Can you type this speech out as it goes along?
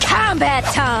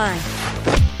Combat time!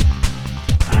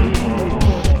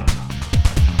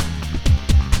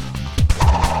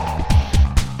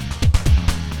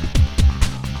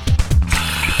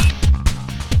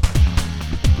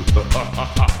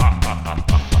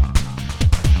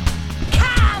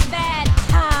 Combat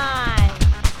time!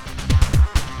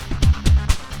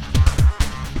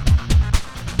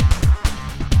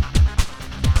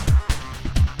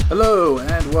 Hello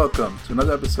and welcome to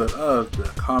another episode of the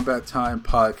Combat Time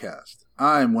Podcast.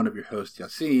 I'm one of your hosts,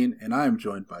 Yassine, and I'm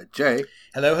joined by Jay.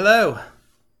 Hello, hello.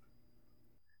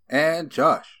 And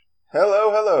Josh.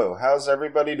 Hello, hello. How's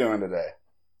everybody doing today?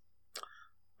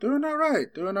 Doing all right.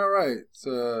 It's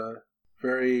a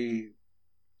very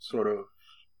sort of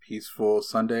peaceful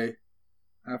Sunday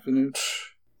afternoon,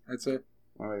 I'd say.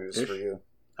 Well, maybe it's for you.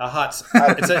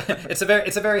 It's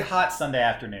a very hot Sunday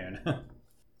afternoon.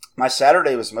 My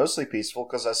Saturday was mostly peaceful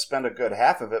because I spent a good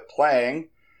half of it playing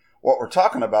what we're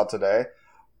talking about today,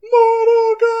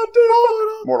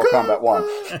 Mortal Kombat 1.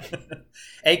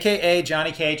 AKA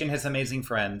Johnny Cage and his amazing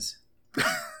friends.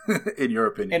 In your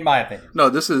opinion. In my opinion. No,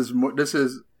 this is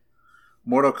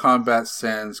Mortal Kombat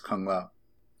sans Kung Lao.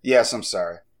 Yes, I'm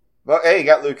sorry. But hey, you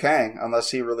got Liu Kang,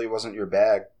 unless he really wasn't your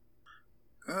bag.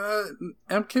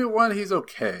 MK1, he's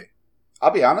okay. I'll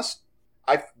be honest,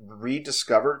 I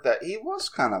rediscovered that he was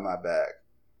kind of my bag.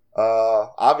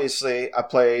 Obviously, I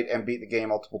played and beat the game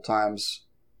multiple times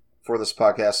for this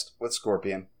podcast with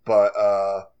Scorpion, but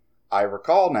I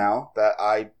recall now that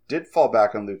I did fall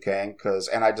back on Liu Kang,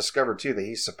 and I discovered too that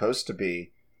he's supposed to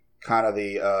be kind of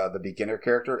the beginner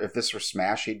character. If this were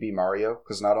Smash, he'd be Mario,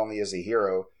 because not only is he a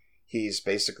hero, he's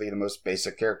basically the most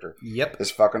basic character. Yep.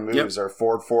 His fucking moves are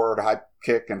forward, high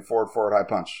kick, and forward, high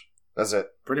punch. That's it.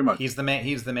 Pretty much. He's the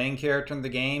main character in the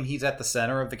game. He's at the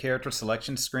center of the character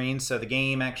selection screen, so the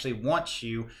game actually wants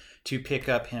you to pick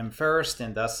up him first,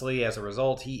 and thusly, as a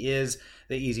result, he is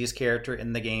the easiest character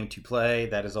in the game to play.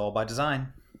 That is all by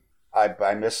design.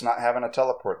 I miss not having a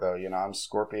teleport, though. You know, I'm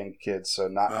Scorpion kid, so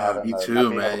not having me too, not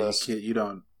being man. able to... You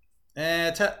don't...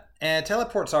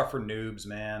 Teleports are for noobs,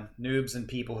 man. Noobs and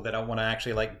people that don't want to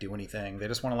actually do anything. They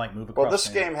just want to move across. Well, this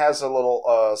game has a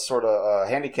little sort of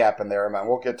handicap in there, man.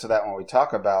 We'll get to that when we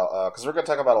talk about because we're going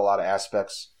to talk about a lot of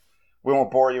aspects. We won't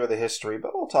bore you with the history,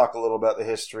 but we'll talk a little about the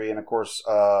history and, of course,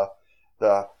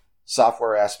 the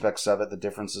software aspects of it, the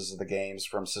differences of the games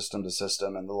from system to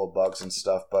system, and the little bugs and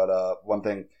stuff. But one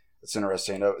thing that's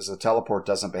interesting to note is the teleport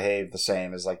doesn't behave the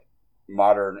same as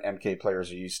modern MK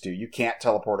players are used to. You can't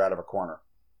teleport out of a corner.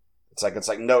 It's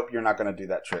like, nope, you're not going to do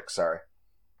that trick. Sorry.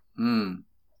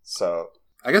 So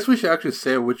I guess we should actually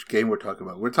say which game we're talking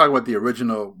about. We're talking about the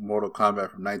original Mortal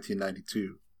Kombat from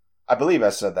 1992. I believe I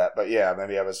said that, but yeah,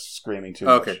 maybe I was screaming too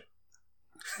much. Okay.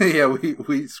 Yeah,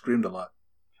 we screamed a lot.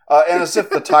 And as if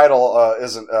the title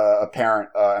isn't apparent,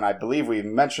 and I believe we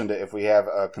mentioned it if we have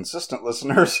consistent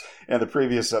listeners in the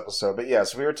previous episode. But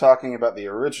yes, we were talking about the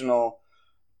original,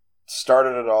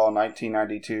 started it all,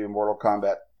 1992 Mortal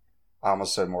Kombat. I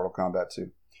almost said Mortal Kombat 2.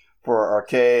 For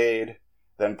arcade,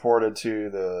 then ported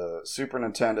to the Super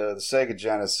Nintendo, the Sega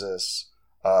Genesis,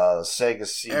 Sega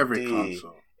CD. Every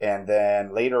console. And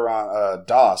then later on,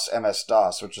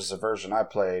 MS-DOS, which is the version I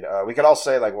played. We could all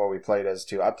say what we played as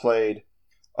too. I played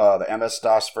the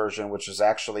MS-DOS version, which is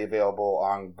actually available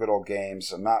on Good Old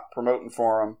Games. I'm not promoting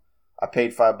for them. I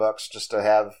paid $5 just to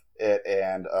have it,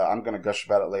 and I'm going to gush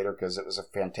about it later because it was a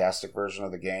fantastic version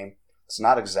of the game. It's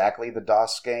not exactly the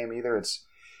DOS game either.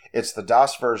 It's the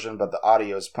DOS version, but the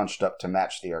audio is punched up to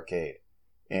match the arcade.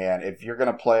 And if you're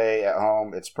going to play at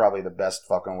home, it's probably the best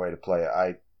fucking way to play it.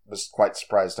 I was quite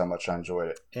surprised how much I enjoyed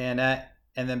it.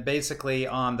 And then basically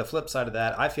on the flip side of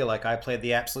that, I feel like I played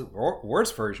the absolute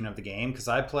worst version of the game because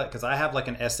I have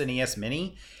an SNES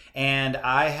Mini, and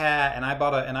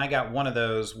I got one of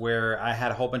those where I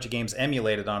had a whole bunch of games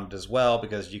emulated on it as well,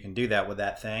 because you can do that with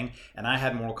that thing. And I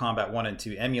had Mortal Kombat 1 and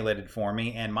 2 emulated for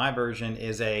me, and my version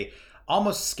is a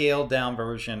almost scaled down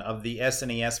version of the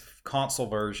SNES console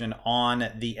version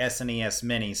on the SNES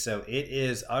Mini. So it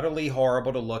is utterly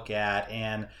horrible to look at,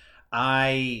 and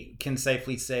I can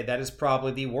safely say that is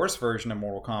probably the worst version of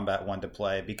Mortal Kombat 1 to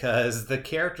play, because the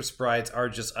character sprites are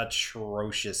just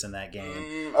atrocious in that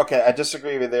game. Okay, I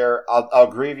disagree with you there. I'll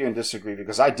agree with you and disagree with you,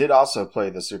 because I did also play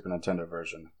the Super Nintendo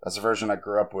version. That's a version I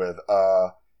grew up with.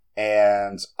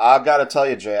 And I've got to tell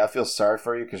you, Jay, I feel sorry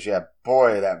for you, because, yeah,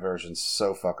 boy, that version's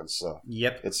so fucking slow.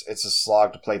 Yep. It's a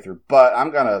slog to play through. But I'm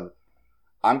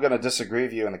gonna disagree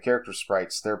with you in the character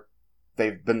sprites.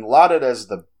 They've been lauded as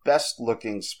the best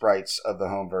looking sprites of the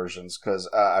home versions, because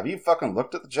have you fucking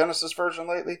looked at the Genesis version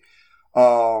lately?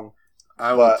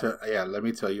 I will. Let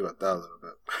me tell you about that a little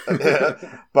bit.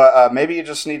 But maybe you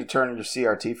just need to turn your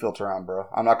CRT filter on, bro.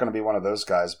 I'm not going to be one of those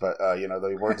guys, but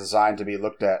they were designed to be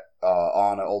looked at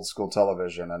on an old school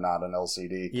television and not an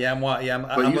LCD. Yeah, I'm looking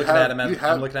at him at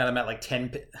I'm looking at him at like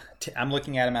 10. I'm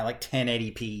looking at him at like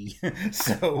 1080p.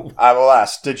 So I will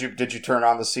ask, did you turn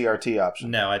on the CRT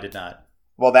option? No, I did not.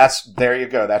 Well, there you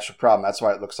go. That's your problem. That's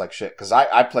why it looks like shit. Because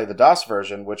I play the DOS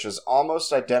version, which is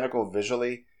almost identical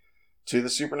visually to the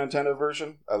Super Nintendo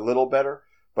version, a little better.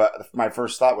 But my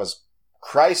first thought was,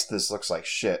 Christ, this looks like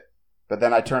shit. But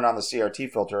then I turned on the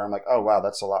CRT filter. I'm like, oh, wow,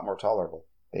 that's a lot more tolerable.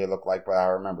 They look like what I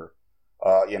remember.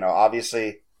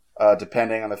 Obviously,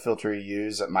 depending on the filter you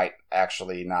use, it might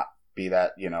actually not be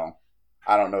that,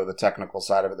 I don't know the technical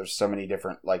side of it. There's so many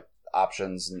different,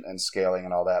 options and scaling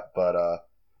and all that. But,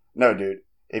 no, dude.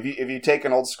 If you take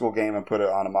an old school game and put it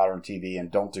on a modern TV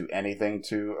and don't do anything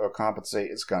to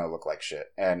compensate, it's going to look like shit.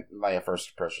 And my first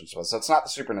impression was, so it's not the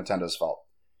Super Nintendo's fault.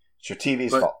 It's your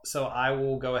TV's fault. So I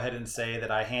will go ahead and say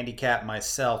that I handicap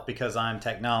myself because I'm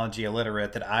technology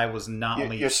illiterate. That I was not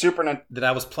only that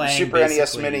I was playing Super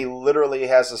NES Mini literally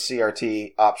has a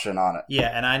CRT option on it. Yeah,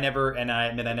 and I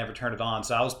admit I never turned it on.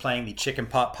 So I was playing the chicken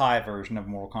pot pie version of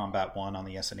Mortal Kombat 1 on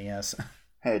the SNES.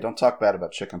 Hey, don't talk bad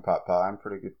about chicken pot pie. I'm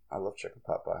pretty good. I love chicken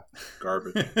pot pie.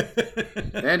 Garbage.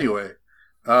 Anyway,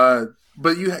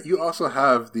 but you also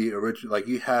have the original,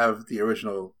 you have the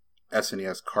original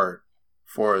SNES cart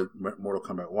for Mortal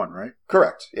Kombat 1, right?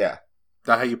 Correct. Yeah. Is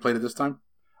that how you played it this time?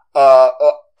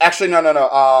 Actually,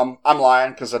 no. I'm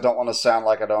lying because I don't want to sound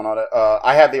like I don't own it.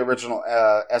 I have the original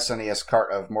SNES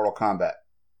cart of Mortal Kombat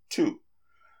 2.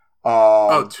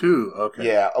 2, okay.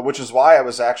 Yeah, which is why I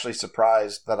was actually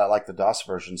surprised that I like the DOS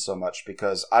version so much,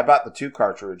 because I bought the 2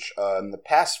 cartridge in the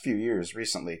past few years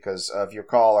recently, because if you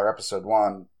recall our episode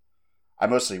 1, I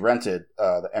mostly rented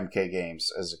the MK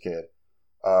games as a kid.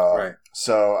 Right.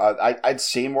 So I'd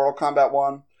seen Mortal Kombat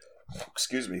 1,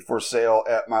 for sale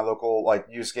at my local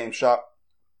used game shop,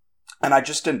 and I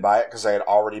just didn't buy it because I had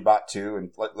already bought 2, and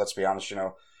let's be honest,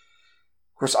 of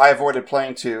course I avoided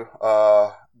playing 2,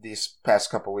 these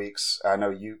past couple weeks. I know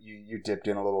you dipped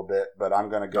in a little bit, but I'm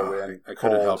going to go in. I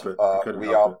couldn't help it.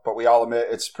 But we all admit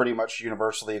it's pretty much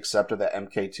universally accepted that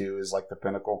MK2 is the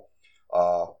pinnacle.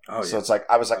 So it's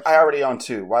I was I already own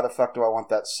 2. Why the fuck do I want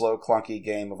that slow, clunky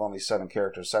game of only 7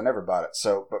 characters? So I never bought it.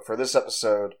 So, but for this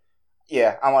episode,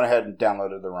 yeah, I went ahead and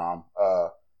downloaded the ROM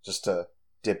just to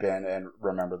dip in and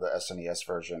remember the SNES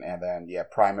version. And then, yeah,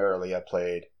 primarily I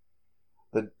played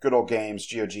the good old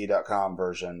games GOG.com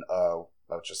version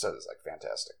which I said is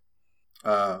fantastic.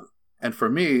 And for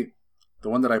me, the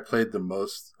one that I played the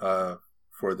most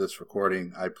for this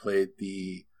recording, I played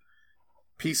the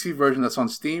PC version that's on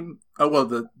Steam. Oh well,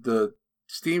 the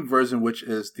Steam version, which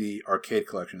is the arcade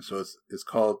collection. So it's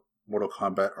called Mortal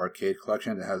Kombat Arcade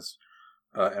Collection. It has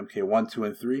MK1, 2,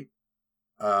 and 3.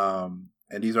 And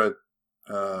these are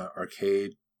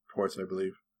arcade ports, I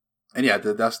believe. And yeah,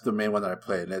 that's the main one that I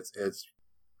played. And it's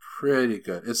pretty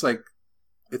good.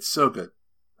 It's so good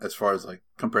as far as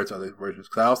compared to other versions.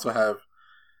 Because I also have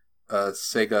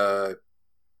Sega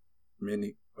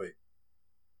Mini. Wait,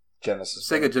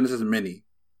 Sega Genesis Mini.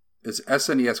 It's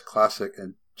SNES Classic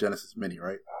and Genesis Mini,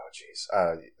 right? Oh,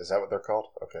 jeez. Is that what they're called?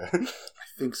 Okay.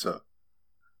 I think so.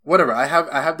 Whatever. I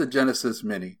have the Genesis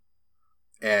Mini,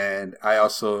 and I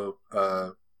also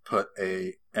put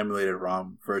a emulated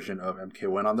ROM version of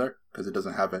MK1 on there because it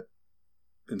doesn't have it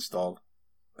installed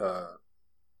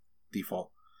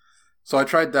default. So I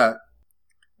tried that,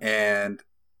 and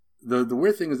the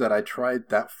weird thing is that I tried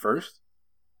that first,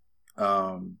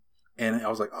 and I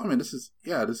was like, oh man, this is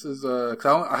because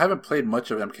I haven't played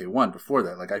much of MK1 before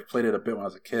that. I played it a bit when I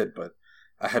was a kid, but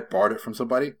I had borrowed it from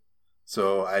somebody,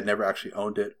 so I never actually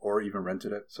owned it or even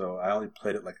rented it. So I only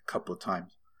played it a couple of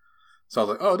times. So I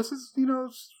was like, oh, this is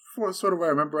for sort of what I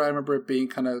remember. I remember it being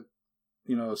kind of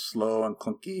slow and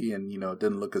clunky, and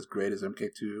didn't look as great as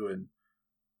MK2 and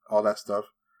all that stuff.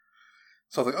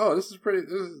 So I was like, oh, this is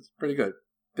pretty good.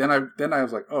 Then I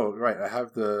was like, oh, right, I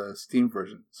have the Steam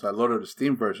version. So I loaded the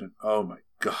Steam version. Oh my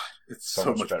god, it's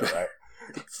so much better. Right?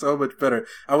 It's so much better.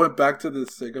 I went back to the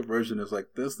Sega version. It was like,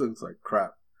 this looks like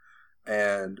crap.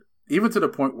 And even to the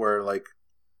point where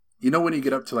when you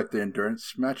get up to the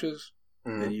endurance matches,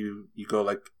 mm-hmm. and you go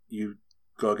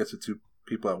against the 2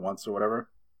 people at once or whatever.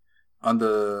 On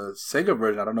the Sega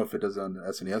version, I don't know if it does on the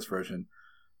SNES version,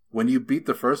 when you beat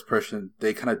the first person,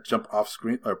 they kind of jump off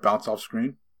screen or bounce off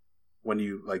screen when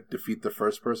you defeat the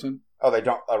first person. Oh, they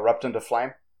don't erupt into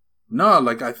flame? No,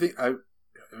 I think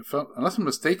unless I'm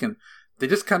mistaken, they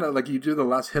just kind of you do the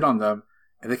last hit on them,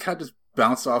 and they kind of just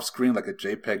bounce off screen like a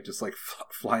JPEG, just like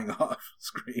flying off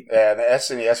screen. Yeah, the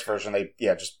SNES version, they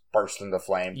just burst into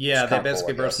flame. Yeah, they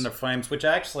basically burst into flames, which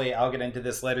actually, I'll get into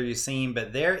this later, you've seen,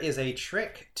 but there is a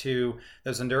trick to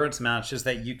those endurance matches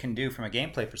that you can do from a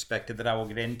gameplay perspective that I will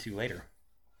get into later.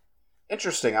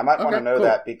 Interesting. I might want to know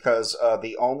that because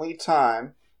the only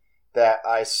time that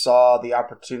I saw the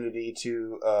opportunity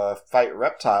to fight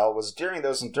Reptile was during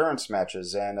those endurance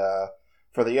matches, and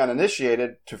for the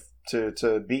uninitiated to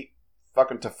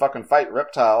fucking fight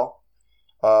Reptile,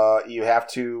 you have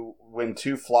to win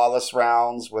 2 flawless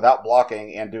rounds without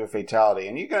blocking and do a fatality.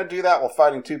 And you're gonna do that while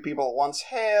fighting 2 people at once?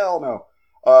 Hell no.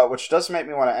 Which does make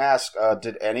me want to ask: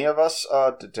 did any of us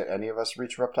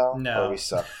reach Reptile? No, or we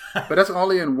suck. But that's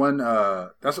only in one.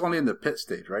 That's only in the pit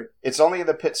stage, right? It's only in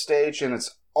the pit stage, and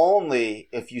it's only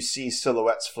if you see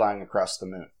silhouettes flying across the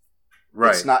moon.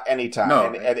 Right. It's not any time, No.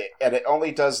 and it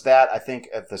only does that. I think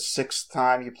at the 6th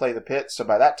time you play the pit. So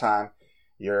by that time,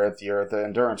 you're at the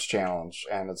endurance challenge,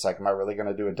 and it's like, am I really going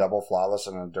to do a double flawless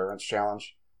in an endurance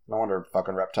challenge? No wonder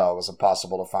fucking Reptile was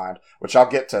impossible to find, which I'll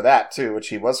get to that too, which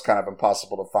he was kind of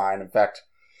impossible to find. In fact,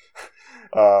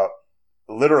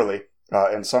 literally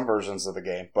in some versions of the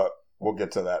game, but we'll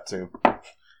get to that too.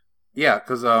 Yeah,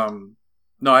 because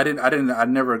no, I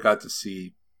never got to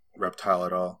see Reptile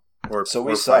at all, or so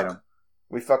we or suck. fight him.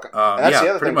 We fucking. And that's yeah, the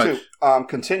other pretty thing much. too.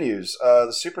 Continues.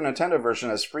 The Super Nintendo version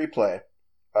is free play.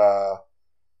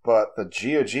 But the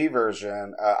GOG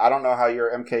version, I don't know how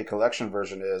your MK Collection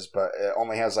version is, but it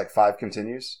only has like 5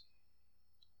 continues.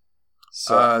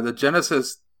 So The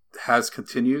Genesis has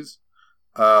continues.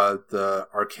 The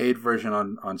arcade version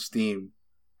on Steam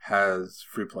has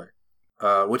free play.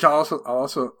 Which I'll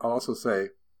also say,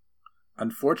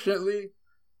 unfortunately,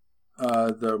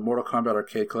 the Mortal Kombat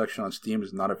Arcade Collection on Steam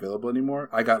is not available anymore.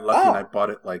 I got lucky and I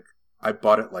bought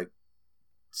it like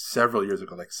several years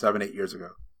ago, like 7-8 years ago.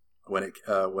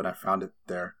 When I found it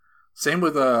there. Same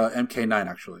with MK9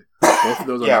 actually. Both of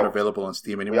those are not available on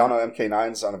Steam anymore. We all know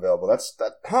MK9 is unavailable.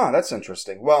 That's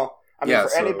interesting. Well, I mean,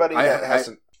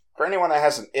 for anyone that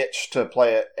has an itch to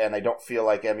play it and they don't feel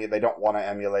like they don't want to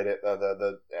emulate it,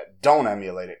 don't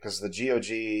emulate it, because the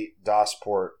GOG DOS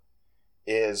port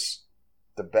is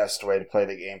the best way to play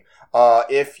the game.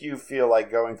 If you feel like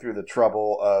going through the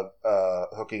trouble of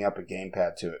hooking up a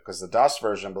gamepad to it, because the DOS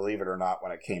version, believe it or not,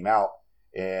 when it came out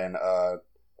in, I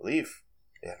believe,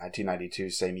 1992,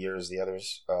 same year as the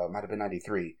others, might have been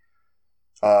 93,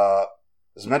 it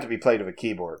was meant to be played with a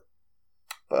keyboard.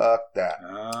 Fuck that.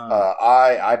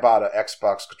 I bought an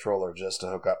Xbox controller just to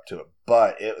hook up to it,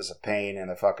 but it was a pain in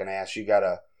the fucking ass. You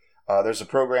gotta, there's a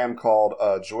program called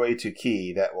Joy to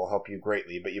Key that will help you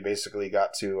greatly, but you basically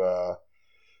got to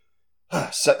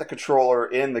set the controller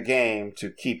in the game to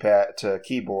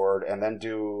keyboard, and then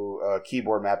do a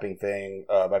keyboard mapping thing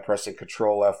by pressing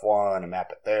Control F1 and map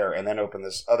it there, and then open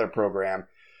this other program.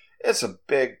 It's a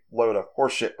big load of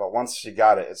horseshit, but once you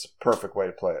got it, it's a perfect way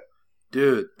to play it.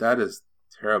 Dude, that is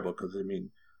terrible, because I mean,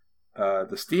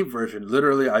 the Steam version,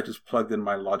 literally, I just plugged in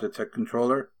my Logitech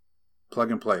controller,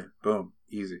 plug and play, boom,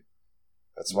 easy.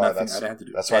 That's why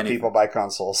that's why people buy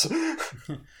consoles.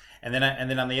 And then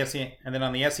on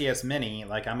the SES Mini,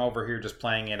 like, I'm over here just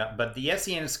playing it, but the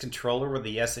SNES controller with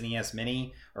the SNES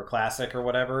Mini or Classic or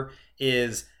whatever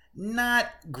is not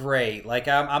great. Like,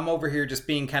 I'm over here just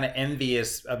being kind of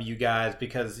envious of you guys,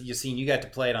 because you got to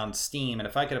play it on Steam, and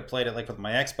if I could have played it like with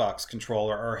my Xbox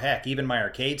controller, or heck, even my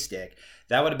arcade stick,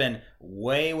 that would have been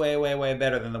way, way, way, way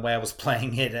better than the way I was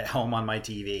playing it at home on my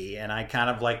TV. And I kind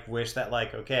of like wish that,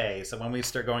 like, okay, so when we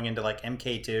start going into like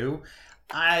MK2,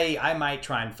 I might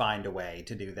try and find a way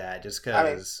to do that, just because. I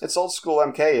mean, it's old school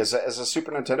MK. Is a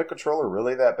Super Nintendo controller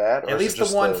really that bad? At least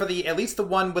the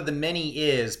one with the Mini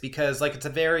is, because like it's a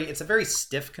very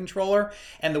stiff controller,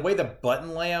 and the way the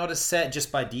button layout is set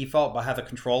just by default, by how the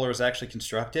controller is actually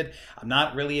constructed, I'm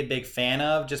not really a big fan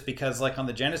of, just because like on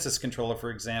the Genesis controller, for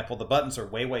example, the buttons are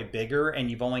way, way bigger,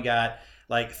 and you've only got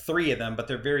like 3 of them, but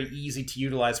they're very easy to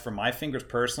utilize for my fingers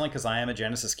personally, because I am a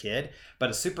Genesis kid. But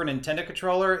a Super Nintendo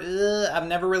controller, I've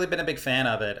never really been a big fan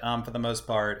of it, for the most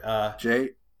part. Jay,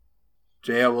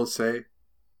 I will say,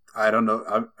 I don't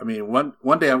know. I mean,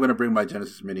 one day I'm going to bring my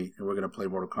Genesis Mini and we're going to play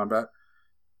Mortal Kombat.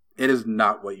 It is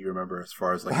not what you remember as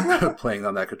far as like playing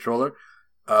on that controller.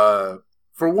 For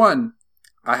one,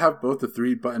 I have both the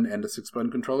 3-button and the 6-button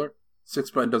controller.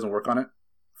 6-button doesn't work on it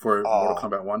for Mortal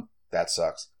Kombat 1. That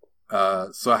sucks.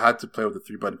 So I had to play with the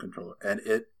 3-button controller, and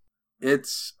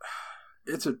it's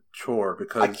a chore,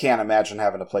 because I can't imagine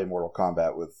having to play Mortal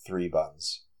Kombat with 3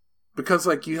 buttons. Because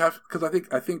like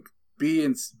I think B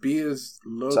is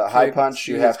low. So kick, high punch,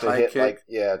 C you have is to high hit kick.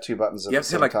 like 2 buttons at You the have to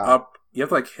same hit like time. up. You have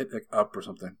to like hit like up or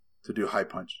something to do high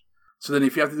punch. So then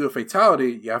if you have to do a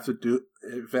fatality, you have to do,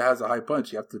 if it has a high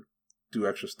punch, you have to do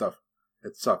extra stuff.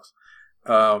 It sucks.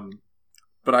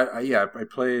 But I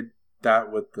played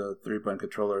that with the 3-button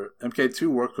controller. MK2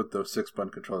 works with the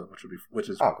 6-button controller, which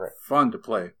is fun to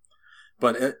play.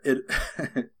 But the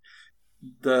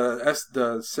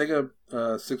Sega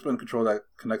 6-button controller that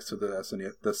connects to the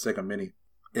SNES, the Sega Mini,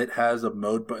 it has a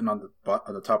mode button on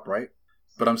the top right.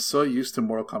 But I'm so used to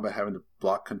Mortal Kombat having the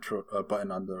block control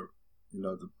button on the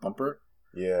the bumper.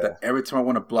 Yeah. That every time I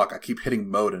want to block, I keep hitting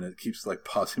mode and it keeps like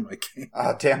pausing my game.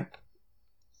 Ah, damn.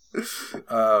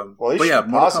 Well, but yeah,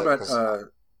 Mortal Kombat.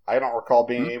 I don't recall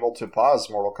being able to pause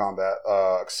Mortal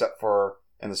Kombat, except for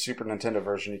in the Super Nintendo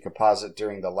version, you could pause it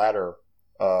during the ladder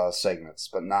segments,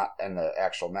 but not in the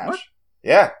actual match. What?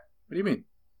 Yeah. What do you mean?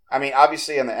 I mean,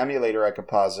 obviously, in the emulator, I could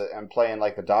pause it, and playing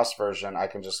like the DOS version, I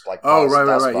can just like pause the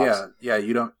DOS box. Yeah.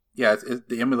 You don't. Yeah, it's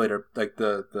the emulator, like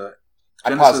the.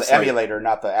 I paused the emulator,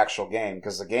 not the actual game,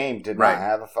 because the game did not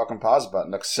have a fucking pause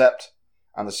button, except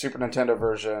on the Super Nintendo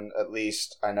version. At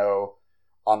least I know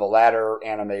on the ladder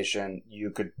animation, you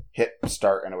could hit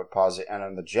start and it would pause it, and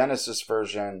on the Genesis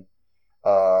version,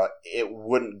 it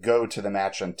wouldn't go to the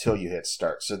match until you hit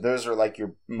start. So those are like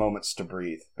your moments to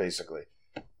breathe, basically.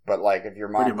 But like if your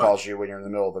mom calls you when you're in the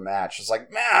middle of the match, it's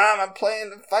like, man, I'm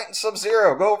fighting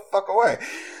Sub-Zero. Go fuck away.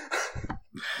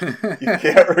 You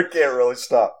can't really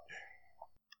stop.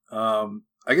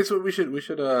 I guess what we should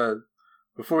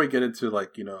before we get into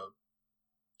like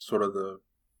sort of the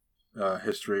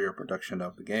history or production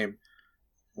of the game,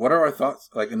 what are our thoughts,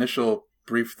 like initial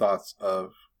brief thoughts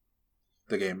of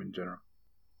the game in general?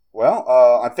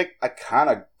 Well, I think I kind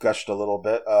of gushed a little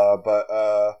bit,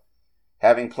 but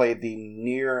having played the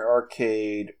near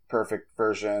arcade perfect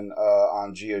version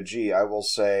on GOG, I will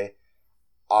say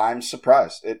I'm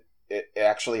surprised. It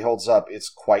actually holds up. It's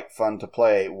quite fun to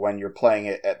play when you're playing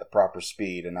it at the proper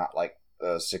speed and not like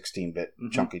 16-bit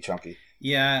chunky.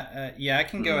 Yeah, I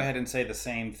can go ahead and say the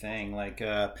same thing. Like,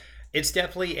 it's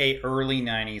definitely a early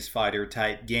 90s fighter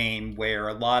type game where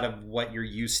a lot of what you're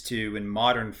used to in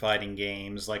modern fighting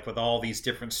games, like with all these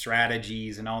different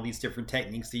strategies and all these different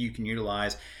techniques that you can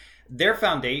utilize, their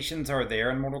foundations are there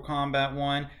in Mortal Kombat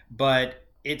 1, but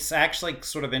it's actually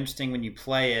sort of interesting when you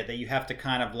play it that you have to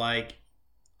kind of like,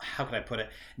 how could I put it?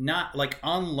 Not like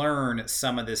unlearn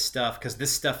some of this stuff, because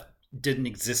this stuff didn't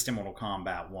exist in Mortal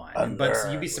Kombat 1. But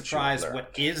you'd be surprised what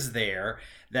is there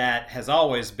that has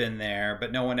always been there,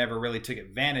 but no one ever really took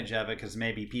advantage of it because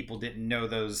maybe people didn't know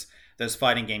those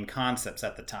fighting game concepts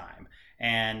at the time.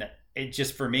 And it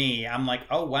just, for me, I'm like,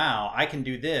 oh wow, I can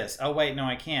do this. Oh wait, no,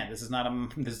 I can't. This is not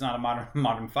a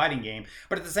modern fighting game.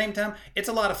 But at the same time, it's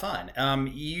a lot of fun.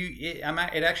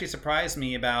 It actually surprised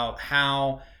me about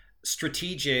how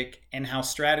strategic and how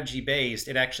strategy based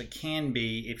it actually can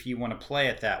be if you want to play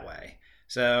it that way.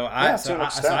 So I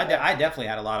definitely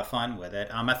had a lot of fun with it.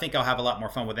 I think I'll have a lot more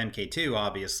fun with MK2,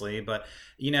 obviously, but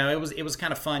it was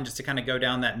kind of fun just to kind of go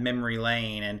down that memory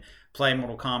lane and play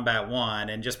Mortal Kombat 1.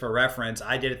 And just for reference,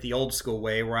 I did it the old school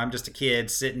way where I'm just a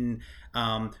kid sitting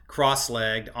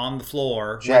cross-legged on the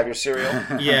floor. Did you have your cereal?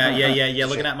 Yeah.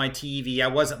 Looking at my TV. I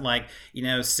wasn't like,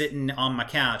 sitting on my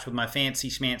couch with my fancy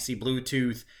schmancy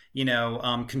Bluetooth,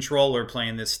 controller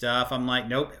playing this stuff. I'm like,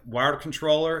 nope, wired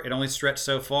controller. It only stretched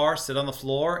so far. Sit on the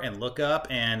floor and look up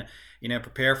and,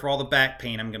 prepare for all the back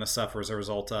pain I'm going to suffer as a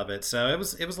result of it. So it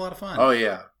was a lot of fun. Oh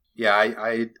yeah. Yeah.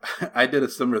 I did a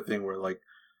similar thing where like,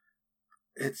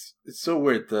 it's so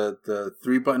weird. The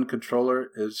 3-button controller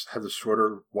has a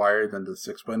shorter wire than the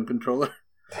 6-button controller.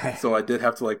 So I did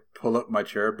have to like pull up my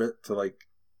chair a bit to like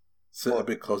sit a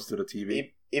bit closer to the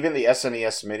TV. Even the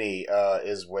SNES Mini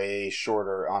is way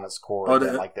shorter on its cord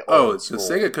than like the old school. The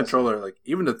Sega controller, like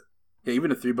even the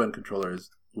 3-button controller is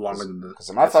longer than the. Because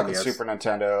in my fucking Super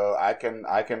Nintendo, I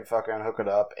can fucking hook it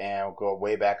up and go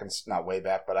way back, and not way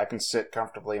back, but I can sit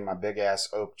comfortably in my big ass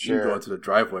oak chair. You can go into the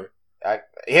driveway. I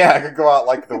could go out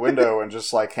like the window and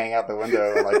just like hang out the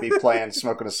window and like be playing,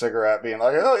 smoking a cigarette, being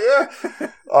like, oh yeah,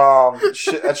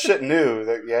 that shit new.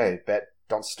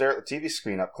 Don't stare at the TV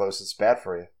screen up close. It's bad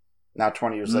for you. Now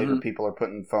 20 years later, people are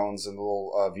putting phones in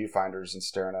little viewfinders and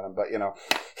staring at them. But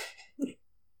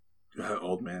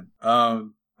old man.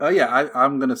 I'm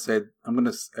gonna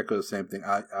echo the same thing.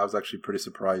 I was actually pretty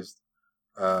surprised,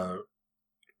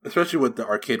 especially with the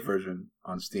arcade version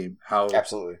on Steam.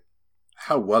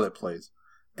 How well it plays,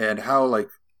 and how like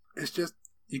it's just,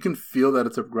 you can feel that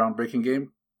it's a groundbreaking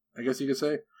game, I guess you could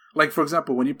say. Like for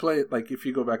example, when you play, like if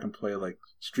you go back and play like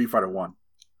Street Fighter 1,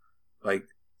 like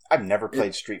I've never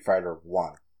played Street Fighter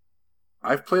 1.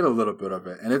 I've played a little bit of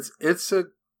it, and it's an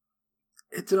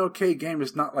okay game.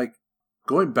 It's not like,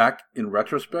 going back in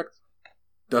retrospect,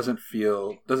 doesn't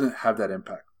have that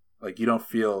impact. Like you don't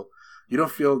feel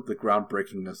the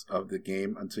groundbreakingness of the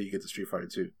game until you get to Street Fighter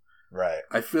 2. Right.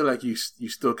 I feel like you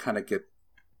still kind of get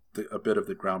a bit of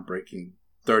the groundbreaking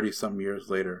 30 some years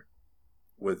later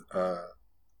with what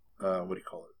do you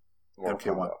call it?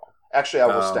 MK1. Actually, I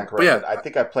will stand corrected. Yeah, I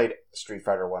think I played Street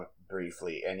Fighter 1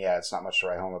 briefly, and yeah, it's not much to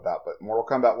write home about. But Mortal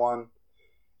Kombat 1,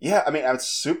 yeah, I mean, it's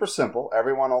super simple.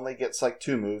 Everyone only gets like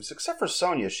 2 moves, except for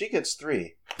Sonya. She gets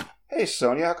 3. Hey,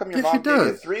 Sonya, how come your mom gave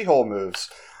you 3 whole moves?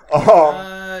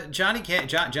 Johnny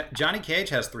Cage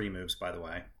has 3 moves, by the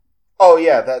way. Oh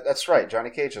yeah, that's right. Johnny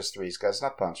Cage has 3. He's got his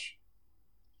nut punch.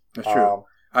 That's true.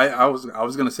 I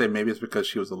was gonna say maybe it's because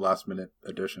she was the last minute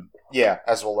addition. Yeah,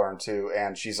 as we'll learn too,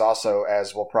 and she's also,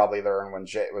 as we'll probably learn when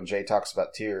Jay talks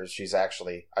about tiers, she's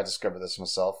actually, I discovered this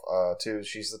myself too.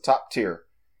 She's the top tier,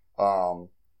 and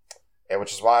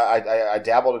which is why I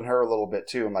dabbled in her a little bit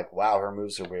too. I'm like, wow, her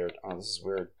moves are weird. Oh, this is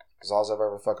weird because all I've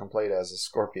ever fucking played as is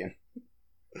Scorpion.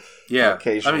 Yeah,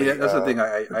 I mean that's the thing.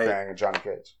 I bang Johnny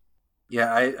Cage.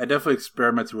 Yeah, I definitely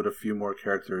experimented with a few more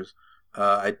characters.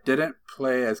 I didn't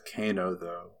play as Kano,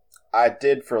 though. I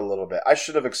did for a little bit. I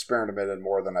should have experimented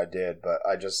more than I did, but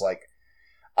I just,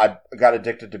 I got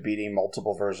addicted to beating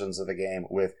multiple versions of the game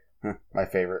with my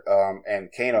favorite. And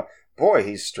Kano, boy,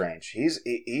 he's strange. He's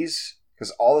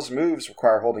because all his moves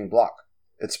require holding block.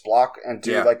 It's block and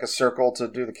do like a circle to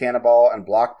do the cannonball and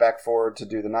block back forward to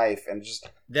do the knife, and just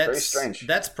very strange.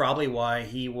 That's probably why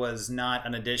he was not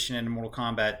an addition in Mortal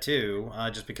Kombat 2,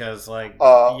 just because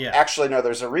Actually, no,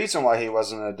 there's a reason why he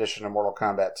wasn't an addition in Mortal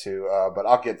Kombat 2, but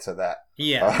I'll get to that.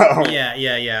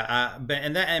 Yeah.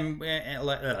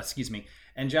 Excuse me.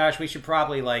 And Josh, we should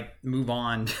probably move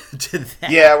on to that.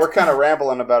 Yeah, we're kind of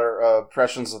rambling about our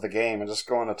impressions of the game and just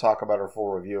going to talk about our full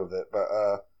review of it, but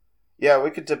yeah,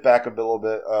 we could dip back a little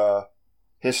bit.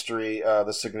 History,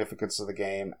 the significance of the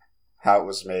game, how it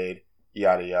was made,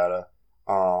 yada yada.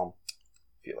 I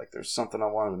feel like there's something I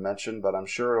wanted to mention, but I'm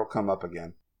sure it'll come up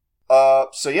again.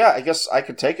 So yeah, I guess I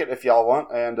could take it if y'all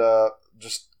want, and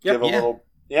just give a little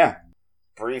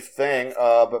brief thing.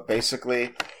 But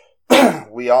basically,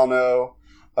 we all know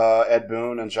Ed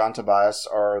Boon and John Tobias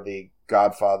are the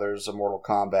godfathers of Mortal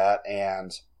Kombat,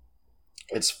 and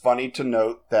it's funny to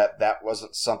note that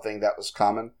wasn't something that was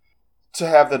common, to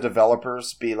have the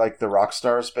developers be like the rock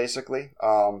stars, basically.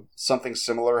 Something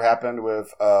similar happened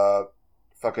with John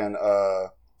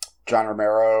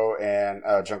Romero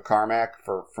and John Carmack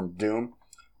from Doom.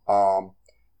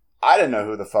 I didn't know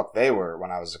who the fuck they were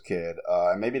when I was a kid.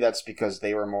 And maybe that's because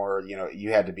they were more,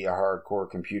 you had to be a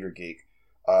hardcore computer geek.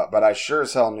 But I sure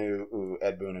as hell knew who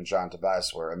Ed Boon and John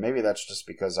Tobias were. And maybe that's just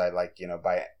because I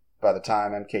by the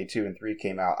time MK2 and 3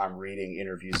 came out, I'm reading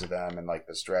interviews of them and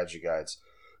the strategy guides.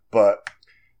 But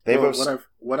they both.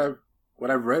 What I've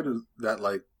read is that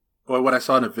what I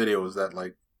saw in the video was that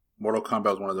Mortal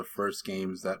Kombat was one of the first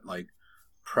games that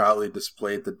proudly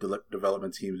displayed the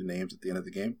development team's names at the end of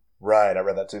the game. Right, I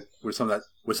read that too. With some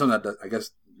that I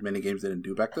guess many games didn't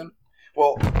do back then.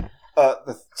 Well,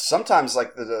 sometimes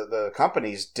the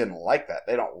companies didn't like that.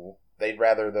 They'd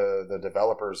rather the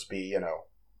developers be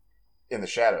in the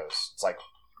shadows. It's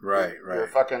right. You're a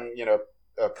fucking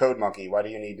a code monkey. Why do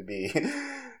you need to be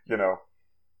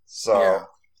So, yeah.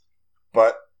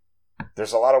 But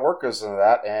there's a lot of work goes into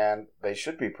that, and they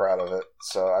should be proud of it.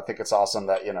 So I think it's awesome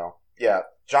that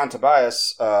John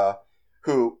Tobias,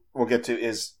 who we'll get to,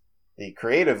 is the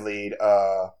creative lead.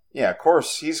 Of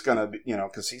course he's gonna be,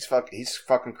 because he's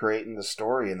fucking creating the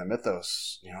story and the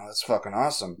mythos. That's fucking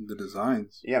awesome. The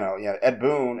designs. Ed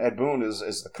Boon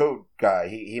is the code guy.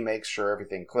 He makes sure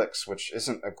everything clicks, which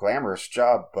isn't a glamorous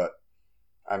job, but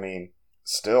I mean,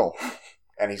 still.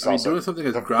 And he's also doing something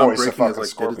as groundbreaking as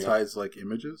Scorpion. digitized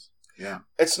images. Yeah,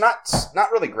 it's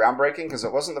not really groundbreaking because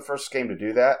it wasn't the first game to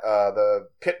do that. The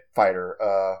Pit Fighter,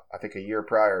 I think a year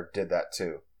prior, did that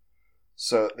too.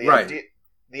 So the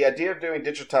idea of doing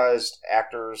digitized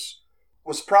actors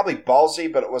was probably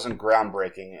ballsy, but it wasn't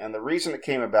groundbreaking. And the reason it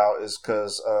came about is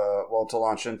because, to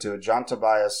launch into it, John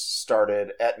Tobias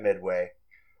started at Midway,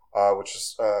 which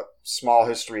is a small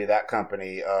history of that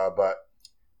company, but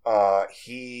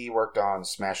he worked on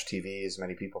Smash TV, as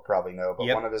many people probably know. But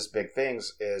one of his big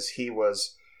things is he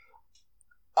was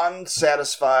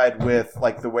unsatisfied with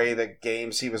the way the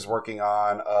games he was working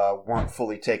on weren't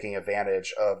fully taking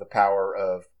advantage of the power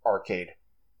of arcade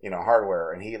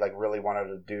hardware, and he really wanted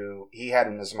to do. He had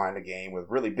in his mind a game with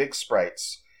really big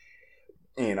sprites,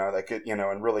 that could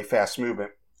and really fast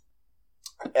movement.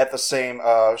 At the same,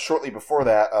 shortly before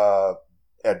that,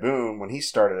 Ed Boon, when he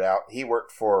started out, he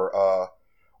worked for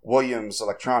Williams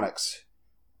Electronics,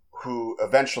 who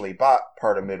eventually bought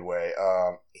part of Midway.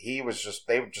 They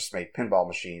just made pinball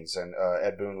machines, and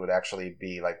Ed Boon would actually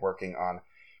be like working on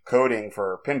coding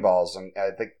for pinballs. And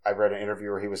I think I read an interview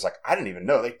where he was like, I didn't even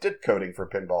know they did coding for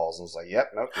pinballs. And I was like,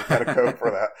 yep, nope, you got to code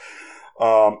for that.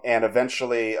 And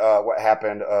eventually, what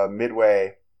happened,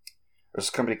 Midway, there's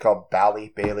a company called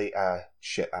Bailey, I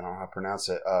don't know how to pronounce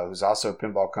it, who's also a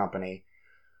pinball company,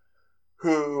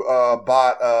 who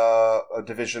bought a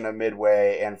division of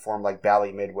Midway and formed like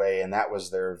Bally Midway, and that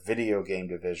was their video game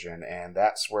division, and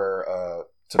that's where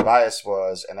Tobias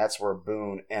was, and that's where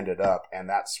Boon ended up, and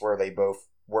that's where they both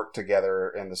worked together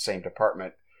in the same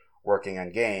department working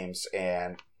on games.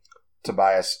 And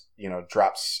Tobias,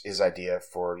 drops his idea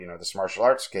for, this martial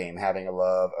arts game, having a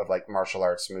love of like martial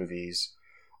arts movies,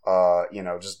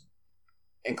 just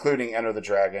including Enter the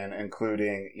Dragon,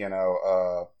 including,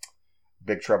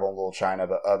 Big Trouble in Little China,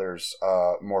 but others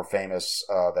more famous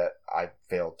that I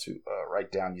failed to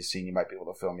write down. You might be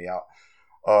able to fill me out.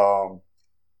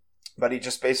 But he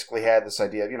just basically had this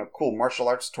idea of, cool martial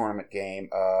arts tournament game.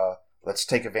 Let's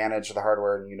take advantage of the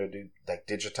hardware and, do like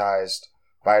digitized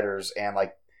fighters. And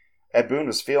like Ed Boon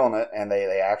was feeling it, and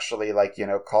they actually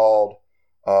called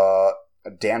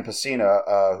Dan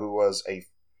Pesina, who was a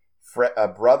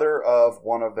brother of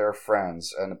one of their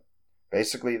friends. And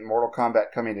basically, Mortal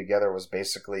Kombat coming together was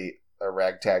basically a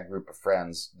ragtag group of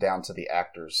friends down to the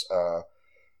actors.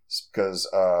 Because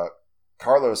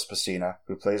Carlos Pesina,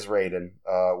 who plays Raiden,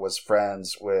 was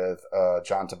friends with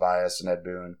John Tobias and Ed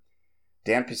Boon.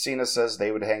 Dan Pesina says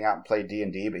they would hang out and play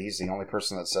D&D, but he's the only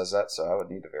person that says that, so I would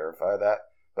need to verify that.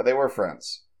 But they were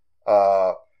friends.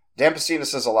 Dan Pesina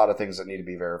says a lot of things that need to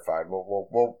be verified.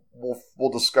 We'll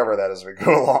discover that as we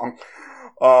go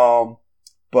along.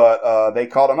 But they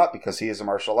called him up because he is a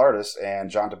martial artist,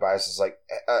 and John Tobias is like,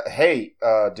 hey,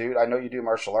 dude, I know you do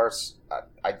martial arts.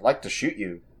 I'd like to shoot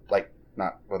you. Like,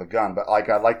 not with a gun, but like,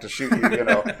 I'd like to shoot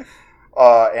you,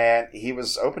 and he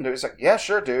was open to it. He's like, yeah,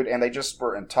 sure, dude. And they just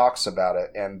were in talks about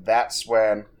it. And that's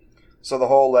when, so the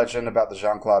whole legend about the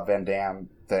Jean-Claude Van Damme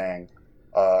thing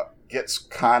gets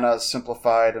kind of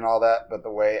simplified and all that. But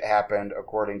the way it happened,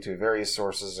 according to various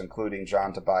sources, including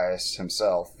John Tobias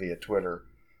himself via Twitter,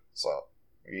 so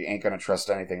you ain't going to trust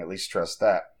anything, at least trust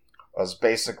that, was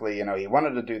basically, he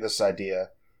wanted to do this idea,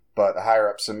 but the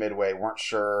higher-ups in Midway weren't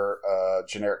sure a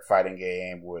generic fighting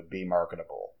game would be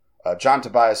marketable. John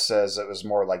Tobias says it was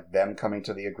more like them coming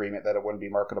to the agreement that it wouldn't be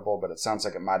marketable, but it sounds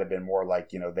like it might have been more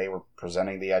like, they were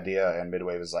presenting the idea, and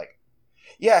Midway was like,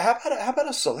 yeah, how about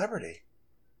a celebrity?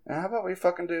 How about we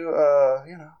fucking do,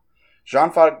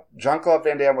 Jean-Claude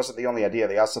Van Damme wasn't the only idea.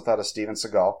 They also thought of Steven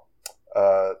Seagal.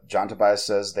 John Tobias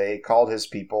says they called his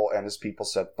people, and his people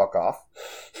said, fuck off.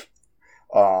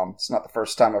 It's not the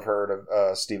first time I've heard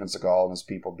of Steven Seagal and his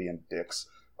people being dicks.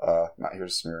 Not here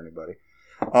to smear anybody.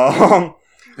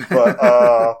 But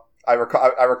I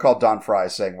recall Don Fry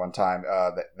saying one time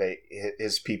that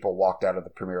his people walked out of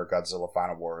the premiere of Godzilla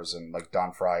Final Wars, and like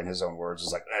Don Fry, in his own words,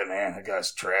 was like, "Hey man, that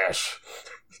guy's trash."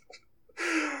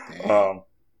 God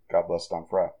bless Don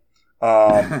Fry.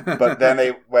 But then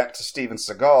they went to Steven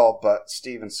Seagal, but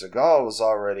Steven Seagal was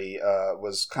already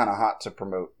was kind of hot to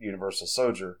promote Universal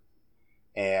Soldier,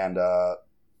 and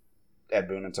Ed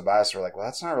Boon and Tobias were like, "Well,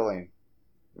 that's not really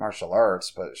martial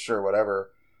arts, but sure,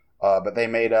 whatever." But they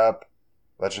made up.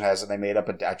 Legend has it they made up.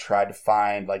 I tried to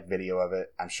find like video of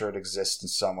it. I'm sure it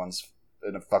exists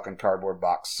in a fucking cardboard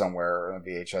box somewhere or a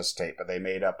VHS tape. But they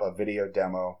made up a video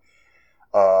demo,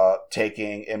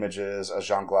 taking images of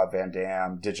Jean-Claude Van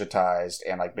Damme digitized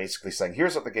and like basically saying,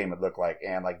 "Here's what the game would look like."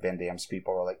 And like Van Damme's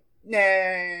people were like,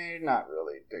 "Nah, not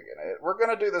really digging it. We're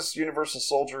gonna do this Universal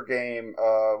Soldier game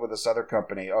with this other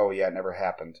company." Oh yeah, it never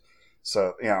happened.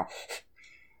 So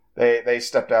they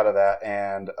stepped out of that,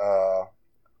 and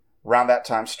around that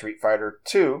time, Street Fighter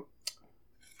II,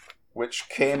 which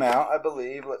came out, I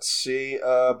believe, let's see,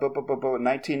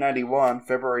 1991,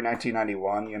 February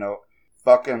 1991,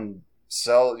 fucking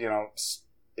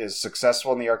is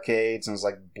successful in the arcades and is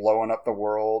like blowing up the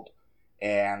world.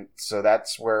 And so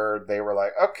that's where they were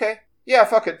like, okay, yeah,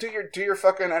 fuck it, do your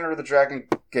fucking Enter the Dragon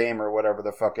game or whatever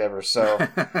the fuck ever. So,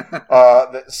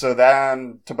 so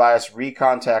then Tobias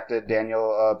recontacted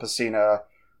Daniel Pesina,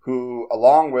 who,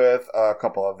 along with a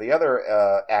couple of the other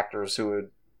actors who would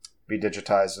be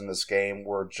digitized in this game,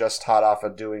 were just hot off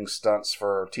of doing stunts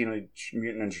for Teenage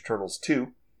Mutant Ninja Turtles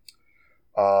 2.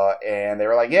 And they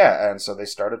were like, yeah, and so they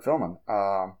started filming.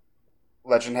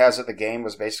 Legend has it the game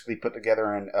was basically put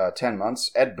together in 10 months.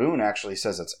 Ed Boon actually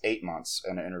says it's 8 months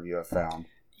in an interview I found.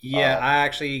 Yeah, I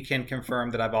actually can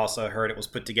confirm that I've also heard it was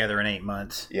put together in 8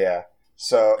 months. Yeah.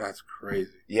 So that's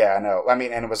crazy. Yeah, I know. I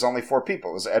mean, and it was only 4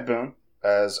 people. It was Ed Boon,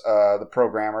 as the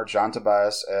programmer, John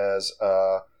Tobias as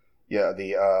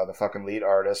the fucking lead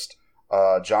artist,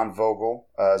 John Vogel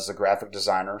as the graphic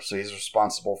designer. So he's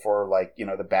responsible for like, you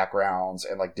know, the backgrounds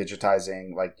and like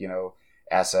digitizing like, you know,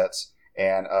 assets.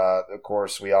 And of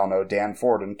course we all know Dan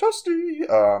Forden,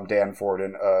 Dan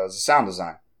Forden is the sound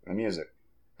design and the music.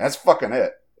 And that's fucking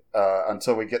it.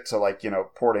 Until we get to like, you know,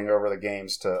 porting over the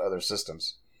games to other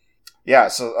systems. Yeah,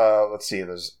 so let's see.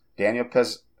 There's Daniel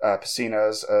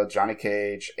Pesina's Johnny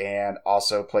Cage, and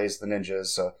also plays the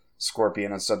ninjas,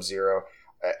 Scorpion and Sub-Zero.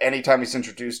 Anytime he's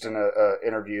introduced in a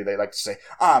interview, they like to say,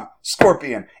 "I'm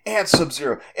Scorpion and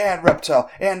Sub-Zero and Reptile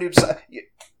and Noob."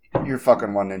 You're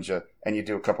fucking one ninja, and you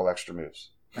do a couple extra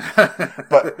moves.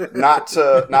 But not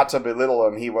to belittle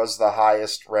him, he was the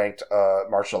highest ranked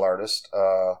martial artist.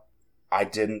 I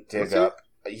didn't dig up.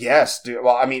 Yes, dude.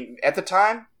 Well, I mean, at the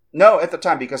time,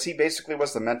 because he basically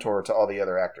was the mentor to all the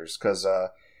other actors. Because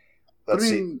let's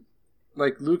see,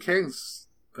 like Liu Kang's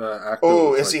actor.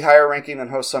 Oh, is he higher ranking than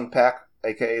Ho Sung Pak,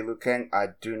 aka Liu Kang? I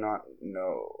do not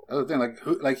know. Other thing,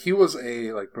 he was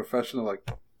a like professional like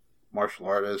martial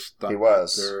artist. He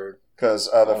was,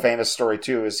 because the famous story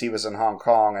too is he was in Hong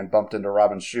Kong and bumped into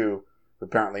Robin Shou, who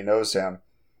apparently knows him,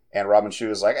 and Robin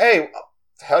Shou is like, "Hey, what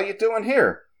the hell you doing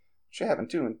here? What you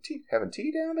having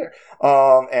tea down there?"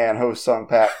 And Ho Sung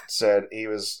Pak said he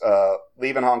was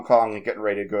leaving Hong Kong and getting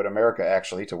ready to go to America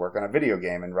actually to work on a video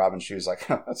game, and Robin Shou's like,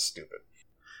 "That's stupid."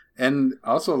 And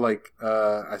also, like,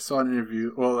 I saw an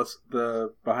interview. Well, that's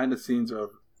the behind the scenes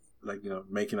of, like, you know,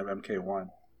 making of MK1.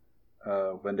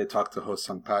 When they talked to Ho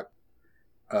Sung Pak,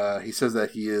 he says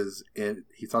that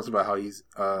he talks about how he's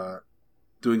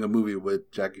doing a movie with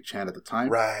Jackie Chan at the time.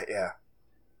 Right. Yeah.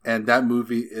 And that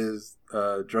movie is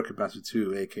Drunken Master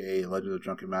 2, a.k.a. Legend of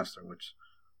Drunken Master, which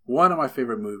one of my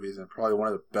favorite movies and probably one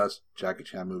of the best Jackie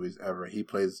Chan movies ever. He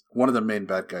plays one of the main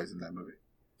bad guys in that movie.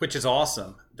 Which is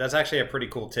awesome. That's actually a pretty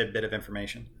cool tidbit of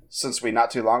information. Since we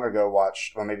not too long ago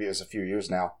watched, well, maybe it was a few years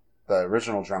now, the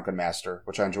original Drunken Master,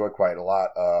 which I enjoyed quite a lot,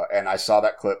 and I saw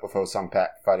that clip of Ho Sung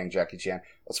Pak fighting Jackie Chan.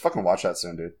 Let's fucking watch that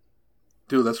soon, dude.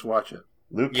 Dude, let's watch it.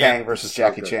 Liu Kang versus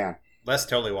Jackie Chan. Let's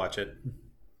totally watch it.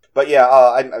 But yeah,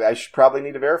 I should probably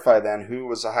need to verify then who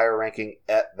was a higher ranking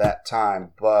at that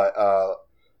time. But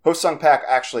Ho Sung Pak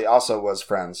actually also was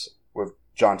friends with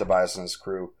John Tobias and his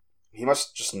crew. He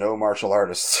must just know martial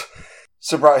artists.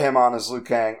 So brought him on as Liu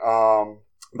Kang.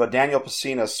 But Daniel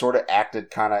Pesina sort of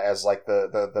acted kind of as like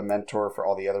the mentor for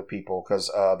all the other people. Because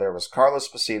there was Carlos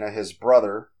Pesina, his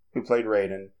brother, who played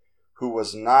Raiden, who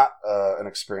was not an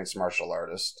experienced martial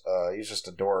artist. He's just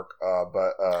a dork.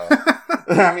 But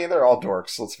I mean, they're all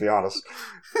dorks, let's be honest.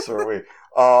 So are we.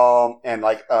 And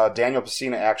like Daniel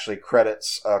Pesina actually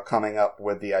credits coming up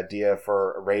with the idea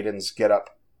for Raiden's get-up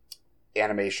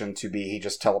animation to be he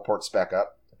just teleports back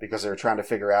up, because they were trying to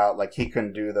figure out, like, he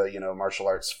couldn't do the, you know, martial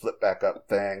arts flip back up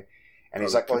thing. And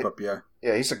he's like, well,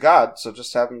 yeah, he's a god, so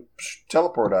just have him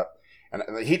teleport up.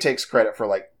 And he takes credit for,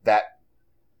 like, that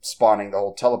spawning the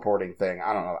whole teleporting thing.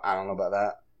 I don't know about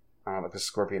that. I don't know, because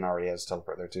Scorpion already has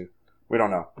teleport there too. We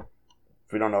don't know.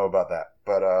 We don't know about that.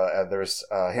 But there's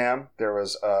him. There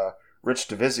was Rich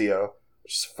DeVizio,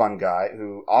 which is a fun guy,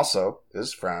 who also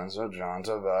is friends with John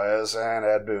Tobias and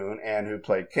Ed Boon, and who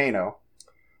played Kano,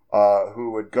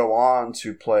 who would go on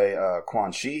to play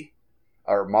Quan Chi,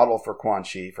 or model for Quan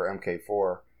Chi for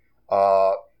MK4.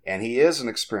 And he is an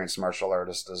experienced martial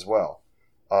artist as well.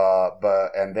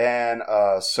 And then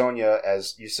Sonya,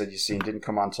 as you said, didn't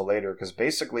come on till later, because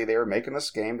basically they were making this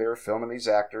game, they were filming these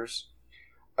actors,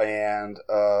 and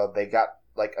they got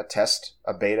like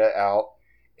a beta out,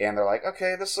 and they're like,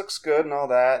 okay, this looks good and all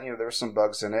that. You know, there were some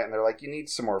bugs in it, and they're like, you need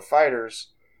some more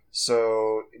fighters.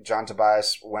 So John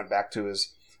Tobias went back to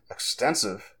his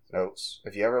extensive notes.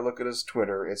 If you ever look at his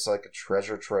Twitter, it's like a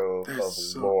treasure trove of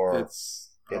lore.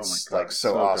 It's like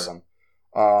so awesome.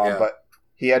 But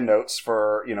he had notes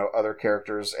for, you know, other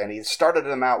characters, and he started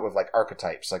them out with like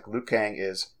archetypes. Like Liu Kang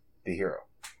is the hero.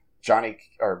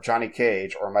 Johnny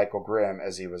Cage, or Michael Grimm,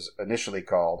 as he was initially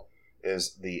called,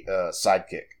 is the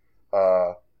sidekick.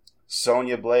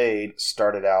 Sonya Blade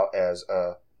started out as,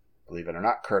 believe it or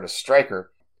not, Curtis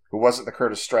Stryker, who wasn't the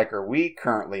Curtis Stryker we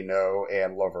currently know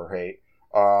and love or hate.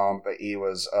 But he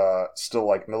was still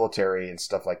like military and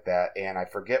stuff like that. And I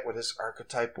forget what his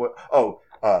archetype was.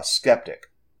 Skeptic.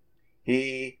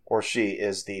 He or she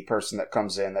is the person that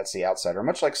comes in that's the outsider.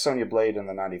 Much like Sonya Blade in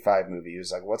the 95 movie. He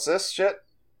was like, what's this shit?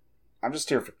 I'm just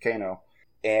here for Kano.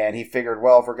 And he figured,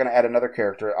 well, if we're going to add another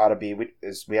character, it ought to be,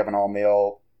 we have an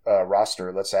all-male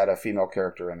roster. Let's add a female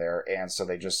character in there. And so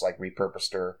they just like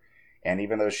repurposed her. And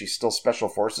even though she's still special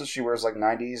forces, she wears like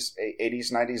 80s,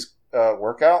 90s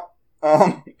workout.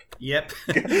 Yep.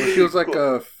 Well, she was like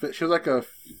a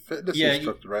fitness Yeah,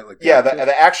 instructor, right? Like Yeah,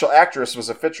 the actual actress was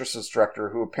a fitness instructor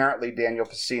who apparently Daniel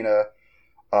Pesina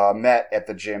met at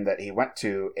the gym that he went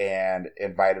to and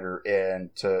invited her in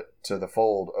to the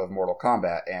fold of Mortal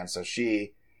Kombat. And so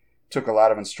she took a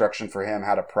lot of instruction for him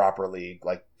how to properly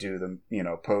like do the,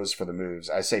 pose for the moves.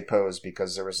 I say pose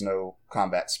because there was no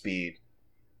combat speed,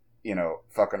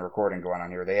 fucking recording going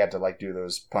on here. They had to like do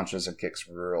those punches and kicks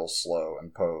real slow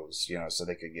and pose, so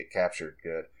they could get captured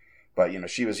good. But,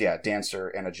 she was, a dancer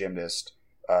and a gymnast.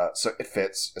 So it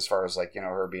fits as far as like,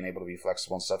 her being able to be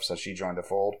flexible and stuff. So she joined the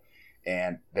fold.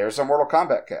 And there's a Mortal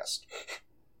Kombat cast.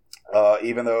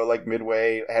 Even though like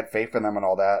Midway had faith in them and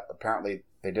all that, apparently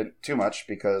they didn't too much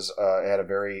because it had a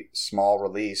very small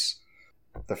release.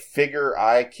 The figure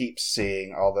I keep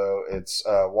seeing, although it's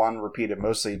one repeated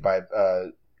mostly by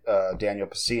Daniel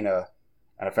Pesina,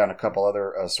 and I found a couple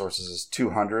other sources, is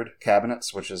 200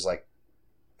 cabinets, which is like,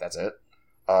 that's it.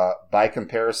 By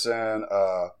comparison,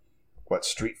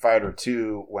 Street Fighter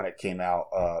 2, when it came out,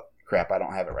 crap, I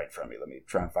don't have it right in front of me. Let me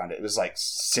try and find it. It was like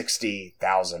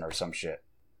 60,000 or some shit.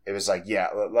 It was like, yeah,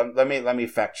 let me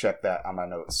fact check that on my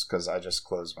notes because I just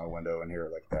closed my window in here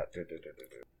like that.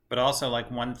 But also,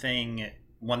 like one thing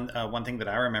that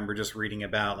I remember just reading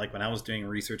about, like when I was doing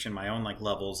research in my own like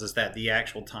levels, is that the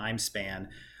actual time span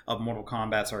of Mortal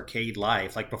Kombat's arcade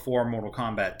life, like before Mortal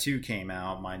Kombat 2 came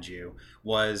out, mind you,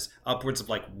 was upwards of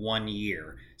like 1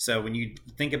 year. So when you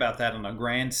think about that on a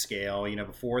grand scale,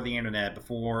 before the internet,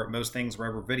 before most things were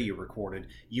ever video recorded,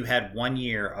 you had 1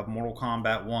 year of Mortal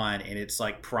Kombat 1 in its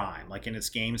like prime, like in its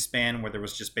game span where there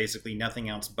was just basically nothing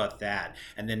else but that.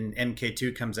 And then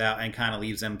MK2 comes out and kind of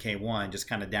leaves MK1 just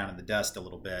kind of down in the dust a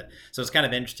little bit. So it's kind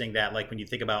of interesting that like when you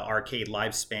think about arcade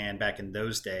lifespan back in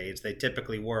those days, they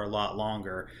typically were a lot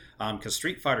longer. Because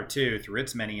Street Fighter 2, through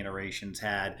its many iterations,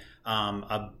 had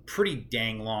a pretty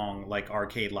dang long like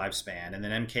arcade lifespan, and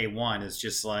then MK1 is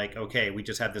just like, okay, we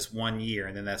just have this 1 year,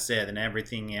 and then that's it, and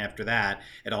everything after that,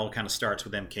 it all kind of starts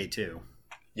with MK2.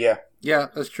 Yeah,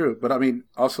 that's true. But I mean,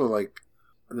 also like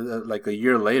a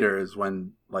year later is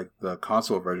when like the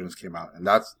console versions came out, and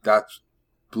that's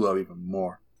blew up even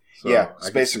more. So yeah,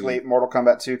 so basically Mortal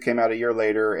Kombat 2 came out a year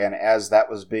later, and as that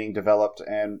was being developed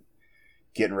and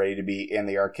getting ready to be in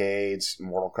the arcades,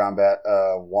 Mortal Kombat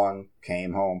 1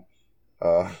 came home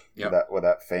with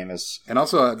that famous and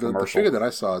also the figure that I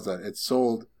saw is that it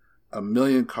sold over 1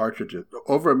 million cartridges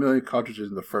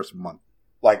in the first month.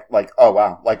 Like oh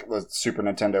wow, like the Super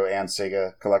Nintendo and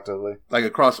Sega collectively, like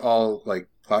across all like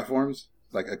platforms.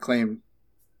 Like Acclaim,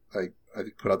 like I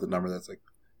think put out the number that's like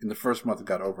in the first month it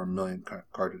got over 1 million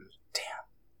cartridges.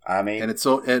 Damn, I mean, and it's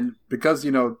so, and because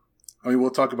I mean,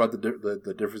 we'll talk about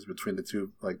the difference between the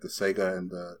two, like the Sega and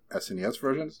the SNES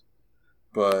versions,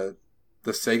 but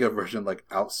the Sega version like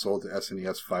outsold the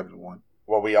SNES 5-1.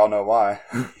 Well, we all know why.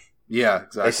 Yeah,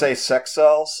 exactly. They say sex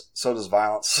sells, so does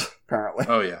violence. Apparently.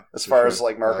 Oh yeah. As far as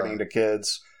like marketing to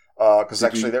kids, because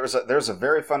actually there's a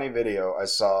very funny video I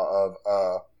saw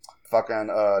of fucking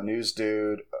news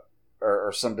dude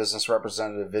or some business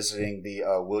representative visiting the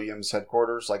Williams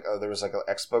headquarters. Like there was like an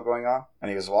expo going on,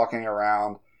 and he was walking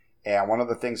around. And one of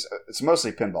the things, it's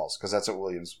mostly pinballs, because that's what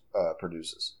Williams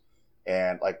produces.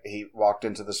 And, like, he walked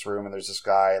into this room, and there's this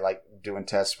guy, like, doing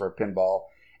tests for a pinball.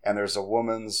 And there's a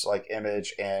woman's, like,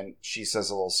 image, and she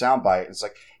says a little soundbite. And it's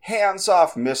like, hands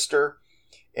off, mister.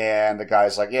 And the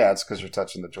guy's like, yeah, it's because you're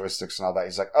touching the joysticks and all that.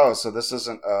 He's like, oh, so this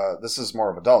isn't, this is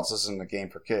more of adults. This isn't a game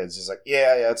for kids. He's like,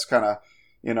 yeah, it's kind of,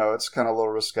 it's kind of a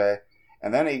little risque.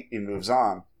 And then he moves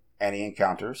on, and he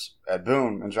encounters Ed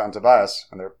Boon and John Tobias,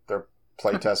 and they're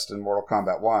playtest in Mortal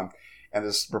Kombat 1, and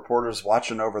this reporter's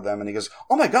watching over them, and he goes,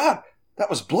 oh my god,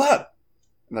 that was blood.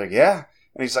 And they're like, yeah.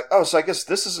 And he's like, oh, so I guess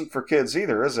this isn't for kids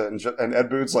either, is it? And Ed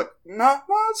Boon's like, no,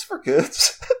 it's for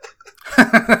kids.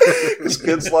 Because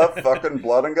kids love fucking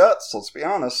blood and guts, let's be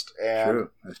honest. And, true.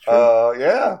 That's true.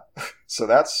 Yeah. So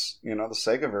that's, the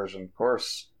Sega version. Of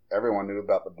course, everyone knew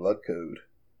about the blood code.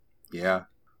 Yeah.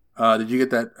 Did you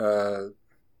get that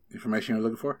information you're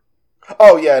looking for?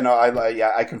 Oh yeah, no,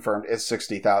 I confirmed it's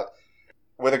 60,000.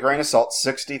 With a grain of salt,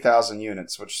 60,000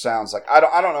 units, which sounds like I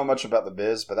don't know much about the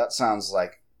biz, but that sounds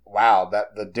like wow.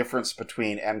 That the difference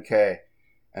between MK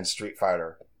and Street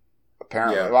Fighter,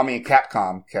 apparently. Yeah. Well, I mean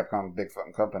Capcom, big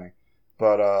fucking company,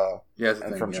 but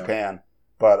and from Japan.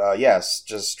 But yes,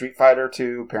 just Street Fighter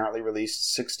 2 apparently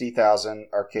released 60,000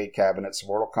 arcade cabinets.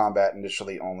 Mortal Kombat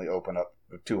initially only opened up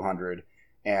with 200.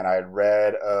 And I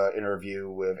read an interview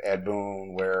with Ed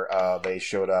Boon where they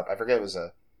showed up. I forget, it was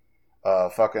a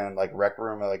fucking like rec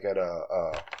room, like at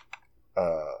a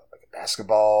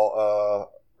basketball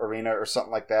arena or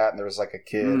something like that. And there was like a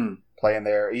kid playing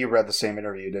there. You read the same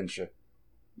interview, didn't you?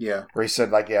 Yeah. Where he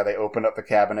said, like, yeah, they opened up the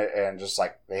cabinet and just,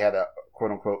 like, they had a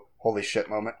quote-unquote holy shit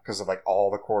moment because of, like, all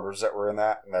the quarters that were in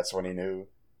that. And that's when he knew.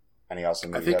 And he also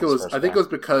knew I think it was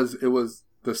because it was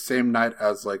the same night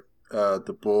as, like,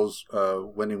 the Bulls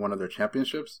winning one of their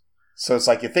championships. So it's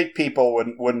like you think people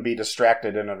wouldn't be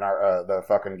distracted in the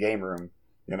fucking game room,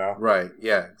 you know? Right.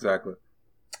 Yeah, exactly.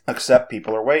 Except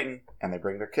people are waiting, and they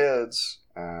bring their kids.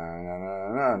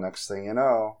 Next thing you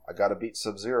know, I got to beat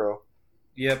Sub-Zero.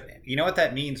 Yep. You know what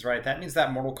that means, right? That means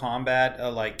that Mortal Kombat,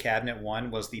 like Cabinet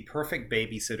 1, was the perfect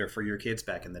babysitter for your kids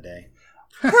back in the day.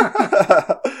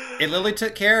 It literally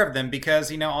took care of them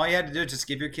because, all you had to do is just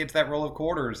give your kids that roll of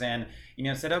quarters and,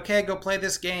 said, okay, go play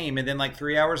this game. And then like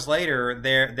 3 hours later,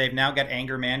 they've now got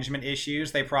anger management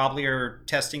issues. They probably are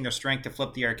testing their strength to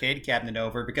flip the arcade cabinet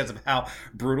over because of how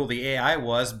brutal the AI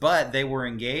was. But they were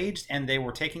engaged and they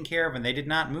were taken care of and they did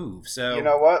not move. So you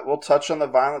know what? We'll touch on the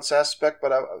violence aspect,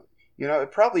 but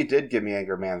it probably did give me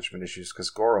anger management issues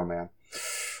because Goro, man.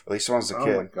 At least when I was a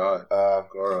kid. Oh my god,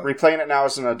 Goro. Replaying it now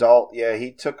as an adult, yeah,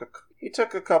 he took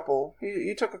a couple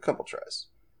tries.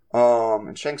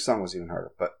 And Shang Tsung was even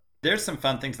harder, but there's some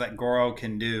fun things that Goro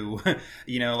can do,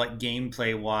 like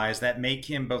gameplay wise, that make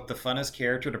him both the funnest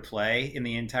character to play in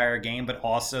the entire game, but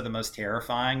also the most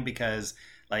terrifying because,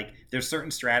 like, there's certain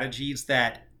strategies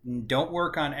that don't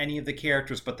work on any of the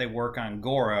characters, but they work on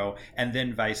Goro, and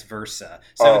then vice versa.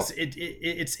 So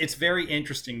it's very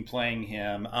interesting playing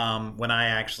him. When I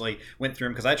actually went through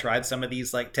him, because I tried some of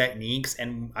these like techniques,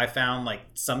 and I found like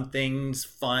some things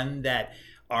fun that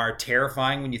are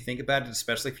terrifying when you think about it,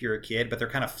 especially if you're a kid, but they're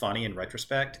kind of funny in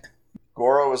retrospect.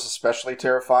 Goro is especially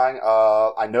terrifying.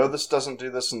 I know this doesn't do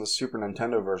this in the Super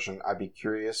Nintendo version. I'd be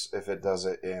curious if it does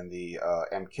it in the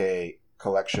MK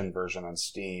Collection version on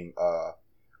Steam. Of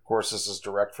course, this is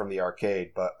direct from the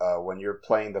arcade, but when you're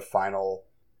playing the final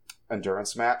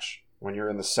endurance match, when you're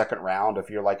in the second round, if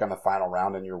you're like on the final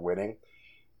round and you're winning,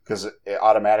 because it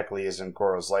automatically is in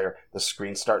Goro's lair, the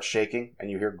screen starts shaking and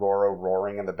you hear Goro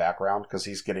roaring in the background because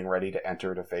he's getting ready to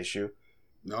enter to face you.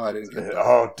 No, I didn't get that.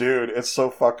 Oh, dude, it's so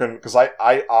fucking... Because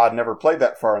I never played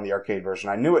that far in the arcade version.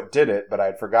 I knew it did it, but I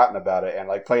had forgotten about it. And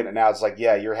like playing it now, it's like,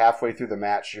 yeah, you're halfway through the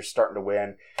match, you're starting to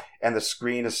win, and the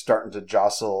screen is starting to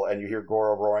jostle, and you hear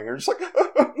Goro roaring, and you're just like,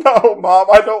 no, Mom,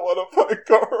 I don't want to fight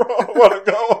Goro. I want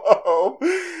to go home.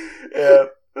 And...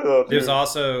 Oh, there's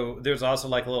also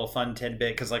like a little fun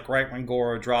tidbit because like right when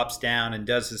Goro drops down and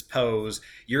does his pose,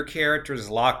 your character is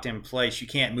locked in place. You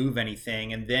can't move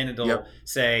anything, and then it'll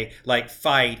say like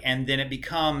fight, and then it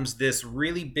becomes this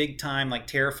really big time like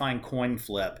terrifying coin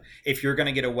flip if you're going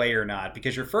to get away or not.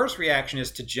 Because your first reaction is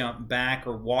to jump back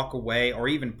or walk away or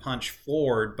even punch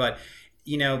forward, but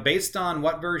based on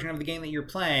what version of the game that you're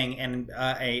playing and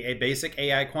a basic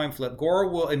AI coin flip, Goro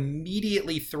will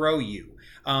immediately throw you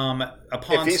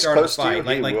upon start of the fight,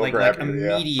 like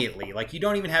immediately. Yeah. Like you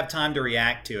don't even have time to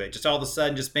react to it. Just all of a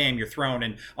sudden, just bam, you're thrown,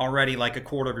 and already like a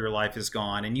quarter of your life is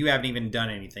gone, and you haven't even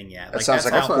done anything yet. That sounds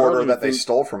like a quarter that they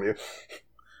stole from you.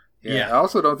 Yeah, I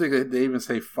also don't think they even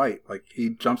say fight. Like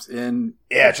he jumps in.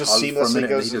 Yeah, it just seamlessly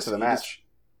goes into the match,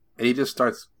 and he just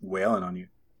starts wailing on you.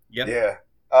 Yep. Yeah.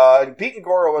 Beating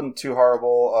Goro wasn't too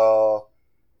horrible.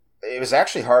 It was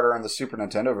actually harder on the Super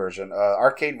Nintendo version.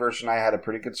 Arcade version, I had a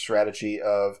pretty good strategy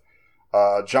of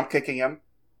jump kicking him,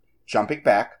 jumping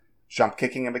back, jump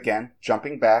kicking him again,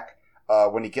 jumping back.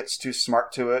 When he gets too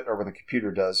smart to it, or when the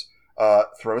computer does,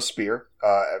 throw a spear,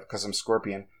 because I'm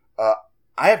Scorpion.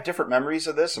 I have different memories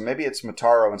of this, and maybe it's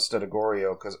Motaro instead of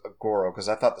Goro, because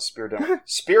I thought the spear didn't...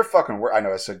 Spear fucking works. I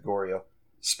know I said Goro.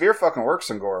 Spear fucking works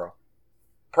in Goro.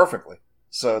 Perfectly.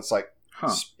 So it's like,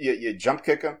 you jump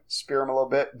kick him, spear him a little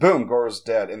bit, boom, Goro's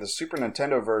dead. In the Super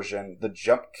Nintendo version, the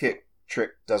jump kick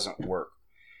trick doesn't work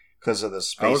because of the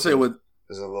spacing. I would say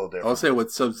is a little different. I would say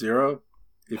with Sub-Zero,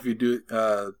 if you do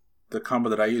the combo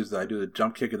that I use, I do the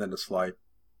jump kick and then the slide.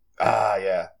 Ah,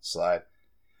 yeah, slide.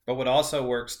 But what also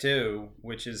works too,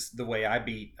 which is the way I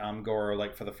beat Goro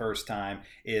like for the first time,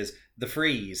 is the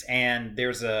freeze. And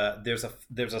there's a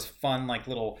fun like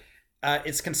little.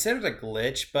 It's considered a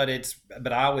glitch,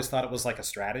 but I always thought it was like a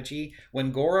strategy.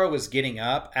 When Goro is getting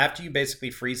up, after you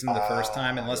basically freeze him the first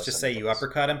time, and let's just say you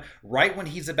uppercut him, right when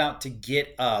he's about to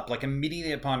get up, like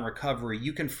immediately upon recovery,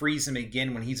 you can freeze him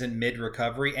again when he's in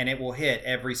mid-recovery, and it will hit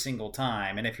every single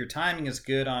time. And if your timing is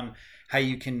good on how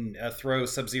you can throw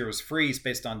Sub-Zero's freeze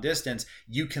based on distance,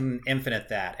 you can infinite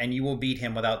that, and you will beat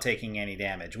him without taking any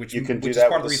damage, which is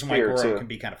part of the reason why Goro can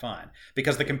be kind of fun.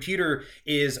 Because the computer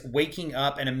is waking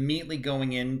up and immediately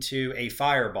going into a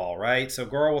fireball, right? So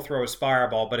Goro will throw his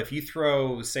fireball, but if you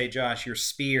throw, say, Josh, your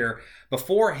spear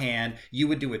beforehand, you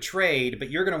would do a trade, but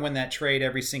you're going to win that trade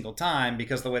every single time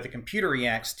because the way the computer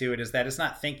reacts to it is that it's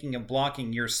not thinking of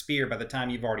blocking your spear by the time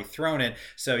you've already thrown it.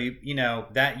 So you know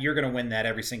that you're going to win that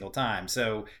every single time.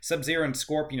 So Sub-Zero and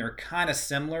Scorpion are kind of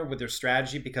similar with their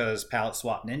strategy because palette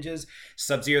swap ninjas.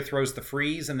 Sub-Zero throws the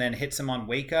freeze and then hits him on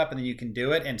wake up, and then you can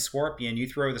do it. And Scorpion, you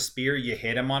throw the spear, you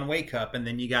hit him on wake up, and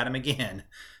then you got him again.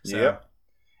 So. Yep.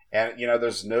 And, you know,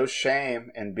 there's no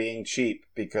shame in being cheap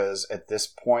because at this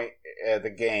point of the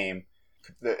game,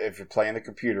 if you're playing the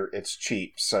computer, it's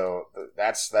cheap. So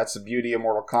that's the beauty of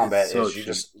Mortal Kombat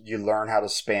is you learn how to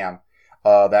spam.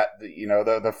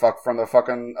 The fuck from the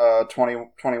fucking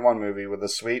 2021 movie with the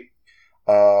sweep.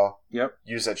 Yep.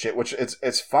 Use that shit. Which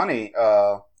it's funny.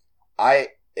 I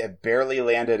barely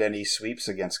landed any sweeps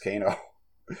against Kano.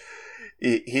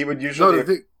 he would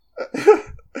usually.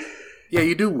 Yeah,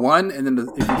 you do one, and then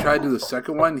if you try to do the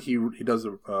second one, he does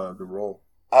the roll.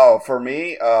 Oh, for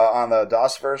me, on the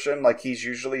DOS version, like he's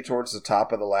usually towards the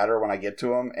top of the ladder when I get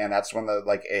to him, and that's when the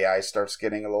like AI starts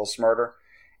getting a little smarter.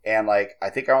 And like I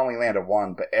think I only landed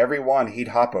one, but every one he'd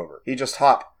hop over. He'd just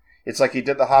hop. It's like he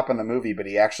did the hop in the movie, but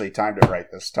he actually timed it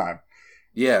right this time.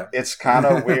 Yeah, it's kind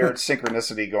of weird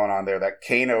synchronicity going on there. That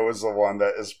Kano is the one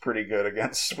that is pretty good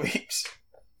against sweeps.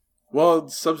 Well,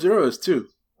 Sub-Zero is too.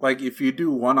 Like, if you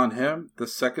do one on him, the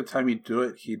second time you do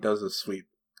it, he does a sweep.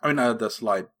 I mean, the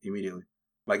slide immediately.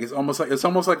 Like, it's almost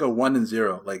like a 1 and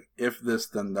 0. Like, if this,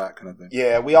 then that kind of thing.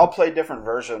 Yeah, we all play different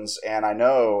versions, and I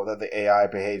know that the AI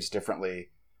behaves differently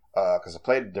because I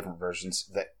played different versions.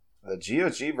 The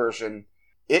GOG version,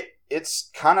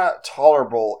 it's kind of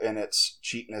tolerable in its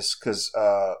cheapness because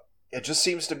it just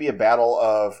seems to be a battle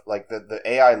of, like, the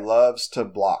AI loves to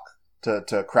block.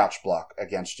 To crouch block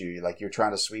against you, like you're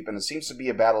trying to sweep, and it seems to be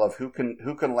a battle of who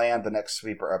can land the next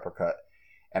sweep or uppercut.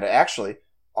 And it actually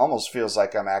almost feels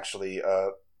like I'm actually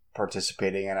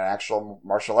participating in an actual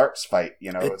martial arts fight.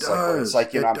 You know, it's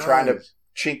like I'm trying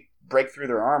to break through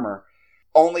their armor.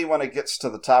 Only when it gets to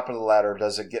the top of the ladder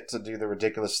does it get to do the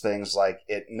ridiculous things like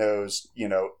it knows, you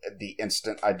know, the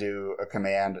instant I do a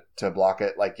command to block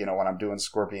it. Like, you know, when I'm doing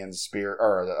Scorpion's spear,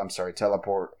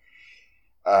 teleport.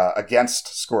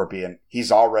 Against Scorpion,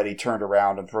 he's already turned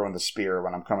around and throwing the spear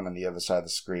when I'm coming on the other side of the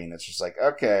screen. It's just like,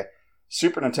 okay,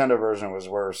 Super Nintendo version was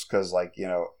worse because, like, you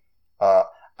know,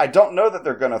 I don't know that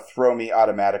they're going to throw me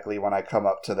automatically when I come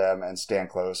up to them and stand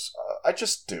close. I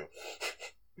just do.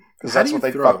 Because that's what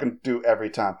they fucking do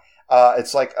every time.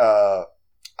 It's like,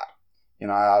 you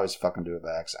know, I always fucking do it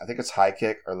by accident. I think it's high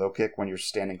kick or low kick when you're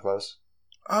standing close.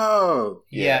 Oh.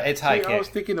 Yeah, it's high kick. I was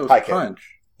thinking it was high punch. Kick.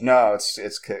 No, it's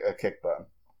a kick button.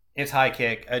 It's high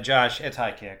kick. Josh, it's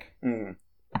high kick. Mm.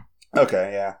 Okay,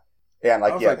 yeah. Yeah,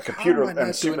 and the computer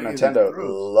and Super Nintendo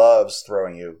loves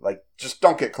throwing you. Like, just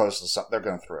don't get close to something. They're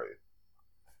going to throw you.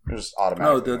 They're just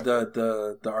automatically. No,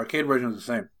 the arcade version is the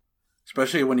same.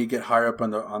 Especially when you get higher up on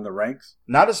the ranks.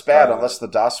 Not as bad unless the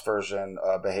DOS version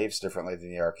behaves differently than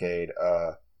the arcade.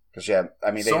 Because, yeah, I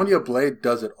mean... Sonya Blade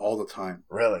does it all the time.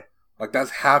 Really? Like,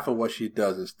 that's half of what she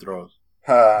does is throws.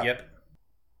 Yep.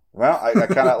 Well, I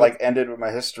kind of like ended with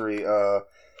my history,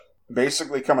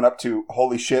 basically coming up to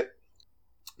holy shit,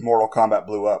 Mortal Kombat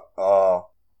blew up,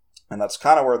 and that's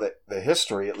kind of where the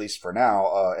history, at least for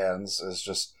now, ends. Is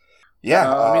just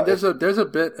I mean, there's a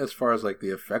bit as far as like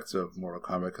the effects of Mortal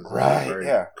Kombat because it's a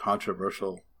very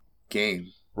controversial game.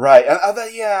 Right, and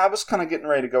I was kind of getting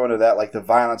ready to go into that, like the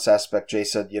violence aspect. Jay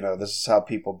said, you know, this is how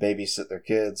people babysit their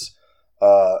kids.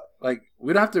 Like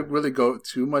we don't have to really go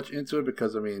too much into it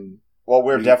because I mean. Well,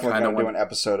 we're definitely going to do an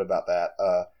episode about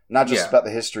that. Not just about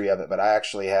the history of it, but I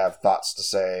actually have thoughts to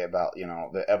say about, you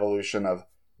know, the evolution of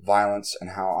violence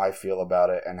and how I feel about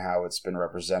it and how it's been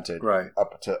represented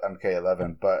up to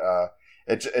MK11. But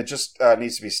it just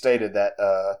needs to be stated that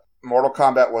Mortal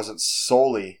Kombat wasn't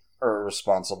solely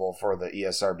responsible for the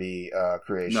ESRB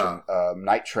creation. No.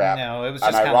 Night Trap. No, it was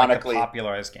just kind of like a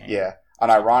popularized game. Yeah.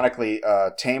 And ironically,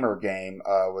 Tamer game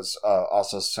was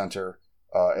also center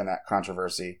in that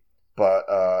controversy. But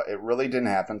it really didn't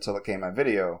happen until it came on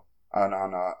video on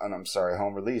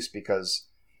home release because,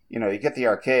 you know, you get the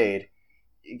arcade,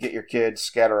 you get your kid,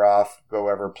 scatter off, go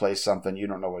ever play something, you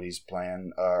don't know what he's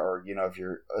playing, or, you know, if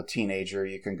you're a teenager,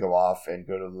 you can go off and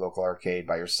go to the local arcade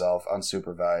by yourself,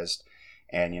 unsupervised,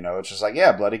 and, you know, it's just like,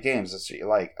 yeah, bloody games, that's what you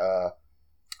like.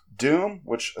 Doom,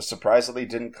 which surprisingly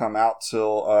didn't come out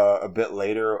till a bit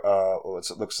later,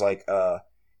 it looks like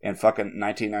in fucking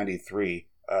 1993,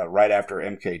 right after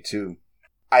MK2.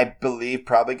 I believe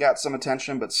probably got some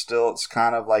attention, but still, it's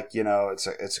kind of like, it's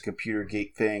a computer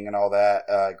geek thing and all that.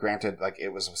 Granted, like, it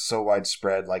was so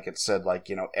widespread, like it said, like,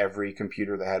 every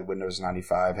computer that had Windows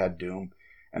 95 had Doom,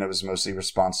 and it was mostly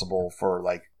responsible for,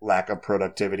 like, lack of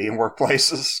productivity in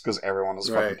workplaces because everyone was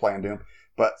fucking playing Doom.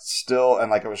 But still,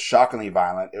 and like, it was shockingly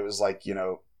violent. It was like,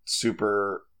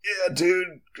 super, yeah,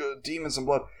 dude, demons and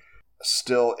blood.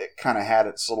 Still, it kind of had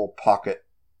its little pocket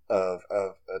of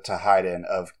to hide in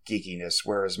of geekiness,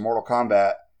 whereas Mortal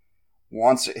Kombat,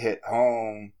 once it hit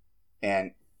home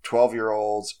and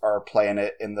 12-year-olds are playing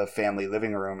it in the family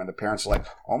living room and the parents are like,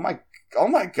 oh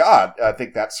my god, I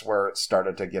think that's where it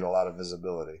started to get a lot of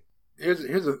visibility. Here's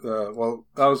well,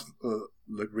 I was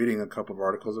reading a couple of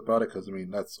articles about it, because I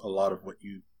mean, that's a lot of what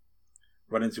you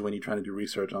run into when you're trying to do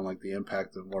research on like the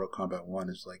impact of Mortal Kombat 1.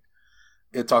 Is like,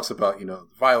 it talks about, the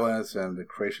violence and the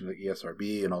creation of the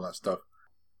ESRB and all that stuff.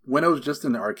 When it was just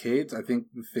in the arcades, I think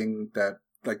the thing that,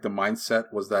 like, the mindset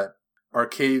was that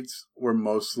arcades were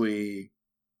mostly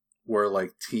where,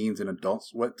 like, teens and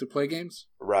adults went to play games.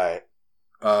 Right.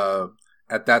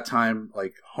 At that time,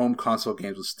 like, home console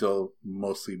games was still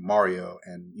mostly Mario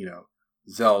and,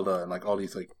 Zelda and, like, all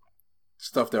these, like,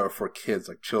 stuff that were for kids,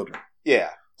 like children.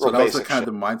 Yeah. So that was the kind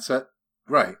of the mindset.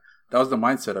 Right. That was the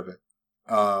mindset of it.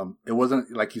 It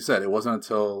wasn't, like you said, it wasn't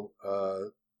until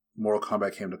Mortal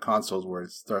Kombat came to consoles where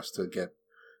it starts to get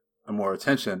more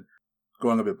attention.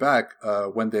 Going a bit back,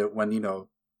 when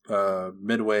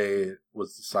Midway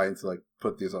was deciding to, like,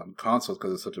 put these on consoles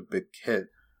because it's such a big hit,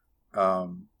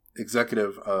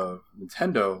 executive of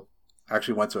Nintendo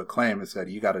actually went to Acclaim and said,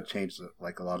 you got to change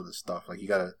a lot of this stuff. Like, you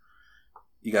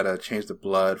gotta change the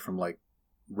blood from, like,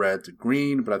 red to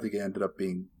green, but I think it ended up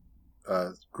being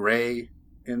gray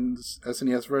in the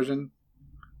SNES version.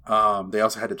 They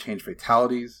also had to change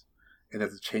fatalities, and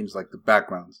had to change, like, the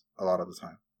backgrounds a lot of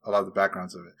the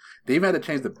backgrounds of it. They even had to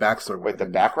change the backstory. Wait, the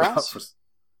backgrounds?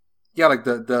 Yeah, like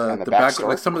the backstory.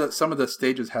 Like some of the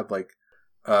stages had like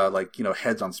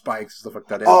heads on spikes, stuff like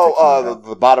that.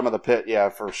 The bottom of the pit, yeah,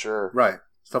 for sure. Right,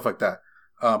 stuff like that.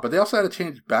 But they also had to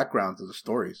change backgrounds of the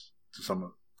stories to some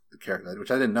of the characters,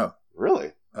 which I didn't know.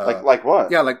 Really? Like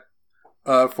what? Yeah, like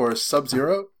for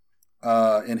Sub-Zero,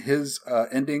 in his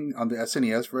ending on the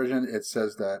SNES version, it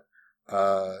says that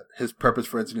his purpose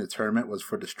for entering the tournament was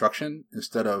for destruction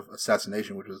instead of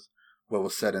assassination, which was what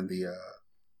was said in the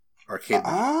arcade.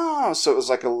 So it was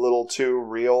like a little too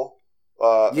real.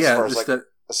 As far as like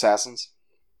assassins.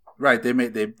 Right. They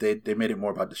made it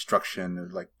more about destruction,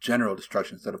 and like general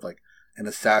destruction, instead of like an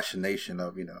assassination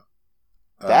of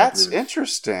That's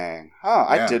interesting. Huh?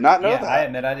 Yeah. I did not know that. I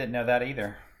admit I didn't know that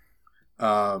either.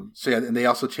 And they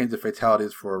also changed the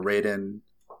fatalities for Raiden,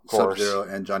 Sub-Zero,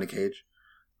 and Johnny Cage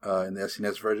in the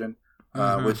SNES version,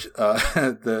 which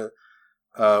the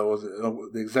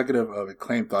executive of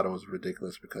Acclaim thought it was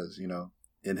ridiculous because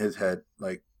in his head,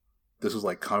 like, this was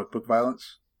like comic book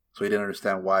violence, so he didn't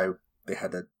understand why they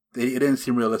had that. It didn't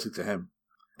seem realistic to him.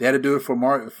 They had to do it for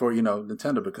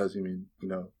Nintendo because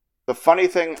The funny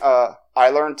thing I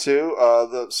learned too,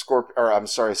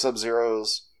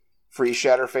 Sub-Zero's free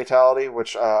shatter fatality,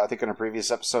 which I think in a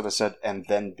previous episode I said, and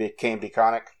then became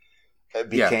iconic.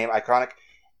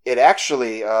 It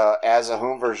actually, as the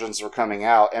home versions were coming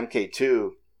out,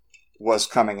 MK2 was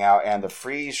coming out, and the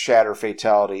free shatter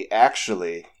fatality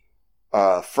actually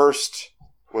first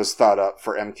was thought up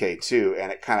for MK2,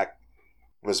 and it kind of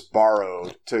was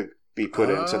borrowed to be put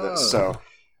into this. So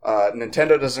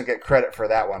Nintendo doesn't get credit for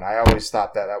that one. I always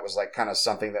thought that was like kind of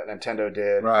something that Nintendo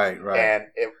did. Right. And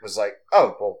it was like,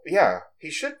 oh, well, yeah, he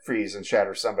should freeze and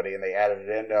shatter somebody, and they added it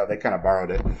in. They kind of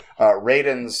borrowed it.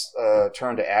 Raiden's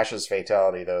turn to ashes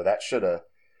fatality, though, that should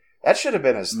have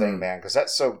been his thing, man, because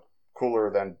that's so cooler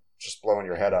than just blowing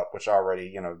your head up, which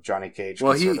already, Johnny Cage.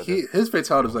 Well, his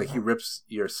fatality is like he rips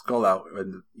your skull out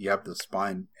and you have the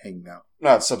spine hanging out.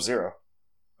 No, it's Sub-Zero.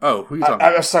 Oh, who are you talking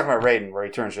about? I was talking about Raiden, where he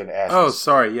turns into ashes. Oh,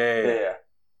 sorry. Yeah.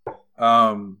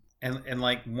 And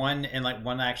one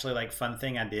actually like fun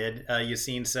thing I did, you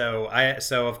seen. So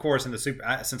of course in the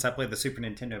since I played the Super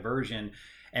Nintendo version,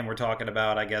 and we're talking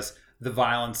about, I guess, the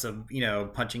violence of,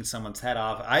 punching someone's head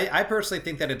off. I personally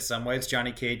think that in some ways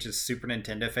Johnny Cage's Super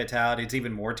Nintendo fatality is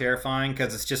even more terrifying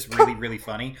because it's just really, really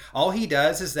funny. All he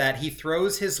does is that he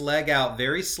throws his leg out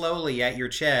very slowly at your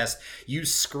chest. You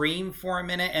scream for a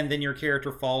minute, and then your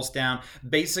character falls down,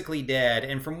 basically dead.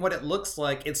 And from what it looks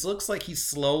like he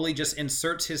slowly just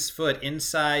inserts his foot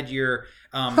inside your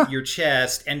your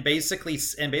chest and basically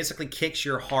kicks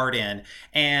your heart in.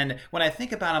 And when I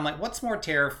think about it, I'm like, what's more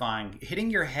terrifying, hitting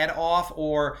your head off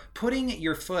or putting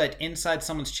your foot inside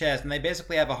someone's chest and they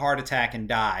basically have a heart attack and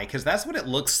die? Because that's what it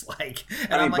looks like.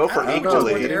 And I mean, I'm like, both I are don't know what's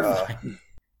more equally. terrifying.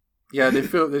 Yeah,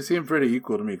 they seem pretty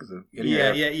equal to me because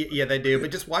Yeah, they do. But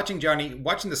just watching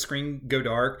the screen go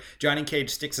dark, Johnny Cage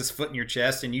sticks his foot in your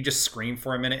chest, and you just scream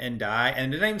for a minute and die.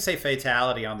 And it didn't even say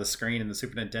fatality on the screen in the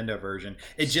Super Nintendo version.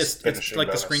 It's like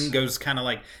bonus. the screen goes kind of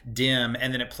like dim,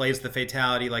 and then it plays the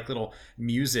fatality like little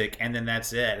music, and then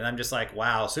that's it. And I'm just like,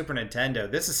 wow, Super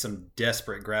Nintendo, this is some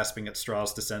desperate grasping at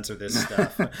straws to censor this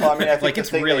stuff. Well, I mean, I think like the it's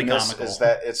thing really in this comical. is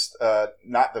that it's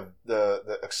not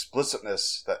the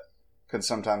explicitness that can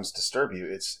sometimes disturb you.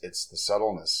 It's the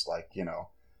subtleness. Like, you know,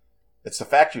 it's the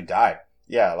fact you died.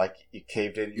 Yeah, like you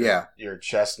caved in your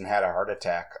chest and had a heart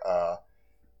attack.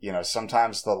 You know,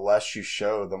 sometimes the less you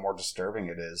show, the more disturbing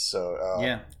it is. So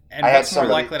and I what's more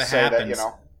likely to happen? That,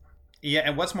 you know,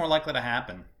 and what's more likely to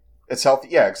happen? it's healthy.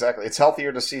 Yeah, exactly. It's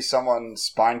healthier to see someone's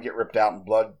spine get ripped out and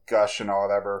blood gush and all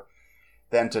whatever,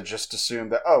 than to just assume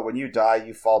that, oh, when you die,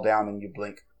 you fall down and you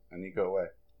blink and you go away.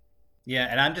 Yeah,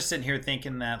 and I'm just sitting here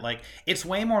thinking that, like, it's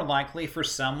way more likely for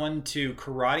someone to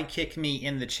karate kick me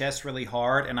in the chest really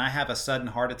hard and I have a sudden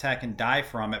heart attack and die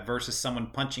from it versus someone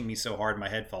punching me so hard my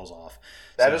head falls off.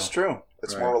 That is true.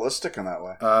 It's more realistic in that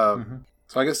way.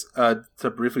 So I guess to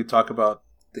briefly talk about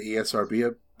the ESRB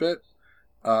a bit,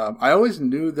 I always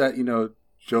knew that, you know,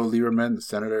 Joe Lieberman, the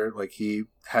senator, like, he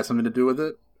had something to do with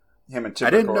it. Him and Tipper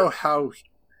I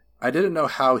didn't know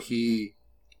how he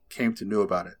came to know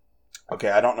about it. Okay,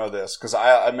 I don't know this because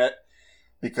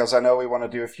because I know we want to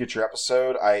do a future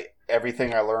episode.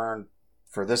 Everything I learned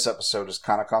for this episode is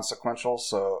kind of consequential.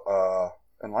 So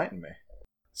enlighten me.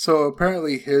 So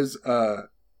apparently his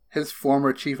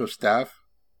former chief of staff,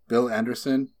 Bill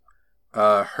Anderson,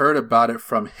 heard about it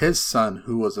from his son,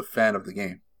 who was a fan of the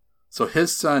game. So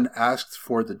his son asked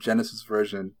for the Genesis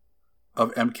version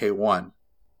of MK1.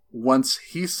 Once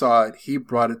he saw it, he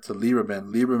brought it to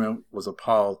Lieberman. Lieberman was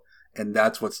appalled. And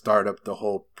that's what started up the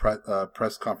whole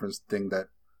press conference thing that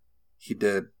he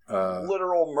did.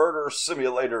 Literal murder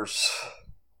simulators.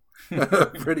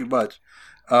 Pretty much.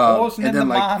 Poison in the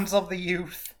minds of the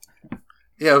youth.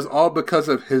 Yeah, it was all because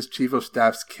of his chief of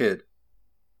staff's kid.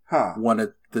 Huh.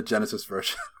 Wanted the Genesis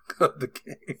version of the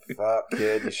game. Fuck,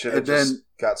 kid. You should have just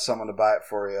got someone to buy it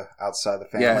for you outside the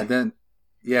family. And then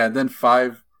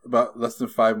about less than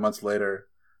 5 months later,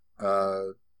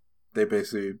 they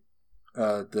basically...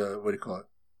 the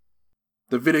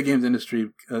video games industry,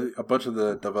 a bunch of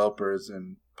the developers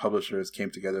and publishers came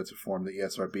together to form the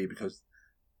ESRB because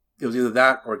it was either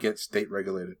that or get state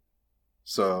regulated.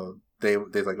 So they're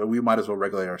like, we might as well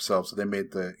regulate ourselves. So they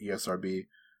made the ESRB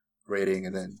rating,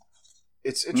 and then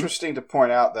it's interesting to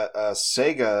point out that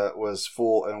Sega was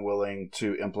full and willing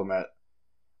to implement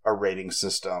a rating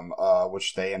system,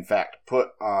 which they in fact put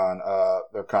on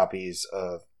their copies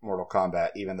of Mortal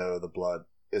Kombat, even though the blood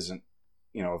isn't,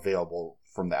 you know, available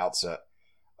from the outset.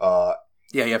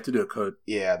 You have to do a code.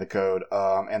 Yeah, the code.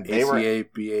 And they I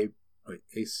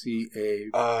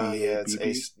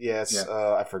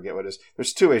forget what it is.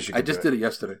 There's two ways you can do it. I just did it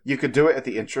yesterday. You could do it at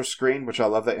the intro screen, which I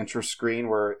love that intro screen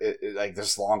where it like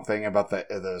this long thing about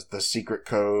the secret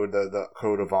code, the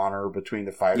code of honor between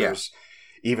the fighters,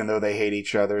 even though they hate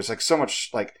each other. It's like so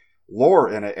much like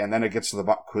lore in it, and then it gets to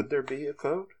the could there be a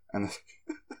code? And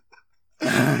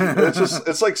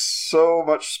it's like so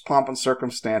much pomp and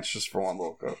circumstance just for one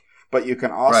little code. But you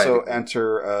can also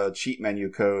enter a cheat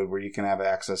menu code where you can have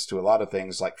access to a lot of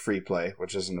things like free play,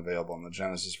 which isn't available in the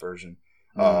Genesis version.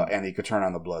 And you could turn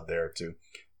on the blood there too.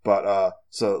 But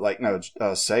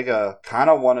Sega kind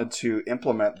of wanted to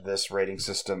implement this rating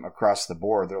system across the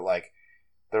board. They're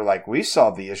like, we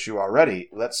solved the issue already.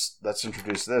 Let's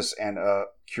introduce this. And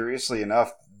curiously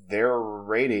enough, their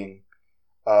rating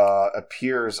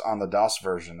appears on the DOS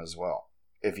version as well.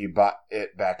 If you bought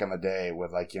it back in the day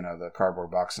with, like, you know, the cardboard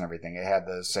box and everything, it had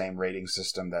the same rating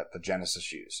system that the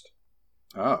Genesis used.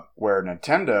 Oh. Where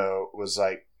Nintendo was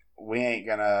like, we ain't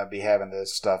gonna be having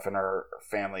this stuff in our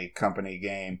family company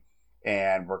game,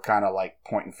 and we're kind of like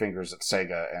pointing fingers at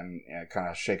Sega and kind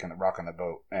of shaking the rock on the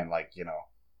boat, and like, you know,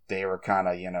 they were kind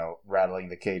of, you know, rattling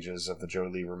the cages of the Joe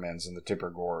Liebermans and the Tipper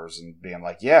Gores and being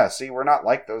like, yeah, see, we're not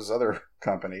like those other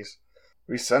companies.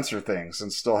 We censor things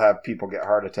and still have people get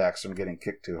heart attacks from getting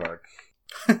kicked too hard.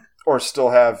 Or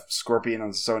still have Scorpion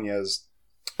and Sonya's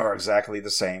are exactly the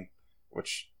same,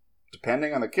 which,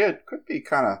 depending on the kid, could be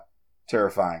kind of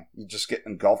terrifying. You just get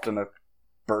engulfed in a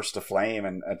burst of flame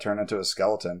and turn into a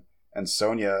skeleton. And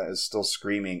Sonya is still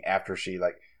screaming after she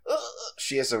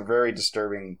has a very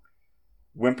disturbing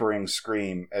whimpering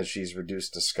scream as she's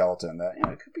reduced to skeleton. That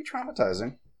it could be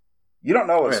traumatizing. You don't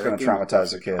know what's going to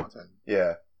traumatize a kid.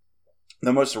 Yeah,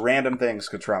 the most random things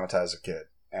could traumatize a kid,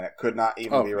 and it could not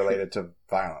even be related to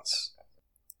violence.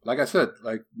 Like I said,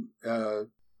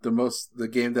 the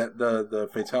game that the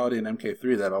fatality in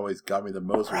MK3 that always got me the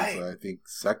most was I think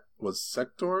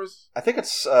Sectors. I think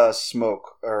it's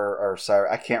Smoke or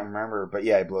Siren. I can't remember, but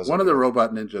yeah, he blows one up of the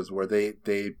robot ninjas where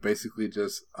they basically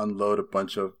just unload a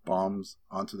bunch of bombs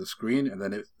onto the screen and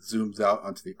then it zooms out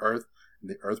onto the Earth and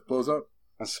the Earth blows up.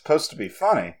 It's supposed to be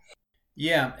funny.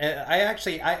 Yeah, I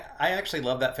actually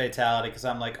love that fatality because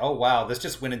I'm like, oh wow, this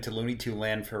just went into Looney Tunes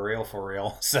land for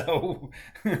real. So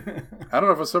I don't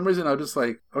know, for some reason I was just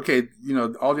like, okay,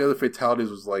 all the other fatalities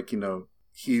was like,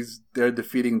 they're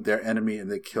defeating their enemy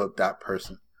and they killed that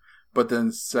person, but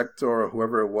then Sector or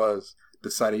whoever it was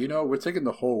decided, we're taking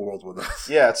the whole world with us.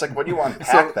 Yeah, it's like when you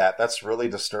unpack that, that's really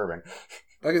disturbing.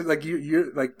 Like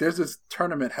you're like, there's this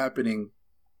tournament happening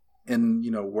in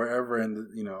wherever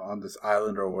on this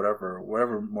island or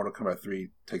wherever Mortal Kombat 3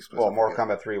 takes place. Well, Mortal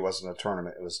Kombat 3 wasn't a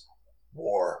tournament; it was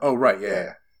war. Oh right,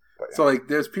 yeah. So like,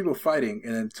 there's people fighting,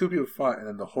 and then two people fight, and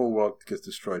then the whole world gets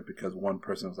destroyed because one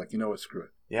person was like, what, screw it.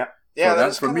 Yeah, so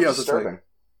that's for me. I was just like,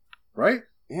 right?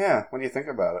 Yeah, when you think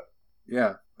about it.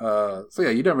 Yeah. So yeah,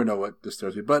 you never know what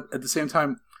disturbs me, but at the same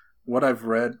time, what I've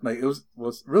read, like, it was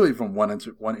really from one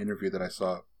interview that I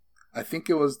saw. I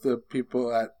think it was the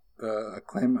people at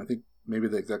Acclaim, I think maybe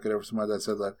the executive or somebody that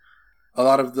said that a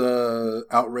lot of the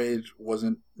outrage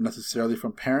wasn't necessarily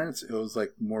from parents. It was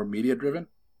like more media driven,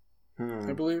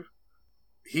 I believe.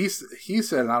 He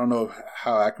said, and I don't know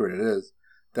how accurate it is,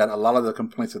 that a lot of the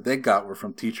complaints that they got were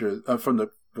from teachers,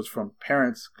 from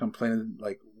parents complaining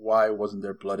like, why wasn't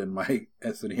there blood in my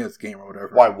SNES game or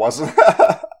whatever? Why wasn't?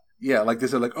 Yeah, like they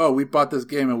said, like, oh, we bought this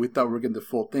game and we thought we were getting the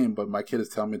full thing, but my kid is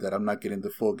telling me that I'm not getting the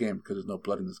full game because there's no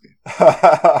blood in this game.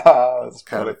 That's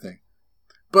kind of thing.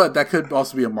 But that could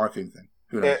also be a marketing thing.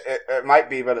 Who knows? It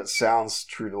might be, but it sounds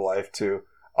true to life too.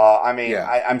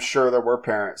 I'm sure there were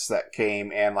parents that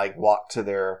came and like walked to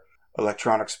their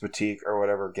electronics boutique or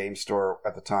whatever game store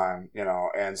at the time,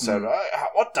 and said,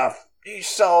 "What the you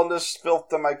selling this filth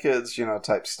to my kids?"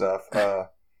 Type stuff.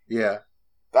 Yeah.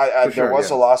 There was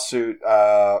a lawsuit.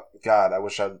 God, I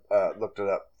wish I'd looked it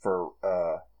up for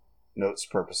notes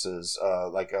purposes.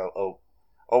 Like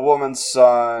a woman's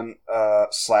son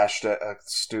slashed a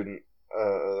student,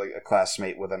 like a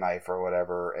classmate, with a knife or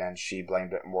whatever, and she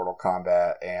blamed it on Mortal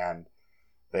Kombat. And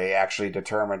they actually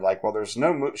determined, like, well, there's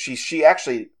no. She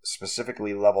actually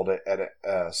specifically leveled it at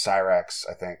Cyrax,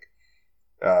 I think,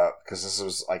 because this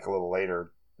was like a little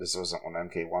later. This wasn't when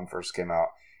MK1 first came out.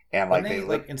 And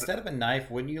like instead of a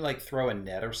knife, wouldn't you like throw a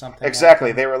net or something?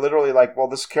 Exactly. They were literally like, well,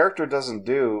 this character doesn't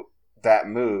do that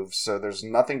move, so there's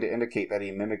nothing to indicate that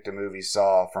he mimicked a move he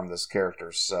saw from this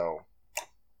character. So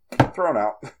thrown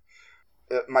out.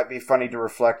 It might be funny to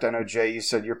reflect. I know, Jay, you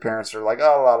said your parents are like,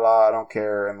 oh, la la, I don't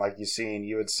care. And like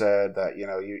you had said that,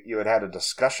 you had a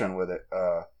discussion with it,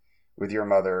 with your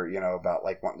mother, about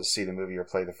like wanting to see the movie or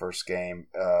play the first game,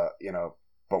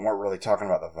 but weren't really talking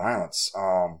about the violence.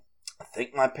 I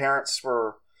think my parents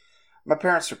are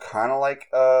kind of like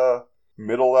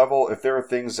middle level. If there were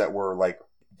things that were like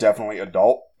definitely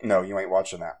adult, no, you ain't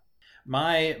watching that.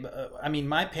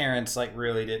 My parents like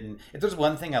really didn't. If there's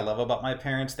one thing I love about my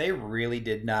parents, they really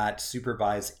did not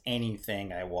supervise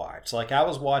anything I watched. Like, I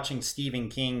was watching Stephen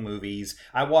King movies.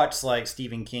 I watched like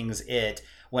Stephen King's It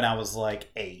when I was like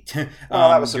 8. Well,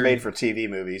 that was a made-for-TV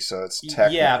movie, so it's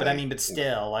technically... Yeah, but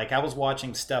still, like, I was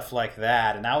watching stuff like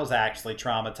that, and I was actually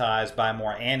traumatized by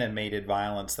more animated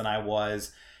violence than I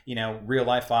was,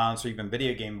 real-life violence or even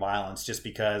video game violence, just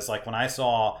because, like, when I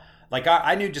saw... Like,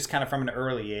 I knew just kind of from an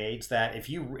early age that if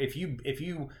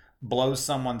you blow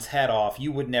someone's head off,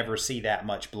 you would never see that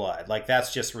much blood. Like,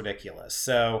 that's just ridiculous.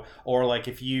 So, or like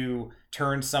if you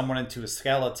turn someone into a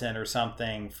skeleton or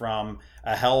something from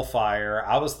a hellfire,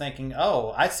 I was thinking,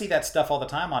 oh, I see that stuff all the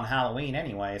time on Halloween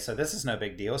anyway, so this is no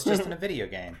big deal. It's just in a video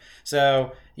game.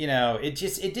 So, it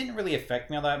didn't really affect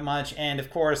me all that much. And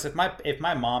of course, if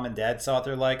my mom and dad saw it,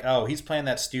 they're like, oh, he's playing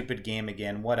that stupid game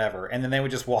again, whatever. And then they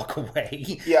would just walk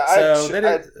away. Yeah.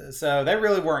 So they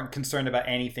really weren't concerned about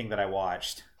anything that I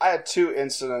watched. I had 2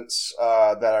 incidents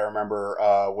that I remember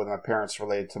with my parents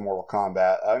related to Mortal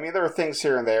Kombat. I mean, there were things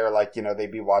here and there, like,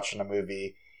 they'd be watching a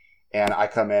movie, and I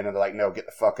come in and they're like, no, get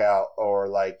the fuck out. Or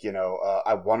like,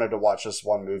 I wanted to watch this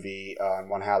one movie on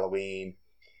one Halloween,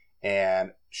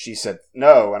 and she said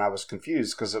no, and I was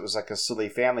confused because it was like a silly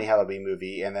family Halloween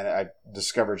movie, and then I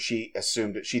discovered she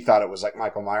thought it was like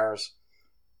Michael Myers.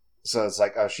 So it's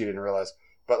like, oh, she didn't realize.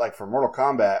 But like for Mortal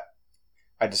Kombat,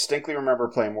 I distinctly remember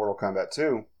playing Mortal Kombat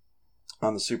 2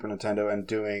 on the Super Nintendo and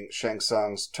doing Shang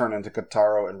Tsung's turn into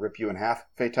Kataro and rip you in half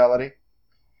fatality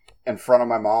in front of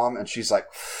my mom, and she's like,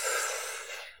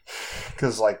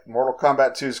 because like Mortal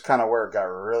Kombat 2 is kind of where it got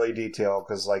really detailed,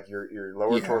 because like your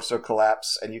lower torso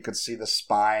collapsed and you could see the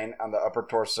spine on the upper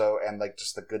torso and like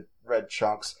just the good red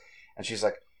chunks, and she's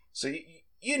like, so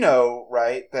you know,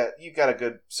 right, that you got a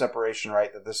good separation,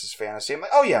 right, that this is fantasy. I'm like,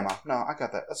 oh yeah, Mom, no, I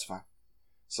got that, that's fine.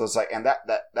 So it's like, and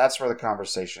that's where the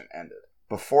conversation ended.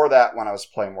 Before that, when I was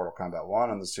playing Mortal Kombat 1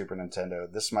 on the Super Nintendo,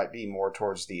 this might be more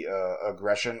towards the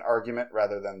aggression argument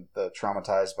rather than the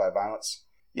traumatized by violence.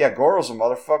 Yeah, Goro's a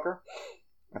motherfucker.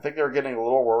 I think they were getting a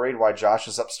little worried why Josh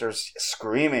is upstairs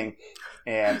screaming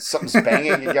and something's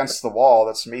banging against the wall.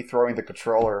 That's me throwing the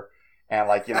controller. And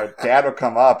like, you know, Dad would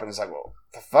come up and he's like, well,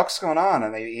 what the fuck's going on?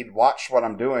 And he'd watch what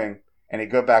I'm doing and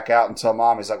he'd go back out and tell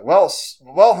Mom, he's like, well,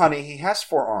 honey, he has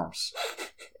 4 arms.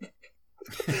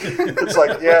 It's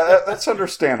like, yeah, that's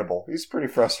understandable. He's pretty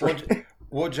frustrated.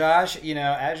 Well, Josh, you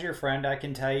know, as your friend, I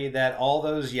can tell you that all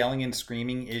those yelling and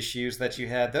screaming issues that you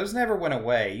had, those never went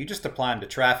away. You just apply them to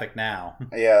traffic now.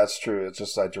 Yeah, that's true. It's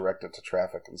just I direct it to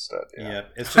traffic instead. Yeah,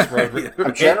 it's just road rage.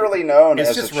 I'm generally known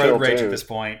as just a chill road rage dude. At this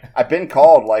point. I've been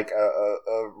called like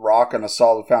a rock and a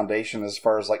solid foundation as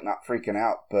far as like not freaking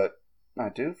out, but I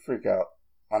do freak out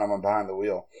when I'm behind the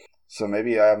wheel. So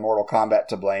maybe I have Mortal Kombat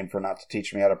to blame for not to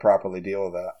teach me how to properly deal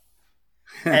with that.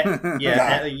 And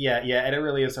it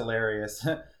really is hilarious.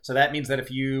 So that means that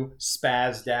if you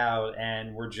spazzed out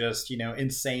and were just, you know,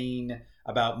 insane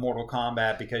about Mortal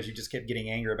Kombat because you just kept getting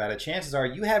angry about it, chances are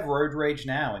you have road rage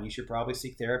now, and you should probably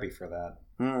seek therapy for that.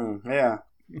 Yeah.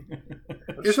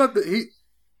 It's not that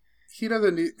he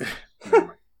doesn't need.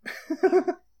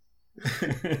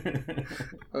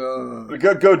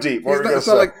 Go deep.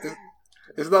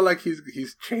 It's not like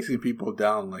he's chasing people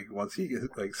down. Like once he gets,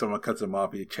 like someone cuts him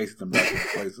off, he chases them back and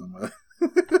plays them.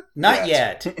 Not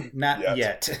yet. Not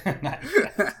yet.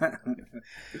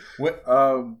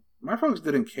 My folks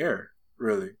didn't care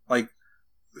really. Like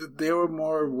they were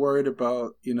more worried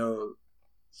about, you know,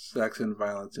 sex and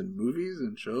violence in movies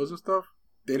and shows and stuff.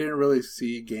 They didn't really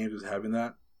see games as having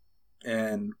that.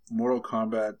 And Mortal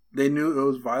Kombat, they knew it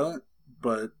was violent,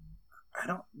 but I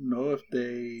don't know if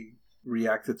they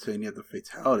reacted to any of the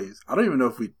fatalities. I don't even know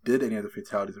if we did any of the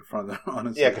fatalities in front of them,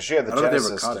 honestly. Yeah, because you had the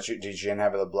Genesis. Did you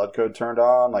have the blood code turned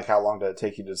on? Like, how long did it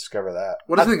take you to discover that?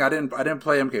 Well, the thing, I didn't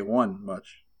play MK1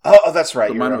 much. Oh, that's right.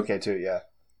 So you were MK2, yeah.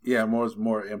 Yeah, more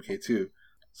MK2.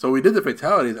 So we did the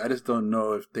fatalities. I just don't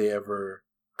know if they ever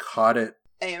caught it.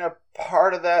 And, you know,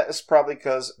 part of that is probably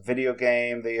because video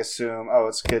game, they assume, oh,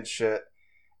 it's kid shit.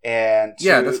 And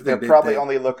they're probably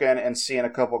only looking and seeing a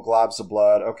couple globs of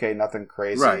blood. Okay, nothing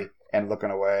crazy. Right. And looking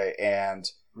away. And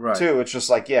right. 2, it's just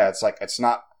like, yeah, it's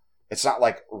not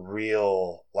like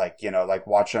real, like, you know, like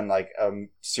watching like a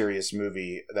serious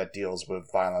movie that deals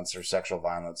with violence or sexual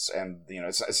violence. And, you know,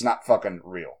 it's not fucking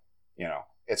real. You know,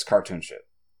 it's cartoon shit.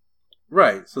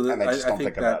 Right. So and they just don't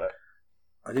think about it.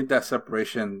 I think that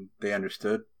separation they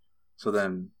understood. So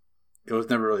then it was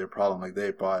never really a problem. Like they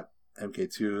bought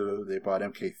MK2, they bought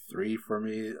MK3 for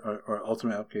me, or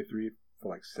Ultimate MK3 for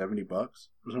like $70 or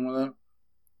something like that.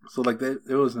 So like it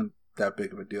wasn't that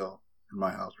big of a deal in my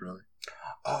house, really.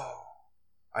 Oh,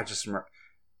 I just remember.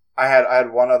 I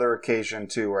had one other occasion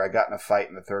too where I got in a fight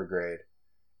in the 3rd grade,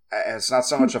 and it's not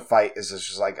so much a fight as it's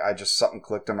just like something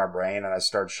clicked in my brain and I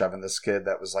started shoving this kid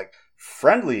that was like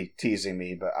friendly teasing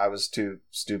me, but I was too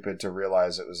stupid to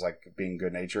realize it was like being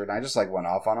good natured, and I just like went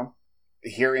off on him.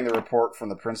 Hearing the report from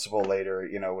the principal later,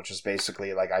 you know, which is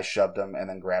basically like I shoved him and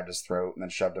then grabbed his throat and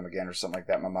then shoved him again or something like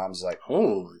that. My mom's like,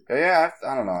 "Holy, yeah,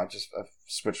 I don't know, I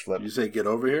switched flip." Did you say get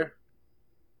over here?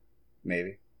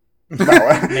 Maybe.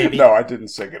 No, Maybe. No, I didn't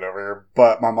say get over here.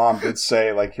 But my mom did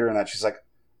say, like, hearing that, she's like,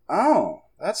 "Oh,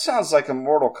 that sounds like a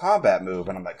Mortal Kombat move,"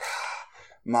 and I'm like,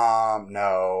 Mom,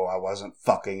 no, I wasn't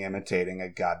fucking imitating a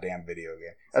goddamn video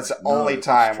game. That's the only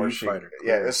time where she... Fighter,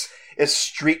 it's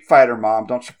Street Fighter, Mom.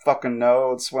 Don't you fucking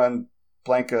know? It's when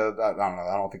Blanka... I don't know.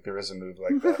 I don't think there is a move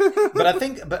like that. But I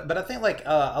think like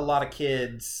a lot of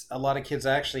kids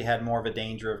actually had more of a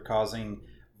danger of causing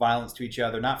violence to each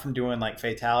other, not from doing like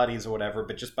fatalities or whatever,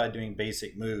 but just by doing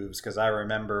basic moves. Because I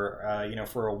remember,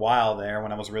 for a while there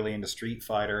when I was really into Street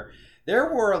Fighter,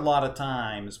 there were a lot of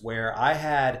times where I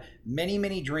had many,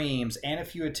 many dreams and a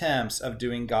few attempts of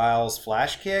doing Guile's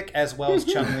flash kick as well as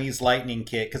Chun-Li's lightning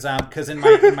kick. Because in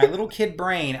my little kid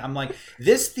brain, I'm like,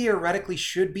 this theoretically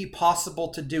should be possible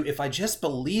to do. If I just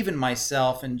believe in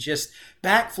myself and just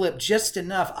backflip just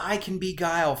enough, I can be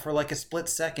Guile for like a split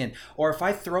second. Or if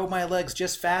I throw my legs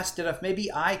just fast enough,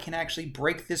 maybe I can actually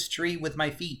break this tree with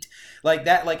my feet. Like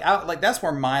that, that's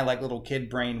where my like little kid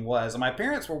brain was. And my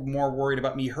parents were more worried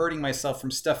about me hurting myself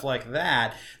from stuff like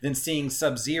that than seeing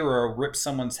Sub-Zero rip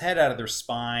someone's head out of their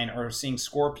spine or seeing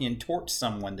Scorpion torch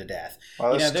someone to death.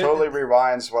 Well, this totally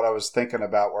rewinds what I was thinking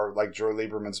about, where like Joe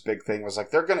Lieberman's big thing was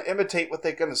like, they're going to imitate what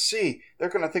they're going to see. They're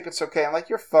going to think it's okay. I'm like,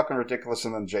 you're fucking ridiculous.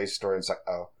 And then Jay's story, it's like,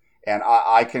 oh. And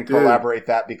I can collaborate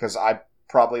that because I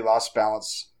probably lost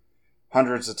balance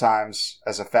hundreds of times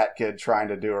as a fat kid trying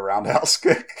to do a roundhouse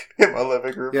kick in my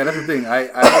living room. Yeah, that's the thing. I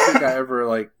don't think I ever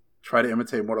like try to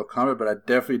imitate Mortal Kombat, but I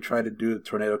definitely try to do the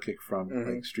tornado kick from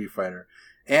like Street Fighter,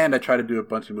 and I try to do a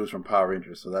bunch of moves from Power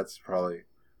Rangers. So that's probably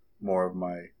more of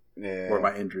my where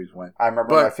my injuries went. I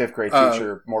remember my 5th grade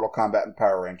teacher, Mortal Kombat and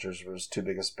Power Rangers were his 2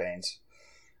 biggest banes.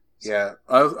 So. Yeah,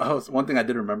 one thing I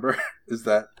did remember is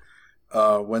that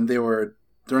when they were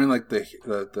during like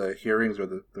the hearings or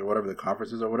the whatever the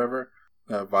conferences or whatever,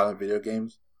 violent video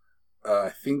games, I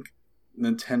think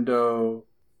Nintendo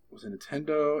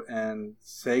and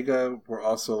Sega were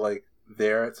also like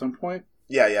there at some point.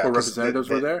 Yeah. Or representatives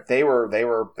were there. They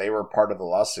were part of the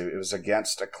lawsuit. It was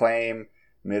against Acclaim,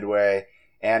 Midway,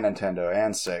 and Nintendo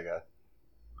and Sega.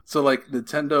 So like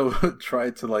Nintendo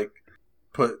tried to like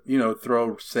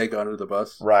throw Sega under the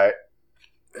bus, right?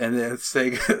 And then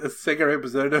Sega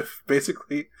representative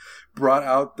basically brought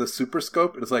out the Super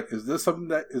Scope. It's like, is this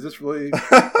really,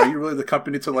 are you really the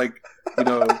company to like,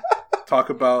 talk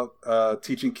about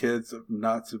teaching kids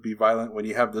not to be violent when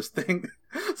you have this thing?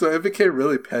 So it became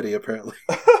really petty, apparently.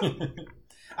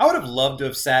 I would have loved to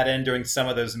have sat in during some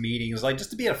of those meetings, like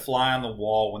just to be a fly on the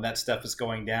wall when that stuff is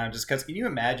going down. Just because, can you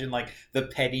imagine like the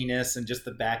pettiness and just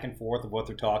the back and forth of what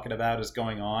they're talking about is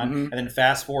going on? Mm-hmm. And then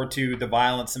fast forward to the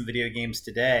violence in video games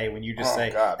today when you just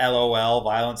God. LOL,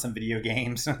 violence in video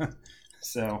games.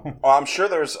 So, well, I'm sure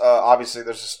there's obviously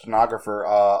there's a stenographer.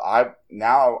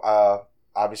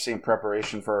 Obviously in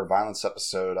preparation for a violence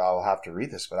episode, I'll have to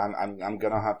read this, but I'm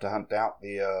gonna have to hunt out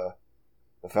the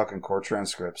fucking court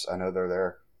transcripts. I know they're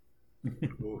there.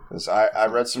 Because I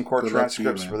read some court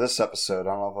transcripts for this episode.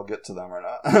 I don't know if I'll get to them or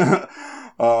not.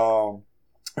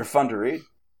 They're fun to read.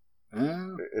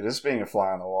 It is being a fly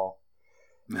on the wall.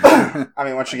 I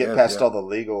mean, once you get past all the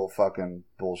legal fucking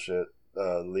bullshit,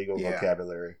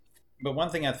 vocabulary. But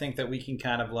one thing I think that we can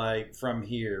kind of like from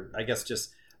here, I guess just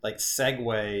like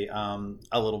segue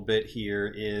a little bit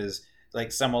here is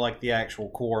like somewhat like the actual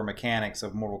core mechanics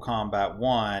of Mortal Kombat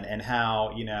 1 and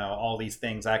how, all these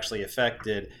things actually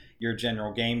affected your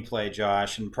general gameplay,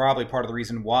 Josh, and probably part of the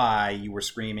reason why you were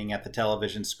screaming at the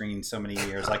television screen so many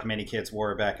years like many kids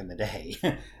were back in the day.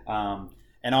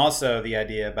 And also the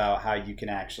idea about how you can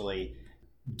actually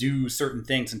do certain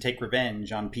things and take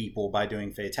revenge on people by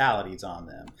doing fatalities on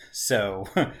them. So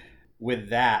with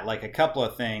that, like a couple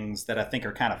of things that I think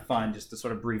are kind of fun just to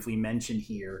sort of briefly mention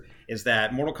here is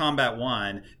that Mortal Kombat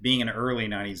 1 being an early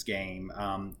 90s game,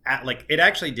 it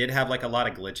actually did have like a lot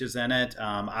of glitches in it.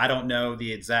 I don't know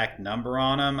the exact number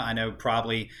on them. I know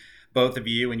probably both of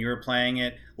you when you were playing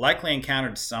it likely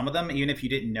encountered some of them, even if you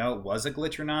didn't know it was a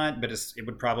glitch or not, but it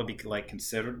would probably be like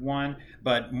considered one.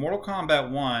 But Mortal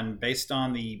Kombat 1, based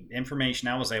on the information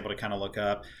I was able to kind of look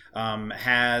up,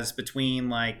 has between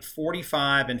like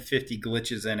 45 and 50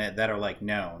 glitches in it that are like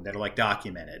known, that are like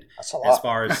documented. That's a lot. As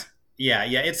far as yeah,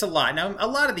 it's a lot. Now a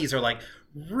lot of these are like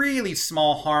really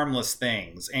small harmless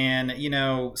things, and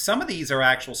some of these are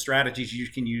actual strategies you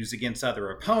can use against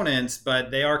other opponents,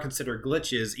 but they are considered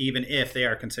glitches even if they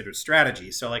are considered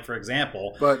strategies. So like for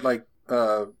example, but like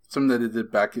something that they did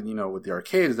back in with the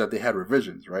arcade is that they had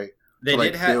revisions, right? They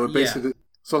did have, they would basically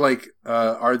so like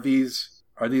are these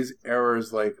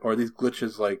errors like, or these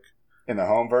glitches like in the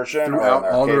home version throughout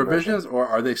or all the revisions version? Or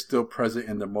are they still present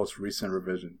in the most recent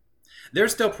revision? They're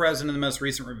still present in the most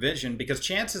recent revision because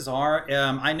chances are,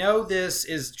 I know this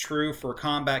is true for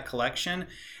Combat Collection,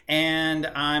 and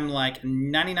I'm like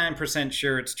 99%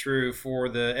 sure it's true for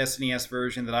the SNES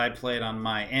version that I played on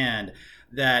my end,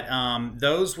 that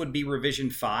those would be revision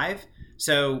 5,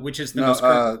 which is the most...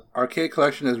 Arcade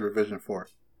Collection is revision 4.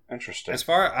 Interesting. As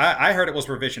far I heard it was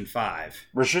revision 5.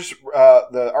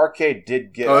 The arcade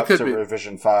did get up to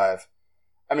revision 5.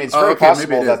 I mean, it's very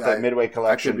possible that the Midway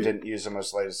Collection didn't use the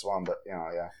most latest one, but,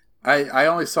 yeah. I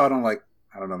only saw it on, like,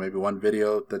 I don't know, maybe one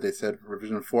video that they said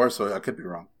revision 4, so I could be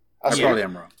wrong. I probably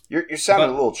am wrong. You're sounding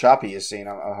a little choppy, Yassine.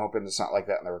 I'm hoping it's not like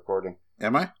that in the recording.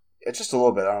 Am I? It's just a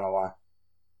little bit. I don't know why.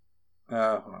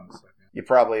 Hold on a second. You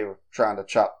probably were trying to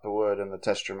chop the wood and the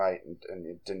tester mic, and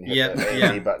you didn't hit the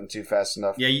A&E button too fast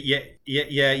enough. Yeah.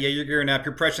 You're gearing up.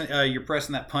 You're pressing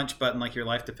that punch button like your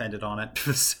life depended on it.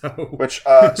 So, which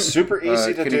super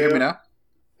easy to do. Can you hear me now?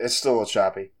 It's still a little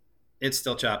choppy. It's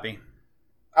still choppy.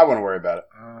 I wouldn't worry about it.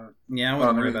 Yeah, I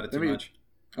wouldn't worry about it too much.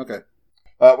 Okay.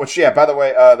 Which, yeah, by the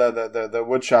way, the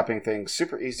wood chopping thing,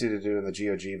 super easy to do in the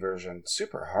GOG version,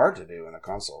 super hard to do in the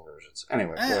console versions.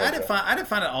 Anyway, I didn't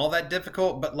find it all that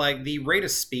difficult, but like the rate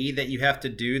of speed that you have to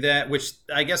do that, which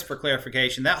I guess for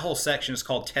clarification, that whole section is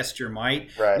called Test Your Might,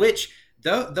 right. Which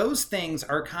those things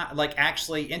are kind of like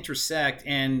actually intersect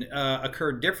and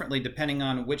occur differently depending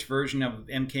on which version of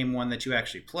MK1 that you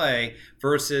actually play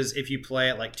versus if you play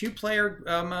it like 2-player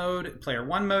mode, player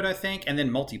 1 mode, I think, and then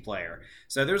multiplayer.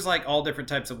 So there's like all different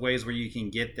types of ways where you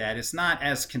can get that. It's not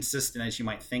as consistent as you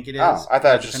might think it is. Oh, I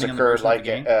thought it just occurred like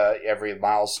every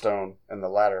milestone in the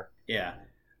ladder. Yeah.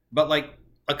 But like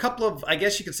a couple of, I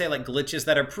guess you could say, like glitches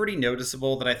that are pretty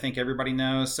noticeable that I think everybody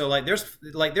knows. So there's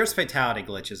fatality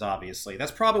glitches, obviously.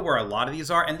 That's probably where a lot of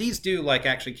these are, and these do like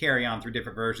actually carry on through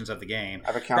different versions of the game.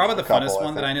 Probably the funnest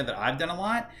one that I know that I've done a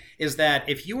lot is that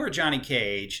if you are Johnny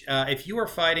Cage, if you are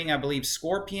fighting, I believe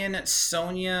Scorpion,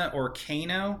 Sonya, or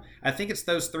Kano, I think it's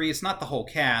those three. It's not the whole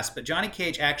cast, but Johnny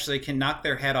Cage actually can knock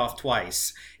their head off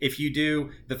twice if you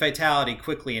do the fatality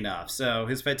quickly enough. So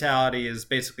his fatality is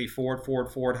basically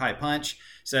forward, high punch.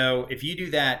 So if you do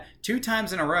that 2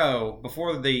 times in a row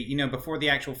before the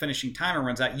actual finishing timer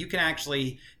runs out, you can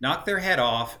actually knock their head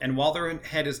off, and while their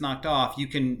head is knocked off, you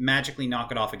can magically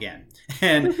knock it off again.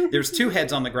 And there's 2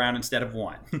 heads on the ground instead of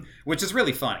 1, which is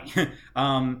really funny.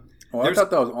 I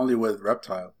thought that was only with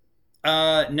Reptile.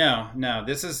 No.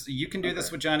 This is you can do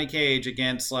this with Johnny Cage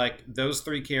against like those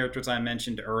 3 characters I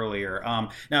mentioned earlier.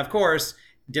 Now, of course.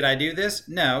 Did I do this?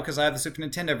 No, because I have the Super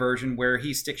Nintendo version where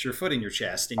he sticks your foot in your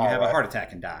chest and you have a heart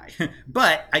attack and die.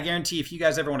 But I guarantee if you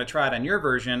guys ever want to try it on your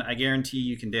version, I guarantee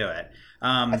you can do it.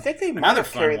 I think they might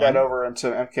have carried that over into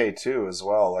MK2 as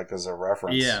well, like as a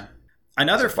reference. Yeah.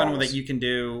 Another fun one that you can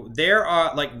do, there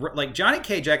are like Johnny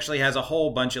Cage actually has a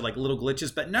whole bunch of like little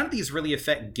glitches, but none of these really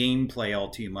affect gameplay all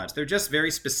too much. They're just very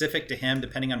specific to him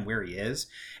depending on where he is.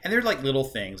 And they're like little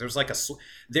things.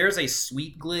 There's a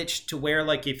sweep glitch to where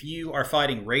like if you are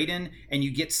fighting Raiden and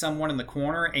you get someone in the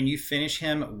corner and you finish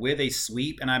him with a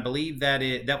sweep, and I believe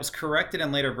that was corrected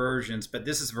in later versions, but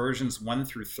this is versions 1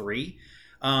 through 3.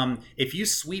 If you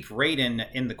sweep Raiden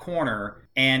in the corner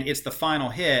and it's the final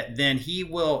hit, then he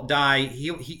will die.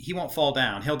 He won't fall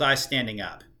down. He'll die standing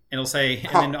up. It'll say,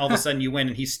 and then all of a sudden you win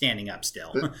and he's standing up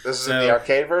still. This is in the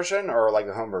arcade version or like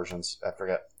the home versions? I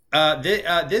forget.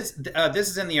 This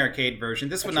is in the arcade version.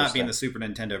 This would not be in the Super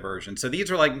Nintendo version. So these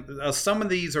are like some of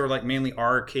these are like mainly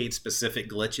arcade specific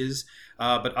glitches,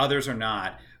 but others are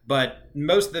not. But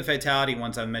most of the fatality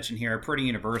ones I've mentioned here are pretty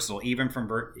universal,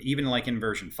 even like in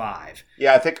version 5.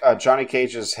 Yeah, I think Johnny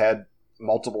Cage's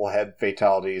multiple head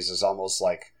fatalities is almost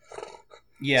like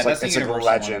that's it's like a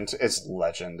legend. One. It's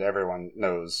legend. Everyone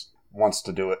wants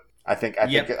to do it. I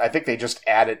think they just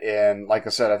added in. Like I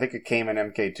said, I think it came in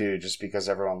MK2 just because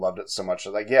everyone loved it so much.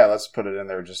 Like, yeah, let's put it in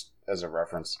there just as a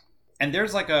reference. And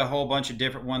there's like a whole bunch of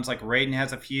different ones. Like Raiden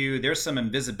has a few. There's some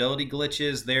invisibility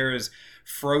glitches. There's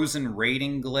frozen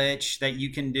Raiden glitch that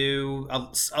you can do.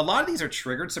 A lot of these are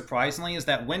triggered, surprisingly, is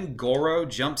that when Goro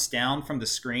jumps down from the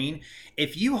screen,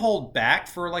 if you hold back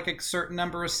for like a certain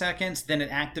number of seconds, then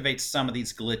it activates some of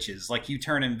these glitches. Like you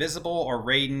turn invisible or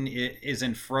Raiden is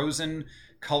in frozen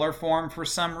color form for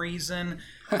some reason.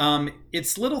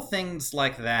 It's little things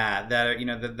like that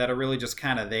are really just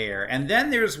kind of there. And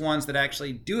then there's ones that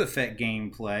actually do affect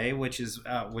gameplay, which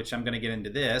I'm going to get into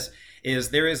this, is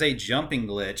there is a jumping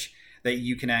glitch that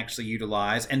you can actually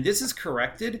utilize. And this is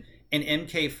corrected in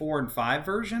MK4 and 5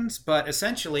 versions, but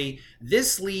essentially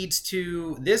this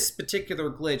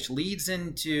particular glitch leads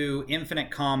into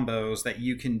infinite combos that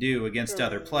you can do against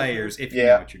other players if you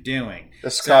know what you're doing.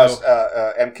 This caused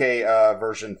MK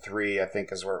version 3, I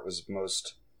think, is where it was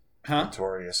most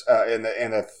notorious. In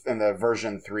the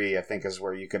version 3, I think, is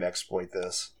where you could exploit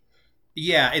this.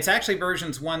 Yeah, it's actually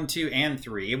versions 1, 2, and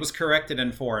 3. It was corrected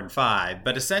in 4 and 5,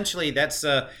 but essentially that's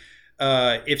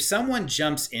if someone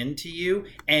jumps into you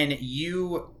and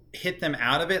you hit them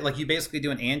out of it, like you basically do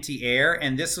an anti-air,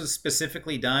 and this was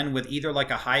specifically done with either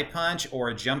like a high punch or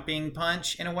a jumping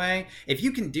punch in a way. If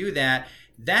you can do that,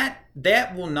 that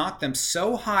that will knock them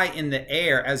so high in the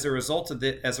air as a result of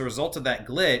that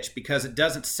glitch, because it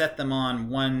doesn't set them on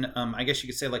one, I guess you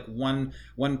could say like one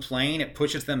plane. It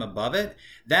pushes them above it.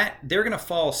 That they're going to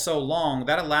fall so long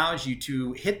that allows you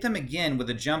to hit them again with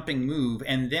a jumping move,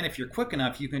 and then if you're quick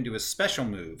enough, you can do a special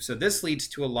move. So this leads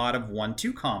to a lot of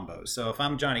 1-2 combos. So if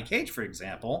I'm Johnny Cage, for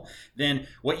example, then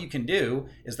what you can do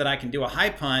is that I can do a high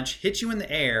punch, hit you in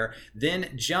the air,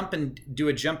 then jump and do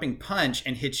a jumping punch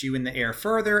and hit you in the air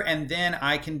further, and then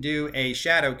I can do a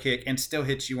shadow kick and still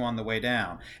hit you on the way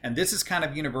down. And this is kind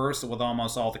of universal with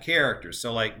almost all the characters.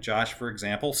 So like Josh, for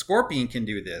example, Scorpion can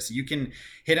do this. You can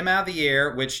hit him out of the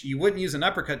air, which you wouldn't use an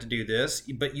uppercut to do this,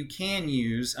 but you can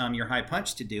use your high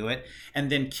punch to do it,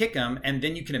 and then kick them, and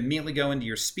then you can immediately go into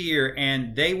your spear,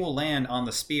 and they will land on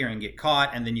the spear and get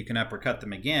caught, and then you can uppercut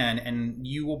them again, and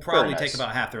you will probably take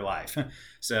about half their life.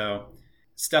 So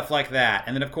stuff like that.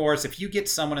 And then, of course, if you get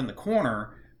someone in the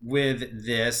corner with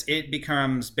this, it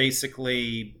becomes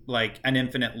basically like an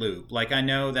infinite loop. Like, I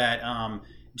know that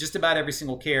just about every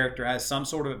single character has some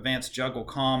sort of advanced juggle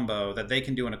combo that they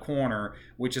can do in a corner,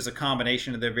 which is a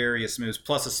combination of their various moves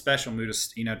plus a special move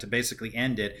to basically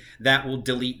end it, that will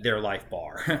delete their life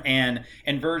bar. And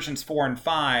in versions 4 and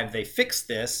 5, they fixed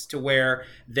this to where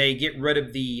they get rid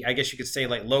of the, I guess you could say,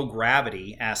 like low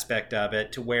gravity aspect of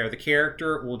it, to where the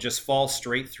character will just fall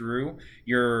straight through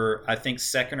your, I think,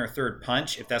 second or third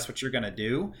punch, if that's what you're going to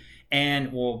do.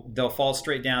 And they'll fall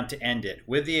straight down to end it,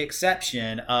 with the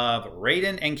exception of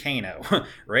Raiden and Kano.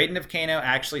 Raiden and Kano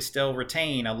actually still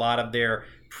retain a lot of their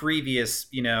previous,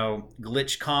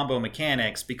 glitch combo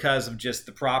mechanics because of just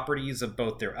the properties of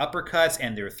both their uppercuts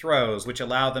and their throws, which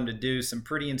allow them to do some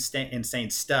pretty insane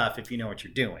stuff if you know what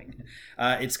you're doing.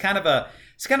 It's kind of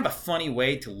a funny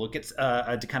way to look at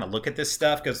this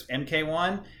stuff, because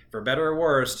MK1, for better or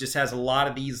worse, just has a lot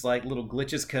of these like little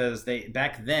glitches, because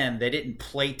back then they didn't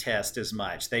play test as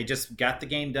much. They just got the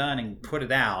game done and put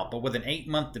it out. But with an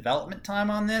 8-month development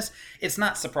time on this, it's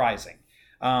not surprising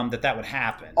that would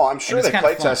happen. Oh, I'm sure they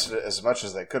play tested it as much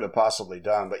as they could have possibly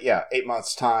done. But yeah, 8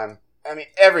 months time. I mean,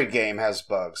 every game has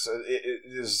bugs. It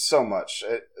is so much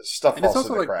stuff. And falls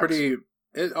through the cracks.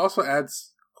 It also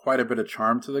adds quite a bit of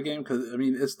charm to the game, because I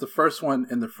mean, it's the first one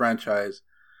in the franchise.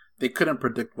 They couldn't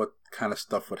predict what kind of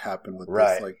stuff would happen with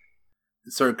this, like,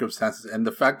 circumstances. And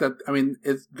the fact that, I mean,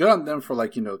 it's good on them for,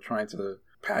 like, trying to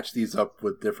patch these up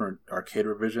with different arcade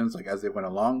revisions, like, as they went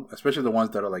along, especially the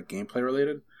ones that are, like, gameplay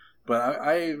related. But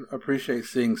I appreciate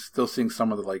still seeing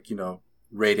some of the, like,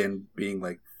 Raiden being,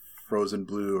 like, frozen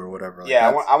blue or whatever. Like, yeah,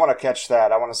 I want to catch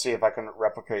that. I want to see if I can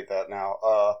replicate that now.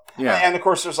 Yeah. And, of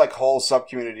course, there's, like, whole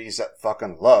sub-communities that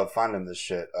fucking love finding this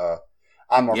shit.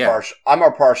 I'm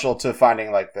more partial to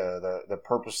finding like the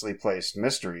purposely placed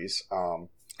mysteries.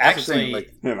 Actually,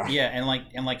 like, yeah, and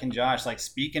like in Josh, like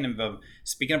speaking of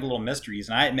little mysteries,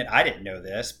 and I admit I didn't know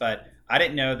this, but I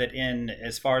didn't know that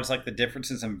as far as like the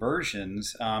differences in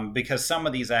versions, because some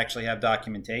of these actually have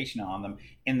documentation on them.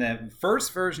 In the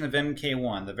first version of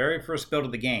MK1, the very first build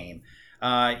of the game,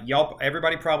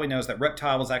 everybody probably knows that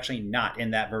Reptile was actually not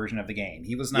in that version of the game.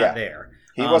 He was not there.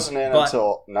 He wasn't in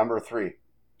until number 3.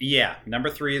 Yeah,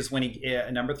 number 3 is when he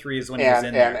was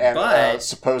in there. And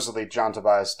supposedly John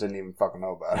Tobias didn't even fucking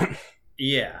know about it.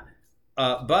 Yeah.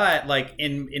 But like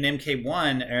in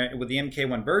MK1, with the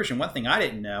MK1 version, one thing I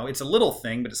didn't know, it's a little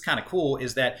thing, but it's kind of cool,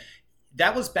 is that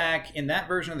was back in that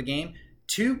version of the game,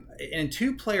 in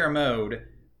 2-player mode,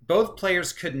 both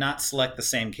players could not select the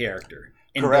same character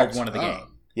in build 1 of the game.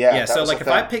 Yeah. So like if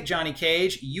I pick Johnny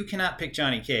Cage, you cannot pick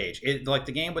Johnny Cage.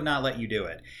 The game would not let you do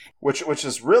it. Which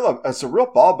is real. It's a real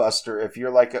ball buster if you're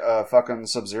like a fucking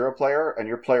Sub-Zero player and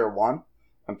you're player 1,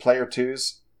 and player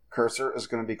 2's cursor is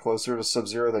going to be closer to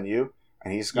Sub-Zero than you,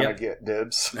 and he's going to get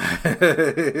dibs.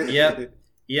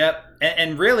 Yep.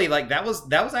 And really, like, that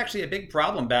was actually a big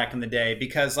problem back in the day,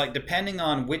 because, like, depending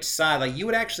on which side, like, you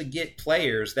would actually get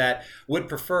players that would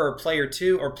prefer player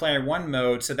 2 or player 1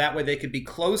 mode, so that way they could be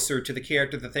closer to the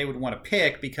character that they would want to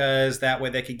pick, because that way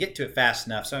they could get to it fast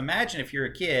enough. So imagine if you're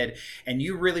a kid and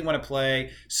you really want to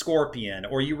play Scorpion,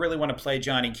 or you really want to play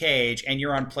Johnny Cage, and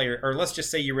you're on or let's just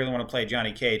say you really want to play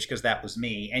Johnny Cage, because that was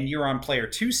me, and you're on player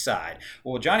 2's side.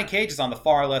 Well, Johnny Cage is on the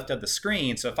far left of the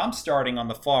screen, so if I'm starting on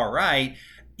the far right,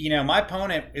 my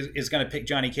opponent is going to pick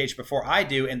Johnny Cage before I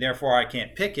do, and therefore I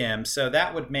can't pick him. So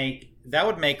that would make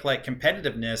like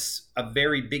competitiveness a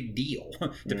very big deal,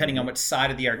 depending on which side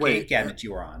of the arcade cabinet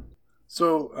you were on.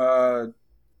 So,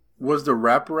 was the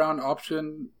wraparound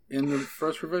option in the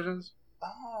first revisions?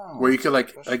 Oh, where you could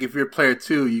like if you're player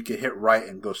 2, you could hit right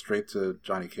and go straight to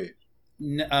Johnny Cage.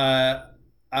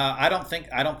 I don't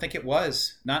think it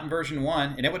was not in version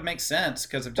 1, and it would make sense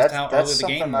because of just how early the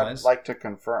game was. I'd like to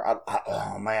confirm.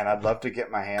 Oh man, I'd love to get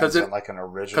my hands on like an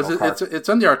original. Because it's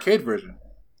on the arcade version,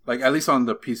 like at least on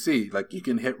the PC, like you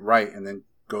can hit right and then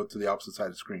go to the opposite side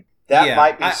of the screen. That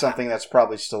might be something that's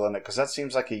probably still in it because that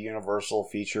seems like a universal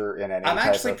feature in any. I'm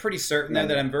actually pretty certain though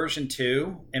that in version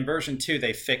 2,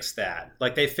 they fixed that.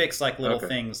 Like they fixed like little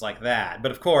things like that.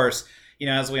 But of course,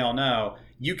 as we all know,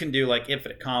 you can do like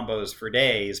infinite combos for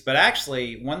days. But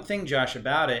actually, one thing, Josh,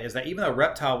 about it is that even though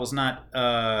Reptile was not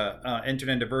entered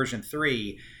into version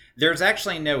 3, there's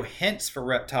actually no hints for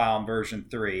Reptile in version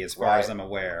 3, as far as I'm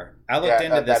aware. I looked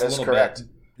into this a little bit.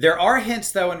 There are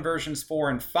hints though in versions 4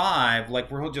 and 5,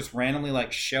 like where he'll just randomly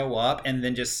like show up and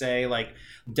then just say like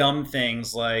dumb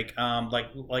things like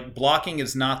blocking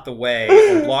is not the way,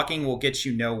 or blocking will get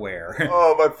you nowhere.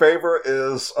 Oh, my favorite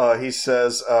is he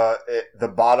says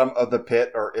the bottom of the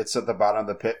pit, or it's at the bottom of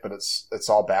the pit, but it's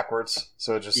all backwards,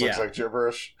 so it just looks like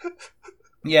gibberish.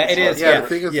 Yeah, it is. Yeah, the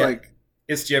thing is like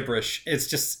it's gibberish. It's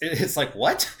just it's like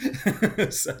what?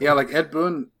 So. Yeah, like Ed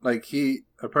Boon, like he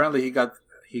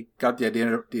got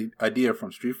the idea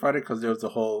from Street Fighter because there was the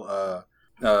whole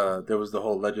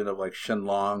legend of like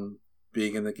Shenlong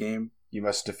being in the game. You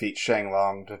must defeat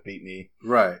Shenlong to beat me.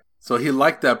 Right. So he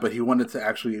liked that, but he wanted to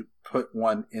actually put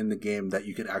one in the game that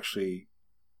you could actually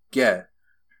get.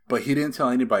 But he didn't tell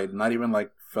anybody, not even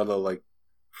like fellow like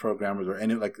programmers or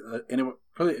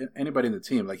probably anybody in the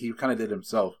team. Like he kind of did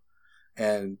himself.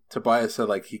 And Tobias said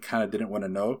like he kind of didn't want to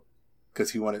know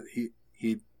because he wanted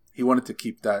to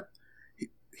keep that.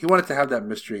 He wanted to have that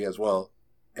mystery as well.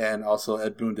 And also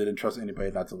Ed Boon didn't trust anybody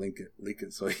not to leak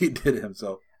it, so he did it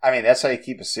himself. I mean, that's how you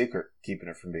keep a secret, keeping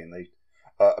it from being leaked.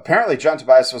 Apparently, John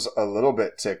Tobias was a little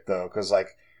bit ticked, though, because, like,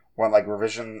 when, like,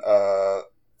 Revision,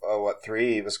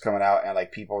 3 was coming out and,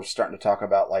 like, people were starting to talk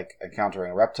about, like,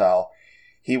 encountering a reptile,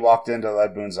 he walked into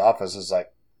Ed Boon's office and was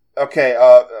like, okay,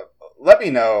 let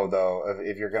me know, though,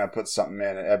 if you're going to put something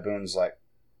in. And Ed Boon's like,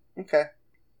 okay.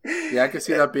 Yeah, I can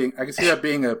see that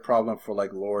being a problem for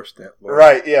like lore.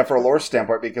 Right, yeah, for a lore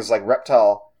standpoint, because like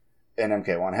Reptile and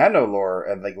MK1 had no lore,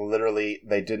 and like literally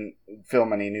they didn't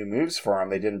film any new moves for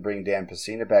him. They didn't bring Dan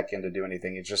Pesina back in to do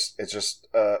anything. It's just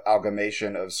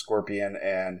amalgamation of Scorpion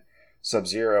and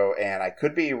Sub-Zero, and I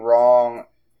could be wrong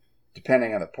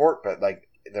depending on the port, but like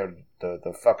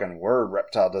the fucking word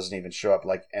reptile doesn't even show up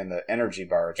like in the energy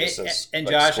bar. It just says, and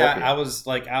like, Josh, Scorpion. I was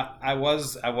like, I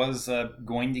was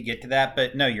going to get to that,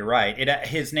 but no, you're right.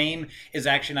 His name is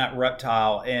actually not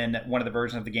Reptile in one of the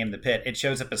versions of the game The Pit. It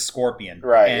shows up as Scorpion.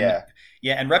 Right. And,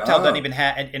 yeah, and Reptile doesn't even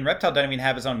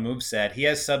have his own moveset. He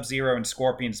has Sub-Zero and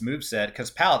Scorpion's moveset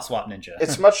because Palette Swap Ninja.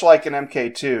 It's much like in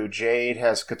MK2. Jade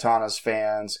has Katana's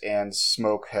fans and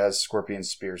Smoke has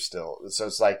Scorpion's spear still. So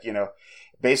it's like,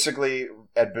 basically,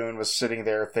 Ed Boon was sitting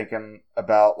there thinking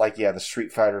about, like, the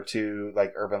Street Fighter 2,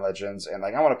 like, Urban Legends, and,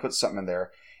 like, I want to put something in there.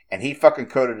 And he fucking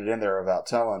coded it in there without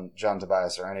telling John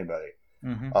Tobias or anybody.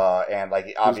 Mm-hmm. And,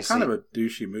 like, obviously... It's kind of a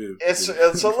douchey move. It's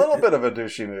a little bit of a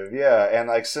douchey move, yeah. And,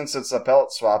 like, since it's a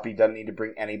pellet swap, he doesn't need to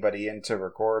bring anybody in to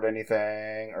record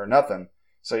anything or nothing.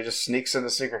 So he just sneaks in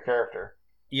the secret character.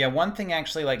 Yeah, one thing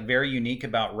actually like very unique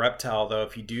about Reptile, though,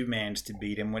 if you do manage to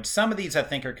beat him, which some of these I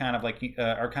think are kind of like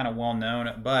are kind of well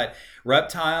known, but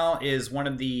Reptile is one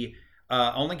of the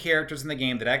only characters in the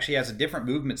game that actually has a different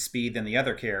movement speed than the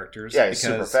other characters. Yeah, he's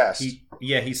super fast.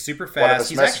 He's super fast. One of his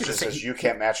he's messages says, "You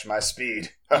can't match my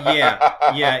speed."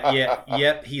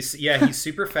 Yep. He's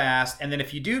super fast. And then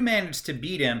if you do manage to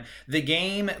beat him, the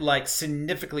game like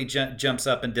significantly jumps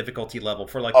up in difficulty level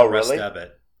for like the rest of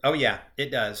it. Oh yeah,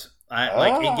 it does.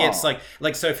 It gets like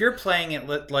so if you're playing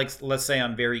it like let's say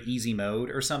on very easy mode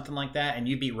or something like that, and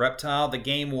you beat Reptile, the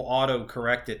game will auto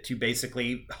correct it to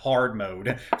basically hard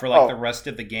mode for like the rest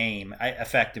of the game.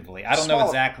 Effectively, I don't know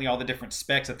exactly all the different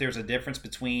specs. If there's a difference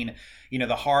between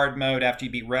the hard mode after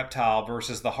you beat Reptile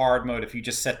versus the hard mode if you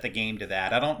just set the game to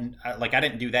that. I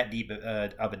didn't do that deep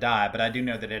of a dive, but I do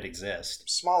know that it exists.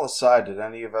 Small aside, did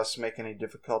any of us make any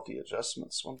difficulty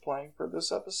adjustments when playing for this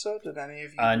episode? Did any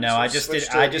of you? No, I just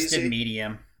did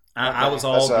medium. I was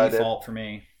all default for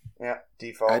me. Yeah,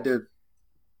 default. I did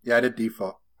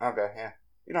default. Okay, yeah.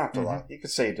 You don't have to lie. You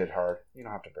could say you did hard. You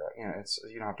don't have to brag.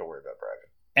 You don't have to worry about bragging.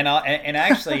 And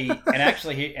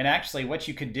actually, what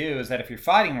you could do is that if you're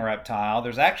fighting a reptile,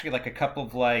 there's actually like a couple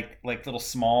of like little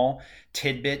small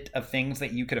tidbit of things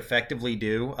that you could effectively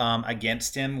do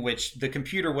against him, which the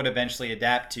computer would eventually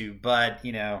adapt to. But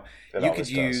you could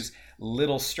use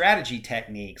little strategy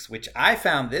techniques, which I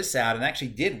found this out and actually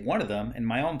did one of them in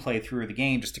my own playthrough of the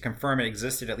game just to confirm it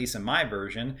existed, at least in my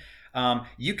version.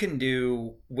 You can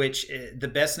do, which the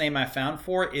best name I found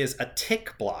for is a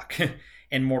tick block.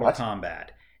 in Mortal What? Kombat.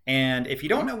 And if you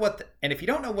don't know what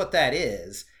that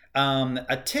is,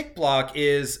 a tick block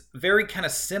is very kind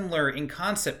of similar in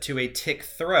concept to a tick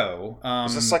throw.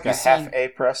 Is this like a half A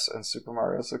press in Super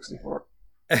Mario 64?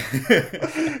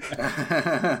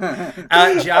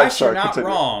 Josh, sorry, you're not continue.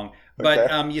 wrong.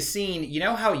 But Okay. you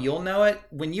know how you'll know it?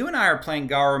 When you and I are playing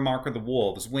Gara Mark of the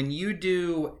Wolves, when you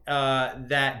do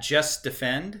that just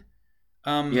defend,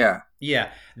 yeah,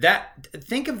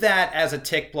 think of that as a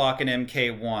tick block in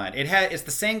MK1. It's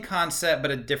the same concept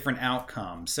but a different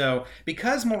outcome. So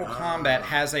because Mortal Kombat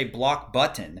has a block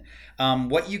button,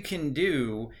 what you can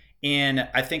do in,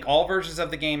 I think all versions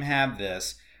of the game have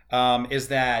this, is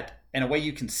that, and a way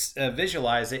you can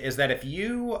visualize it is that if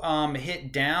you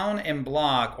hit down and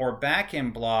block or back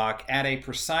and block at a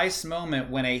precise moment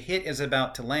when a hit is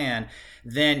about to land,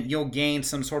 then you'll gain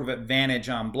some sort of advantage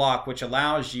on block, which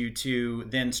allows you to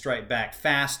then strike back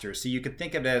faster. So you could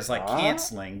think of it as like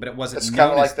canceling, but it wasn't. It's kind of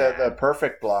known like as that. the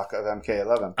perfect block of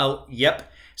MK11. Oh,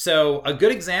 yep. So a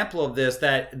good example of this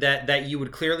that you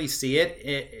would clearly see it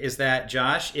is that,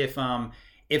 Josh,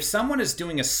 if someone is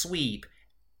doing a sweep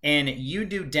and you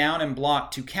do down and block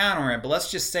to counter it, but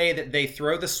let's just say that they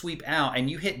throw the sweep out and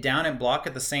you hit down and block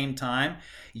at the same time,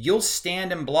 you'll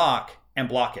stand and block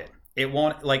it. It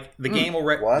won't, like, the game will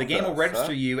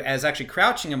register you as actually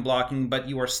crouching and blocking, but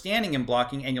you are standing and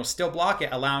blocking, and you'll still block it,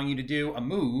 allowing you to do a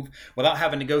move without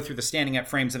having to go through the standing up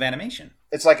frames of animation.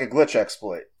 It's like a glitch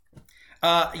exploit.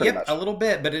 Yep, much. a little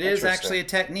bit, but it is Interesting. actually a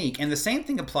technique. And the same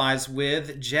thing applies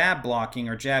with jab blocking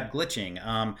or jab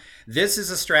glitching. This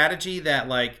is a strategy that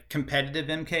like competitive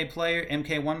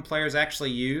MK1 players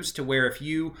actually use, to where if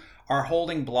you are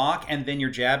holding block and then you're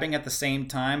jabbing at the same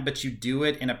time, but you do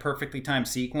it in a perfectly timed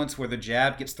sequence where the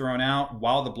jab gets thrown out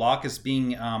while the block is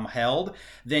being held,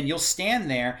 then you'll stand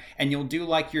there and you'll do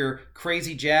like your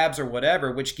crazy jabs or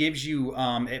whatever, which gives you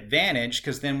advantage,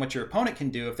 because then what your opponent can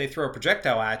do, if they throw a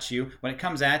projectile at you, when it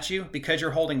comes at you, because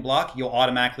you're holding block, you'll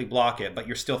automatically block it, but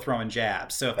you're still throwing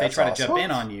jabs. So if they try to jump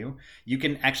in on you, you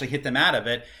can actually hit them out of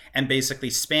it and basically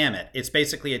spam it. It's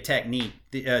basically a technique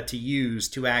to use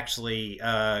to actually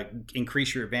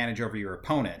increase your advantage over your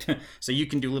opponent. So you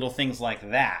can do little things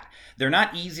like that. They're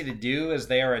not easy to do, as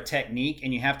they are a technique,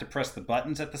 and you have to press the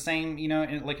buttons at the same,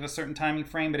 like in a certain timing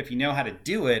frame. But if you know how to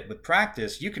do it with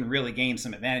practice, you can really gain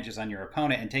some advantages on your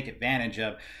opponent and take advantage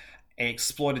of an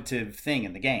exploitative thing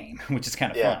in the game, which is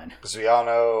kind of fun. Because we all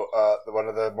know one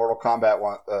of the Mortal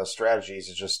Kombat strategies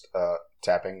is just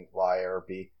tapping Y or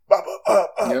B.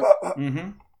 Mm-hmm.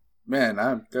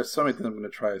 Man, there's so many things I'm going to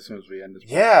try as soon as we end this.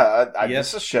 Yeah,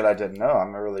 this is shit I didn't know.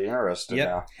 I'm really interested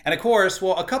now. And of course,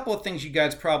 well, a couple of things you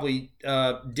guys probably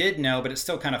did know, but it's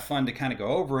still kind of fun to kind of go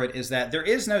over it, is that there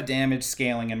is no damage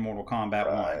scaling in Mortal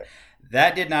Kombat 1.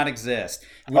 That did not exist,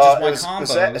 which is why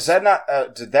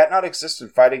combos... Did that not exist in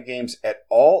fighting games at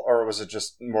all, or was it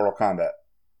just Mortal Kombat?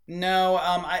 No,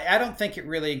 I don't think it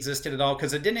really existed at all,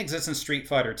 because it didn't exist in Street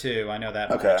Fighter 2. I know that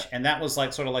much. And that was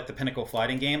like sort of like the pinnacle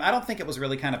fighting game. I don't think it was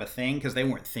really kind of a thing, because they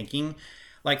weren't thinking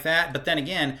like that. But then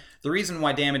again, the reason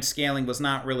why damage scaling was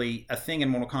not really a thing in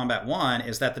Mortal Kombat 1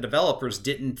 is that the developers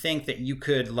didn't think that you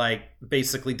could like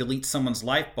basically delete someone's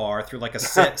life bar through like a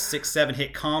 6-7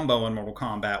 hit combo in Mortal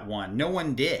Kombat 1. No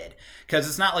one did, because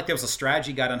it's not like there was a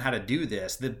strategy guide on how to do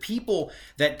this. The people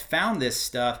that found this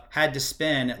stuff had to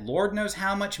spend Lord knows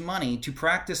how much money to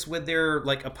practice with their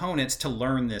like opponents to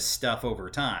learn this stuff over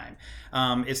time.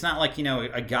 It's not like,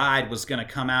 a guide was going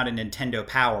to come out in Nintendo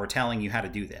Power telling you how to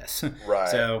do this. Right.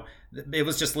 So it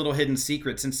was just little hidden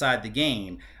secrets inside the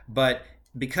game. But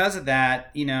because of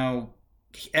that,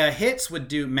 hits would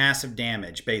do massive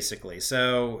damage, basically.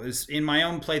 So in my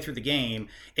own playthrough of the game,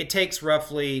 it takes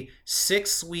roughly 6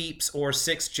 sweeps or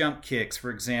 6 jump kicks, for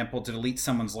example, to delete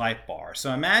someone's life bar.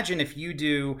 So imagine if you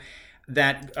do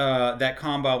that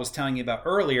combo I was telling you about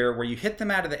earlier, where you hit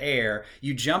them out of the air,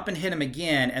 you jump and hit them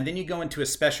again, and then you go into a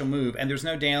special move, and there's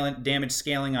no damage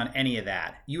scaling on any of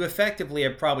that. You effectively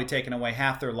have probably taken away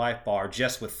half their life bar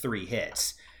just with 3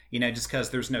 hits, just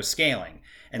because there's no scaling.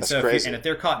 And That's so crazy. if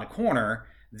they're caught in a corner,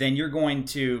 then you're going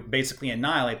to basically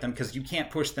annihilate them, because you can't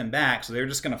push them back, so they're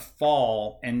just going to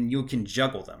fall, and you can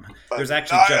juggle them. There's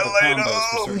actually juggle combos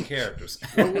for certain characters.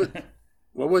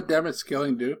 What would damage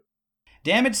scaling do?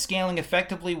 Damage scaling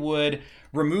effectively would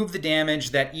remove the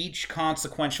damage that each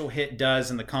consequential hit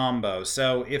does in the combo.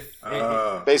 So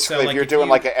basically, if you're doing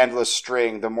like an endless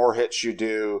string, the more hits you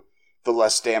do, the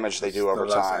less damage they do over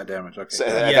time. Damage. Okay. So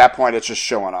at that point, it's just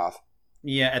showing off.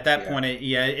 Yeah, at that point,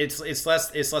 it's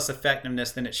less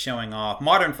effectiveness than it's showing off.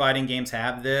 Modern fighting games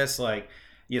have this, like,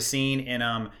 You've seen in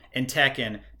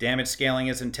Tekken, damage scaling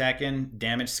is in Tekken,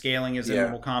 damage scaling is in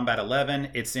Mortal Kombat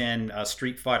 11. It's in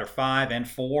Street Fighter 5 and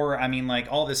 4. I mean, like,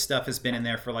 all this stuff has been in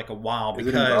there for like a while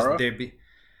because there'd be.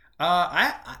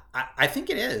 I think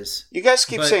it is. You guys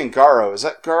keep saying Garo. Is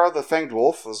that Garo the Fanged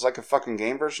Wolf? Is like a fucking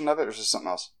game version of it, or is it something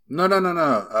else? No.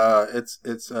 It's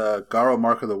Garo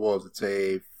Mark of the Wolves. It's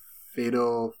a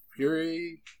Fatal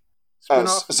Fury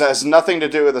spin-off. So it has nothing to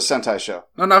do with the Sentai show.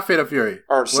 No, not Fatal Fury.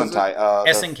 Or Sentai.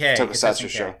 SNK. Tokusatsu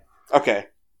show. Okay.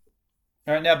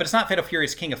 No, but it's not Fatal Fury.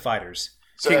 It's King of Fighters.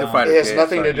 So King of Fighters. It has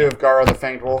nothing to do with Garo the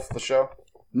Fanged Wolf, the show?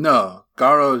 No.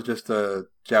 Garo is just a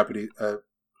Japanese... is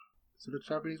it a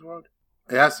Japanese word?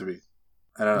 It has to be.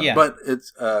 I don't know. Yeah. But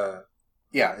it's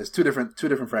it's two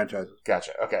different franchises.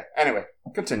 Gotcha. Okay. Anyway,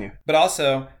 continue. But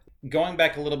also, going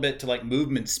back a little bit to like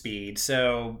movement speed.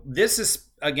 So this is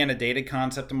again a dated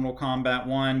concept in Mortal Kombat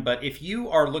 1, but if you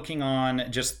are looking on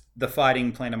just the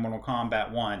fighting plane of Mortal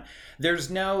Kombat 1, there's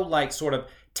no like sort of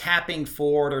tapping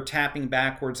forward or tapping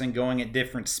backwards and going at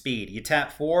different speed. You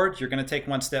tap forward, you're going to take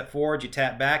one step forward. You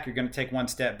tap back, you're going to take one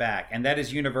step back. And that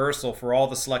is universal for all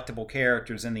the selectable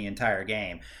characters in the entire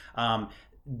game.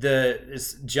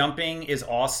 Jumping is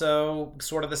also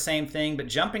sort of the same thing, but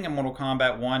jumping in Mortal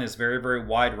Kombat 1 is very, very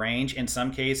wide range. In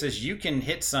some cases, you can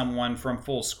hit someone from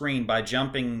full screen by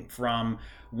jumping from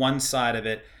one side of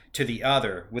it to the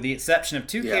other, with the exception of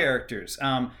two characters.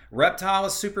 Reptile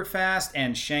is super fast,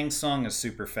 and Shang Tsung is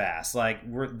super fast. Like,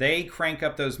 they crank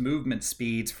up those movement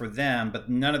speeds for them, but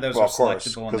none of those are selectable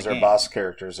in the game. Because they're boss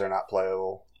characters, they're not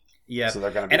playable. Yeah, so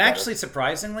they're going to be and better. Actually,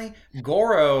 surprisingly,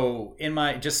 Goro,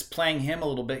 just playing him a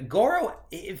little bit, Goro,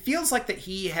 it feels like that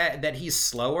he's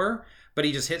slower, but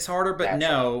he just hits harder. But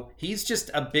no, he's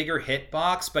just a bigger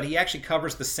hitbox, but he actually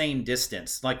covers the same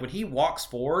distance. Like, when he walks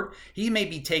forward, he may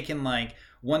be taking like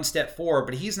one step forward,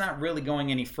 but he's not really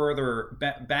going any further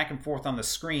back and forth on the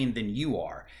screen than you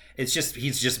are. It's just,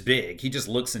 he's just big. He just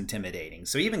looks intimidating.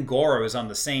 So even Goro is on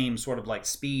the same sort of like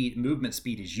movement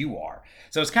speed as you are.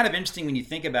 So it's kind of interesting when you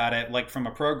think about it, like from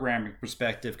a programming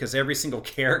perspective, because every single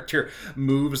character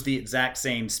moves the exact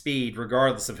same speed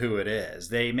regardless of who it is.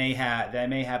 They may have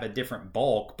a different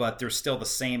bulk, but they're still the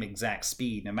same exact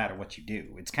speed no matter what you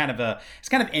do. It's kind of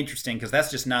interesting because that's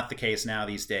just not the case now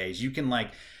these days. You can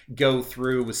like go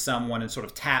through with someone and sort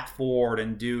of tap forward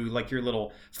and do like your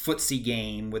little footsie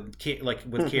game with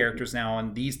characters now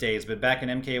on these days. But back in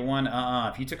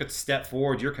MK1, if you took a step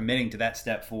forward, you're committing to that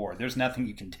step forward. There's nothing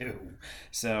you can do.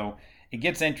 So it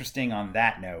gets interesting on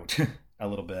that note a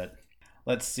little bit.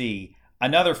 Let's see.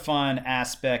 Another fun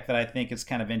aspect that I think is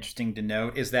kind of interesting to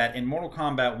note is that in Mortal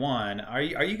Kombat 1, are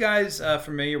you guys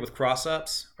familiar with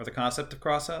cross-ups or the concept of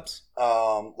cross-ups?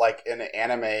 Like in an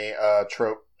anime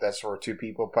trope, that's where two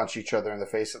people punch each other in the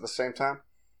face at the same time?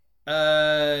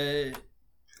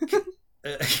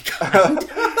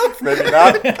 Maybe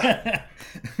not.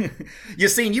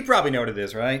 You probably know what it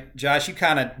is, right? Josh, you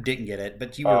kind of didn't get it,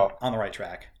 but you were on the right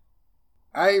track.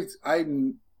 I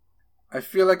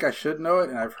feel like I should know it,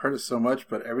 and I've heard it so much,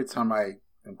 but every time I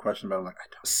am questioned about it, I'm like, I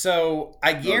don't. So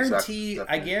I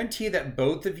guarantee that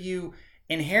both of you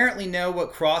inherently know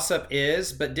what cross-up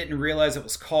is, but didn't realize it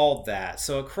was called that.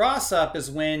 So a cross-up is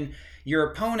when your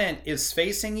opponent is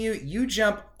facing you, you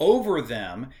jump over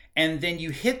them, and then you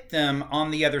hit them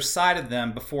on the other side of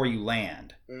them before you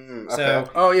land. Okay. So,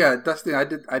 that's the thing.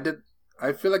 I did.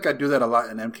 I feel like I do that a lot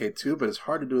in MK2, but it's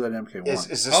hard to do that in MK1. Is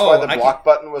this why the block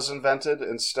button was invented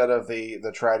instead of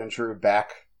the tried and true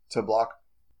back to block?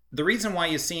 The reason why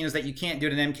you've seen is that you can't do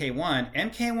it in MK1.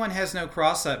 MK1 has no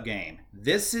cross-up game.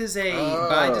 This is a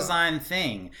by design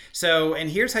thing. So, and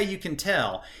here's how you can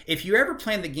tell. If you ever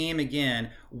play the game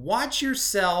again, watch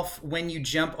yourself when you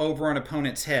jump over an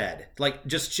opponent's head. Like,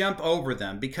 just jump over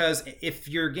them. Because if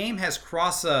your game has a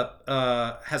cross-up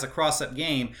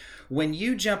game, when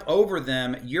you jump over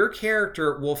them, your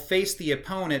character will face the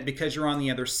opponent because you're on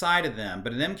the other side of them.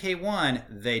 But in MK1,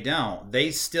 they don't.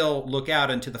 They still look out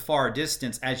into the far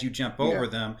distance as you jump over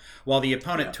them while the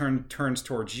opponent turns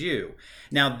towards you.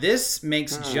 Now, this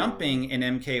makes jumping in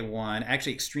MK1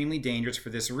 actually extremely dangerous for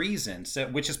this reason,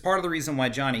 which is part of the reason why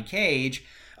Johnny Cage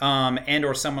and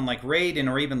or someone like Raiden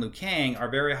or even Liu Kang are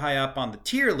very high up on the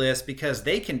tier list because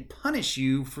they can punish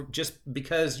you for just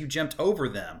because you jumped over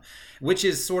them, which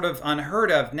is sort of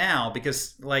unheard of now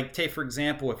because, like, take for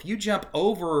example, if you jump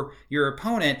over your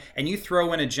opponent and you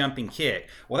throw in a jumping kick,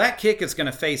 well, that kick is going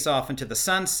to face off into the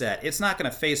sunset. It's not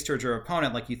going to face towards your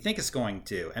opponent like you think it's going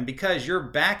to. And because your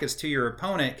back is to your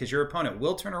opponent, because your opponent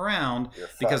will turn around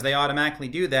because they automatically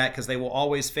do that because they will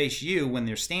always face you when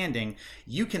they're standing,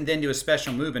 you can then do a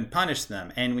special move move and punish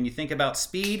them. And when you think about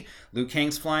speed, Liu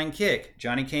Kang's flying kick,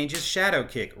 Johnny Cage's shadow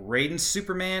kick, Raiden's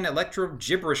Superman electro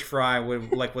gibberish fry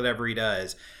with like whatever he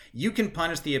does. You can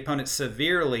punish the opponent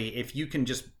severely if you can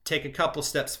just take a couple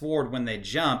steps forward when they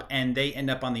jump and they end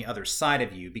up on the other side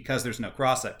of you because there's no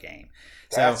cross-up game.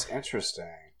 That's interesting.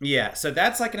 Yeah, so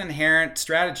that's like an inherent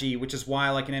strategy, which is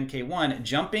why, like in MK1,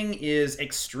 jumping is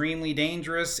extremely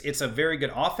dangerous. It's a very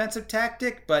good offensive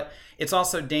tactic, but it's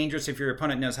also dangerous if your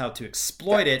opponent knows how to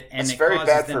exploit it, and it's it very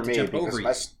causes bad them for to me jump over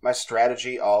because you. my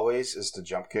strategy always is to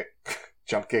jump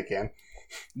kick in.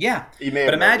 Yeah, You may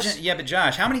but have imagine, noticed. yeah, but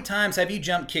Josh, how many times have you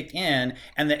jump kicked in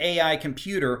and the AI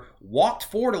computer walked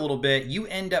forward a little bit, you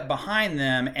end up behind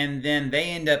them, and then they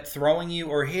end up throwing you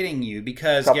or hitting you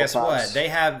because Couple guess times. what?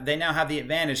 They now have the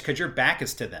advantage because your back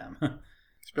is to them.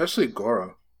 Especially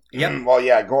Goro. Yep. Well,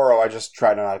 yeah, Goro, I just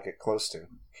try to not get close to.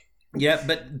 Yeah,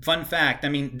 but fun fact, I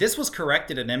mean, this was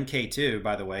corrected in MK2,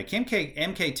 by the way.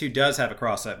 MK2 does have a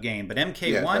cross-up game, but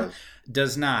MK1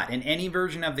 does not in any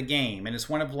version of the game. And it's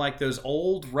one of like those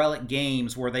old relic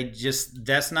games where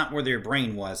that's not where their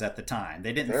brain was at the time.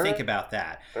 They didn't think about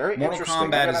that. Very Mortal interesting. I'm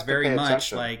Kombat gonna is have to very pay much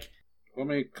attention. like... I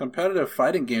mean, competitive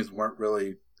fighting games weren't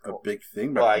really a big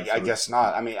thing back Well, then. I so guess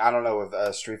not. I mean, I don't know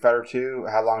with Street Fighter 2,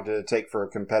 how long did it take for a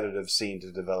competitive scene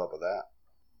to develop with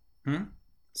that?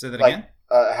 Say that Like, again?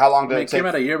 How long I did mean, it it take? came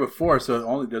out a year before,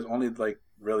 so there's only like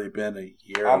really been a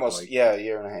year. Almost, of, like, yeah, a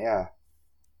year and a half, yeah.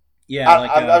 Yeah,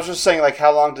 I was just saying, like,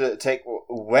 how long did it take?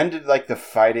 When did like the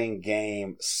fighting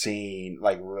game scene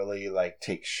like really like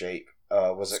take shape?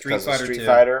 Was it Street because of Fighter Street 2.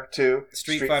 Fighter 2?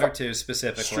 Street Fighter 2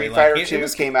 specifically. Street like, Fighter it 2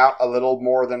 was- came out a little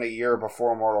more than a year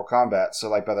before Mortal Kombat. So,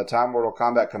 like, by the time Mortal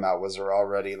Kombat came out, was there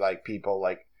already like people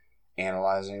like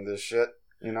analyzing this shit?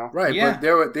 You know, Right, Yeah.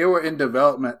 but they were in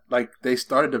development. Like they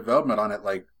started development on it,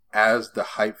 like as the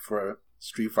hype for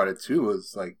Street Fighter 2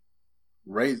 was like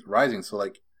rising. So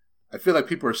like, I feel like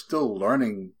people are still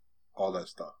learning all that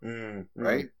stuff,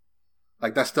 right?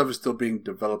 Like that stuff is still being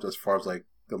developed as far as like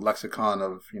the lexicon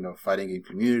of fighting game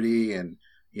community and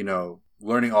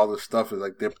learning all this stuff is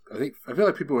like I feel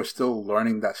like people were still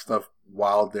learning that stuff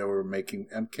while they were making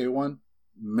MK1.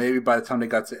 Maybe by the time they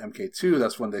got to MK2,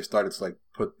 that's when they started to like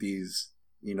put these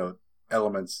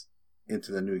elements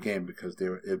into the new game because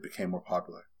it became more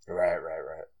popular. Right.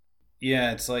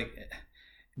 Yeah, it's like,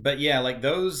 but yeah, like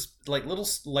those like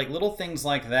little things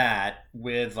like that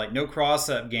with like no cross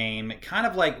up game, kind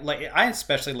of like I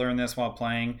especially learned this while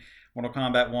playing Mortal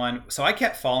Kombat 1. So I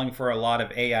kept falling for a lot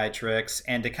of AI tricks,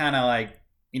 and to kind of like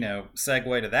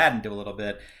segue to that and do a little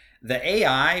bit. The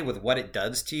AI with what it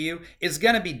does to you is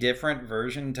going to be different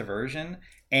version to version,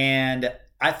 and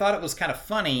I thought it was kind of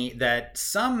funny that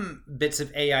some bits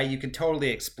of AI you can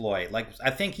totally exploit. Like I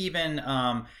think even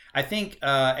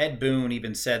Ed Boon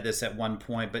even said this at one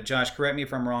point, but Josh, correct me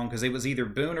if I'm wrong, because it was either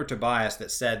Boon or Tobias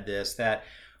that said this, that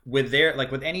with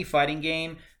any fighting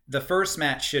game, the first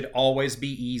match should always be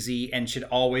easy and should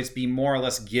always be more or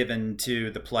less given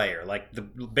to the player. Like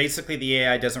basically the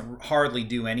AI doesn't hardly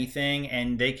do anything,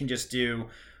 and they can just do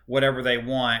whatever they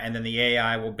want, and then the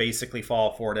AI will basically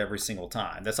fall for it every single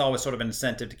time. That's always sort of an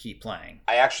incentive to keep playing.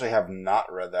 I actually have not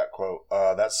read that quote.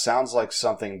 That sounds like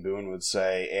something Boone would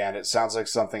say, and it sounds like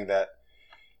something that,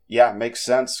 yeah, makes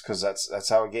sense, because that's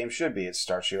how a game should be. It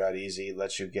starts you out easy,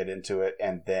 lets you get into it,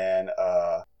 and then,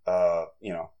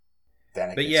 then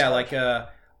it But gets yeah, hard.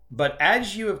 but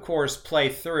as you, of course, play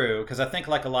through, because I think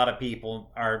like a lot of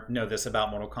people know this about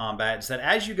Mortal Kombat, is that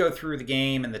as you go through the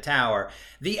game and the tower,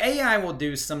 the AI will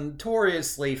do some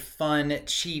notoriously fun,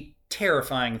 cheap,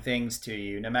 terrifying things to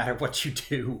you no matter what you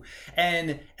do.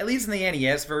 And at least in the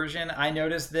NES version, I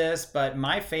noticed this, but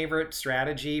my favorite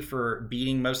strategy for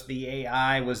beating most of the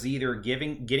AI was either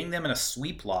getting them in a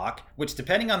sweep lock, which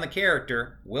depending on the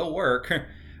character will work.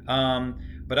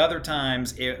 But other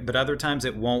times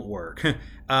it won't work.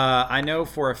 I know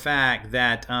for a fact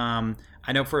that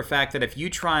if you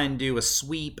try and do a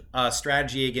sweep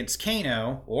strategy against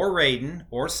Kano or Raiden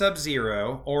or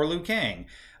Sub-Zero or Liu Kang,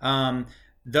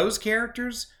 those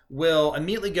characters will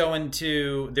immediately go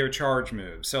into their charge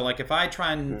move. So like if I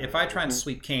try and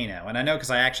sweep Kano, and I know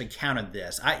because I actually counted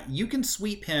this, you can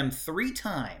sweep him 3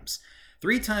 times.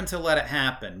 3 times he'll let it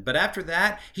happen, but after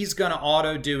that, he's gonna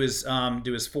auto do his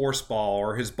force ball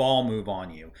or his ball move on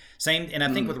you. Same, and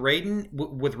I think with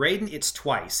Raiden, it's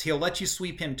twice. He'll let you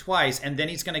sweep him twice, and then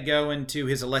he's gonna go into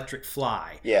his electric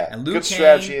fly. Yeah, and Liu good Kang,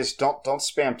 strategy is don't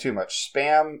spam too much.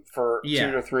 Spam for Yeah.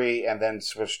 2 to 3, and then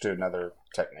switch to another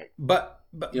technique. But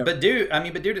Yep.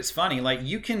 dude, it's funny. Like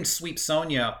you can sweep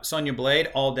Sonya Blade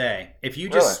all day. If you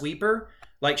just Really? sweep her,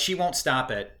 like she won't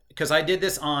stop it. Because I did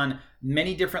this on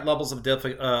many different levels of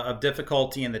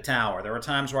difficulty in the tower. There were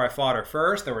times where I fought her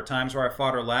first. There were times where I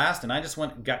fought her last, and I just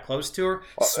got close to her,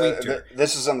 sweeped her.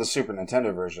 This is on the Super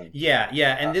Nintendo version. Yeah,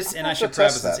 and I should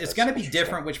preface this. It's going to be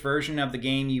different which version of the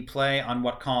game you play on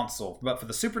what console. But for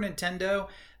the Super Nintendo,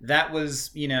 that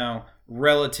was,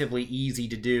 relatively easy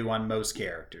to do on most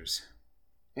characters.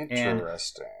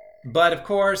 Interesting. But of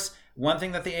course, one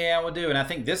thing that the AI will do, and I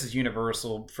think this is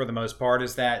universal for the most part,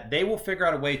 is that they will figure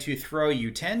out a way to throw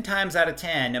you 10 times out of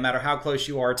 10, no matter how close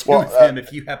you are to them,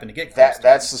 if you happen to get close to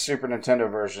That's them. the Super Nintendo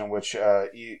version, which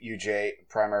you, Jay,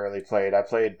 primarily played. I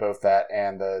played both that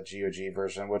and the GOG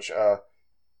version, which,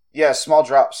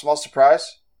 small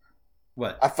surprise.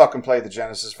 What? I fucking played the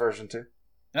Genesis version, too.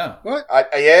 Oh. What?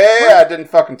 I didn't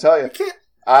fucking tell you. You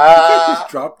can't just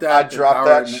drop that. I dropped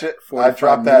that shit. I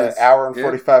dropped that an hour and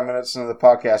 45 minutes into the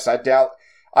podcast.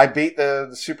 I beat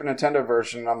the Super Nintendo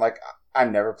version. And I'm like, I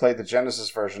never played the Genesis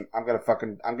version. I'm gonna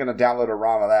download a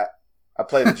ROM of that. I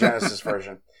played the Genesis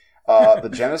version. The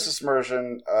Genesis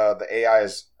version, the AI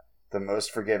is the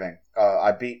most forgiving.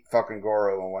 I beat fucking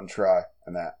Goro in one try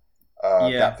in that.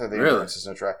 Got through the endurance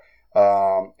in a try.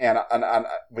 And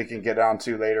we can get on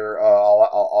to later.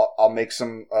 I'll make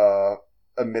some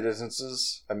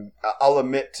admittances. I'll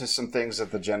admit to some things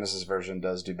that the Genesis version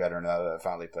does do better now that I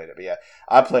finally played it. But yeah,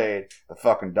 I played the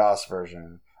fucking DOS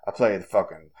version. I played the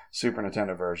fucking Super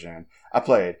Nintendo version. I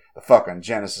played the fucking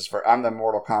Genesis version. I'm the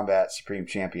Mortal Kombat Supreme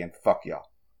Champion. Fuck y'all.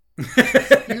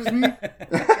 Excuse me?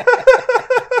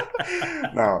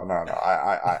 No.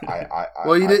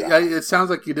 Well, you did. It sounds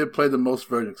like you did play the most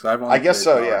versions. Because I've only played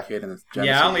the arcade and the Genesis.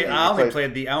 Yeah, I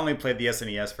only played the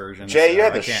SNES version. Jay, you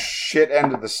had the shit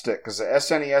end of the stick because the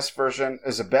SNES version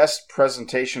is the best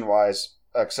presentation wise,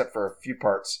 except for a few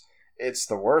parts. It's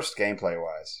the worst gameplay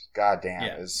wise. God damn,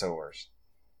 it's so worse.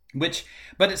 But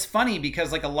it's funny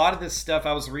because like a lot of this stuff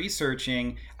I was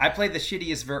researching, I played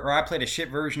the I played a shit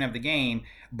version of the game,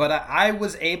 but I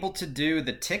was able to do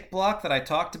the tick block that I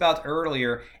talked about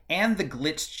earlier and the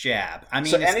glitch jab. I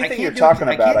mean, so anything you're talking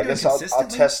about, I guess I'll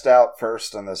test out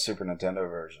first on the Super Nintendo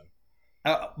version.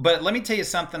 But let me tell you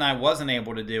something I wasn't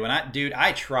able to do, and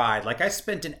I tried. Like I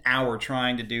spent an hour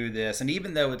trying to do this, and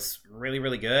even though it's really,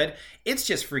 really good, it's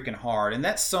just freaking hard. And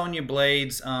that's Sonya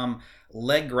Blade's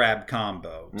leg grab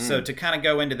combo. So to kind of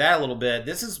go into that a little bit,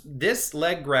 this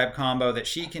leg grab combo that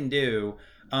she can do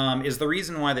is the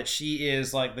reason why that she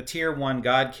is like the tier 1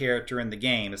 god character in the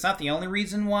game. It's not the only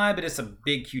reason why, but it's a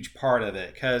big, huge part of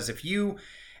it. Because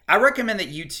I recommend that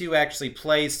you two actually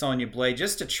play Sonya Blade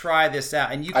just to try this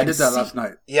out. And I did that last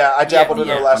night. Yeah, I dabbled in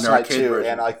it last night too,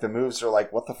 version. And like the moves are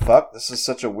like, what the fuck? This is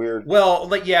such a weird. Well,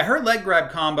 like her leg grab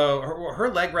combo, her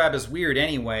leg grab is weird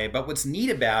anyway. But what's neat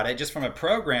about it, just from a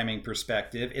programming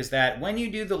perspective, is that when you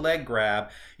do the leg grab,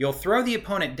 you'll throw the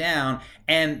opponent down,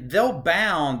 and they'll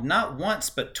bound not once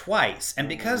but twice. And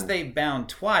because they bound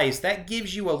twice, that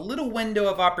gives you a little window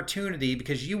of opportunity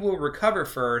because you will recover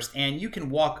first, and you can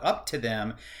walk up to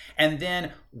them. And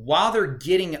then while they're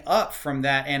getting up from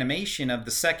that animation of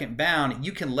the second bound,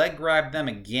 you can leg grab them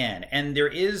again. And there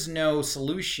is no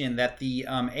solution that the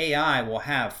AI will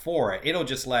have for it. It'll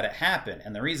just let it happen.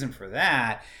 And the reason for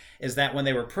that is that when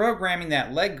they were programming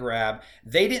that leg grab,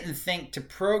 they didn't think to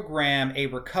program a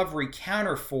recovery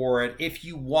counter for it if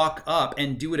you walk up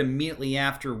and do it immediately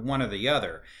after one or the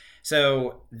other.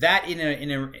 So that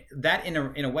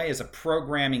in a way is a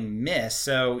programming miss.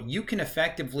 So you can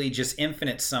effectively just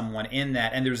infinite someone in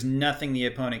that, and there's nothing the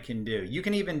opponent can do. You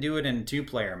can even do it in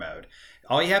 2-player mode.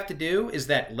 All you have to do is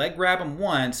that leg grab them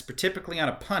once, typically on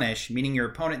a punish, meaning your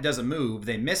opponent does a move,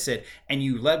 they miss it, and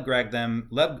you leg grab them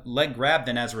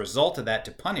as a result of that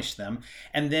to punish them.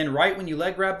 And then right when you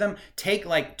leg grab them, take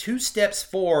like 2 steps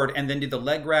forward and then do the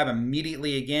leg grab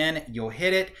immediately again. You'll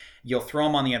hit it. You'll throw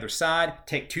them on the other side,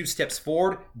 take 2 steps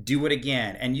forward, do it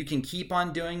again. And you can keep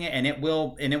on doing it, and it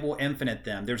will infinite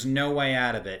them. There's no way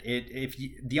out of it.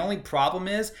 The only problem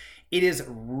is it is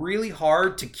really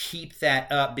hard to keep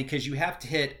that up because you have to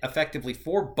hit effectively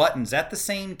 4 buttons at the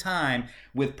same time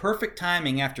with perfect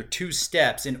timing after 2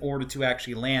 steps in order to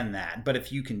actually land that. But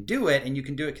if you can do it, and you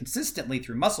can do it consistently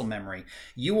through muscle memory,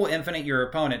 you will infinite your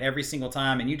opponent every single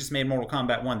time, and you just made Mortal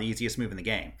Kombat 1 the easiest move in the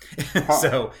game.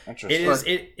 So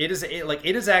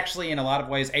it is actually in a lot of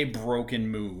ways a broken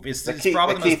move. It's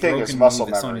probably the most broken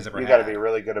move that Sonya's ever had. You got to be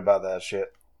really good about that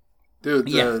shit, dude.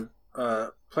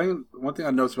 Playing one thing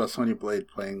I noticed about Sonya Blade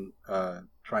trying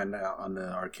out on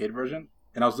the arcade version,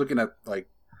 and I was looking at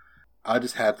I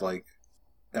just had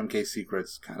MK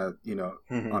Secrets kind of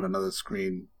on another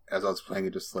screen as I was playing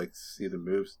it, just see the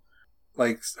moves.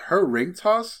 Like her ring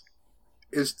toss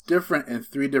is different in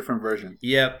 3 different versions.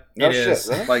 Yep, No it shit, is.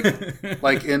 really?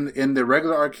 Like in the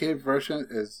regular arcade version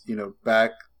is,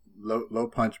 back, low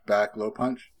punch, back, low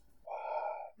punch.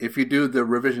 If you do the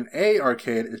Revision A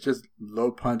arcade, it's just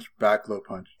low punch, back, low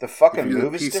punch. The fucking If you do the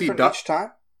move is PC different each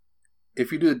time?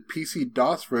 If you do the PC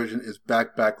DOS version, it's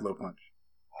back, back, low punch.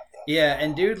 Yeah,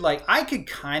 and dude, like, I could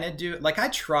kind of do, like, I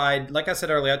tried, like I said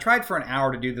earlier, I tried for an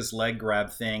hour to do this leg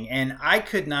grab thing, and I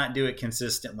could not do it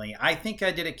consistently. I think I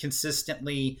did it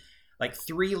consistently, like,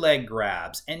 3 leg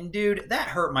grabs, and dude, that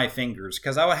hurt my fingers,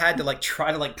 because I had to, like,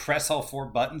 try to, like, press all 4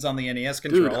 buttons on the NES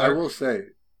controller. Dude, I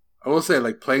will say,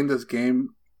 like, playing this game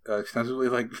extensively,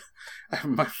 like,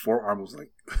 my forearm was, like,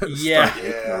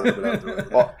 Yeah.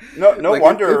 Well, no Like,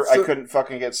 wonder it's I couldn't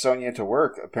fucking get Sonya to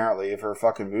work, apparently, if her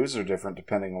fucking moves are different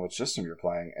depending on which system you're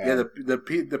playing. And Yeah,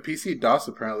 the PC DOS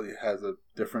apparently has a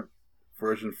different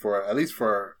version for, at least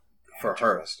for her.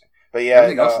 Interesting. But yeah,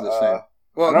 Everything else is the same.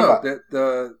 Well, I don't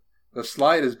no, the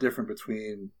slide is different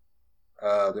between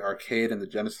the arcade and the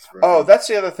Genesis version. Oh, that's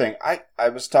the other thing. I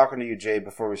was talking to you, Jay,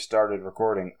 before we started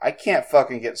recording. I can't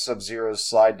fucking get Sub-Zero's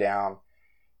slide down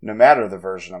no matter the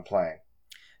version I'm playing.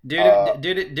 Dude,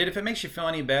 if it makes you feel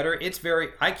any better, it's very.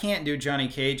 I can't do Johnny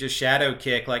Cage's shadow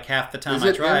kick like half the time Is I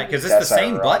it- try it because it's That's the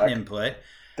same ironic. button input.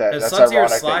 That's Sub-Zero's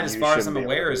ironic slide, that as you far as I'm shouldn't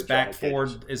be able aware, to is do back Johnny forward.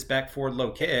 Cage's. Is back forward low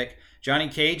kick. Johnny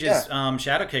Cage's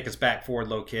shadow kick is back forward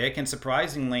low kick, and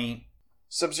surprisingly,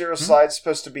 Sub-Zero slide's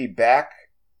supposed to be back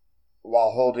while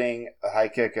holding a high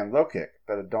kick and low kick,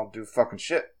 but it don't do fucking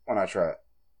shit when I try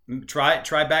it.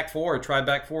 try back forward. Try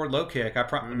back forward low kick.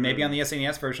 Maybe on the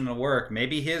SNES version it'll work.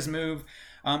 Maybe his move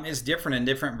is different in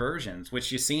different versions,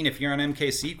 which you've seen if you're on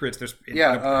MK Secrets.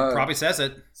 It probably says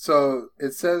it. So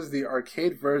it says the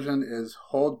arcade version is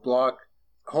hold block,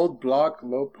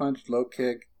 low punch, low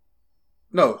kick.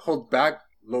 No, hold back,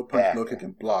 low punch, Back. low kick,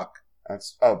 and block.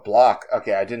 That's block.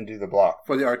 Okay, I didn't do the block.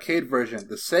 For the arcade version,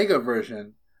 the Sega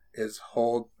version is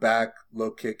hold back,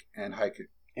 low kick, and high kick.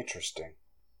 Interesting.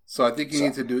 So I think you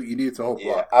need to hold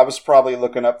Yeah, block. I was probably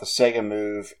looking up the Sega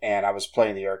move, and I was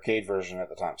playing the arcade version at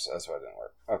the time, so that's why it didn't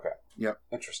work. Okay. Yep.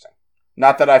 Interesting.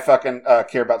 Not that I fucking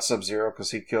care about Sub-Zero,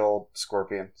 because he killed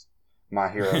Scorpion, my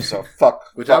hero, so fuck.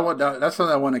 Which fuck that's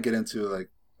something I want to get into, like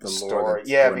the lore. story. That's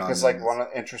Yeah, going because on like in one this.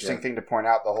 interesting Yeah. thing to point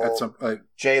out, the whole At some, like,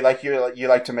 Jay, like you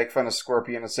like to make fun of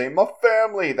Scorpion and say my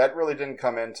family. That really didn't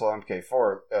come in until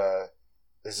MK4.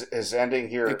 His ending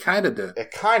here. it kind of did.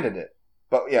 It kind of did.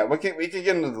 But yeah, we can get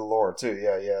into the lore too.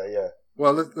 Yeah.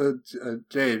 Well,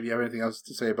 Jay, if you have anything else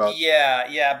to say about?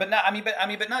 Yeah, but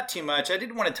not too much. I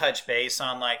did want to touch base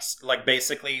on like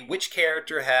basically which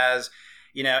character has,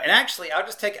 and actually I'll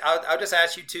just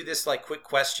ask you two this like quick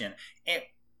question.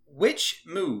 Which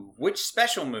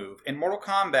special move in Mortal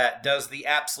Kombat does the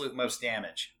absolute most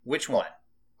damage? Which one?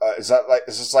 Is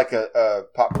this like a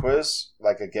pop quiz,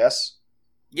 like a guess?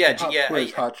 Yeah,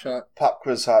 Quiz, hot shot. Pop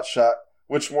quiz, hot shot.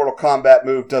 Which Mortal Kombat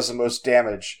move does the most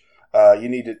damage? You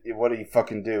need to. What do you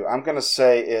fucking do? I'm gonna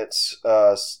say it's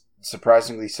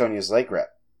surprisingly Sonya's leg grab.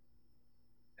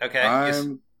 Okay.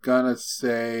 I'm gonna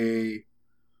say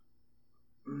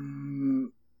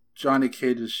Johnny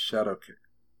Cage's shadow kick.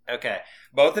 Okay,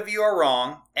 both of you are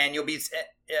wrong, and you'll be.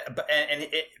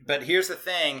 But here's the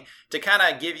thing: to kind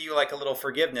of give you like a little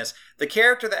forgiveness, the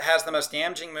character that has the most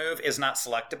damaging move is not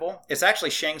selectable. It's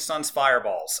actually Shang Tsung's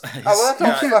fireballs. Oh, well,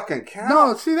 that don't fucking count.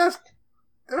 No, see that's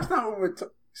not what we're.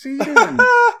 See, you didn't.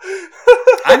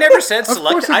 I never said Of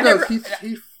select. course he I does. never.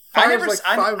 He I fires never- like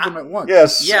I- 5 of them at once.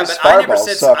 Yes. Yeah, his but I never fireballs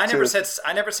said. suck, I never too. said.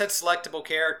 I never said selectable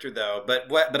character though.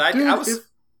 But I Dude,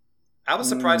 I was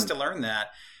surprised to learn that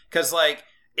because like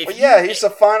if Well, yeah, he's the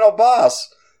final boss.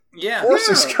 yeah Of course,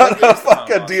 Yeah, he's he gonna is the final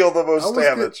fucking boss. deal the I most was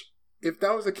damage. If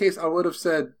that was the case, I would have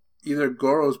said either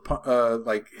Goro's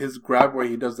like his grab where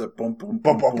he does the boom boom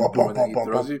boom boom boom, and then he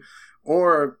throws you,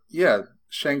 or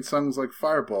Shang Tsung's like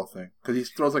fireball thing because he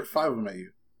throws like 5 of them at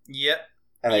you. Yep.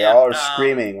 And they Yeah, all are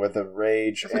screaming with the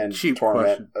rage That's a and cheap torment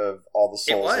question. of all the It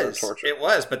souls that are was. tortured. It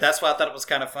was, but that's why I thought it was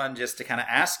kind of fun just to kind of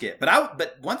ask it.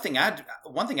 But one thing I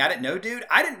didn't know, dude,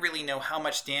 I didn't really know how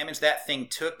much damage that thing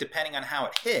took depending on how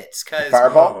it hits. Because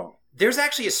Fireball? there's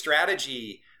actually a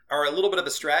strategy or a little bit of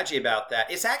a strategy about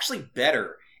that. It's actually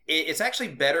better. It's actually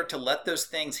better to let those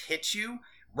things hit you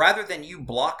rather than you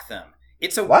block them.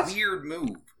 It's a What? weird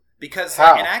move because,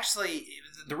 How? and actually,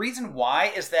 the reason why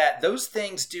is that those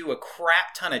things do a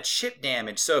crap ton of chip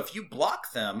damage. So if you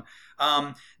block them,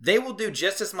 they will do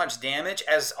just as much damage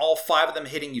as all 5 of them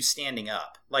hitting you standing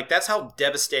up. Like, that's how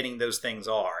devastating those things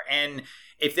are. And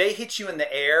if they hit you in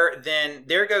the air, then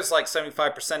there goes like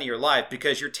 75% of your life,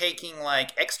 because you're taking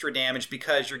like extra damage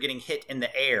because you're getting hit in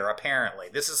the air, apparently.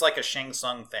 This is like a Shang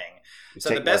Tsung thing. You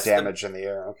take more damage in the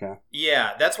air, okay.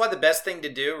 Yeah, that's why the best thing to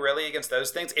do really against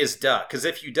those things is duck. Because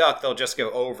if you duck, they'll just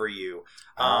go over you.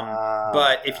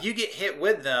 But if you get hit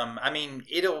with them, I mean,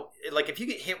 if you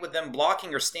get hit with them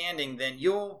blocking or standing, then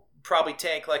you'll probably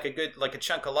take like a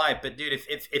chunk of life. But dude,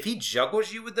 if he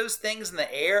juggles you with those things in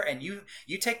the air and you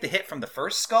take the hit from the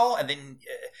first skull, and then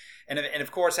and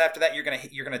of course after that you're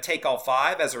gonna take all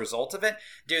 5 as a result of it,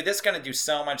 dude, that's gonna do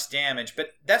so much damage.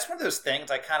 But that's one of those things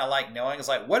I kind of like knowing, is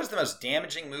like, what is the most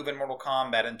damaging move in Mortal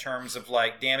Kombat in terms of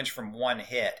like damage from one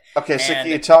hit? Okay, so can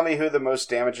you tell me who the most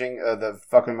damaging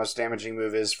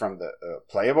move is from the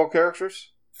playable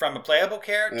characters? From a playable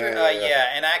character? Yeah.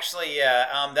 And actually,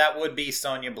 that would be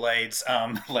Sonya Blade's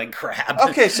leg grab.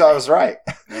 Okay, so I was right.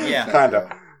 Yeah. Kind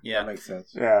of. Yeah. That makes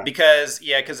sense. Yeah. Because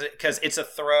it's a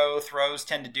throw. Throws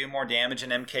tend to do more damage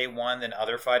in MK1 than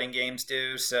other fighting games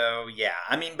do. So, yeah.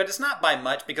 I mean, but it's not by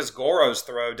much, because Goro's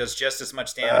throw does just as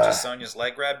much damage as Sonya's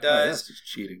leg grab does. Yeah, that's just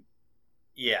cheating.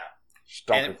 Yeah.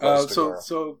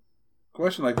 So,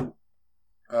 question, like,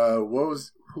 what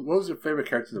was your favorite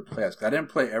character to play as? 'Cause I didn't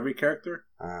play every character.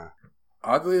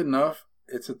 Oddly enough,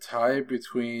 it's a tie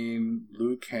between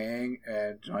Liu Kang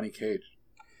and Johnny Cage.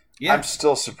 Yeah. I'm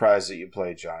still surprised that you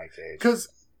played Johnny Cage. Because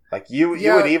like you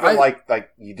would even like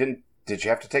you didn't. Did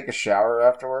you have to take a shower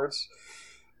afterwards?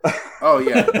 Oh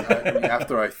yeah,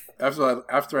 after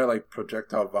I like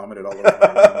projectile vomited all over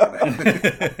my room and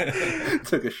I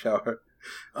took a shower.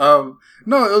 No,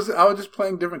 I was just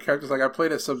playing different characters. Like I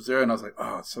played as Sub-Zero and I was like,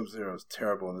 oh, Sub-Zero is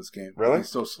terrible in this game. Really? He's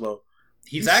so slow.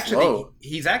 He's actually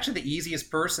the easiest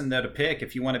person though to pick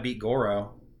if you want to beat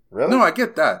Goro. Really? No, I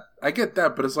get that,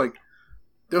 but it's like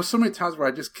there were so many times where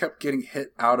I just kept getting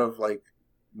hit out of like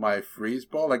my freeze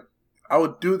ball. Like I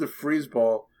would do the freeze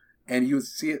ball and you would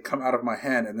see it come out of my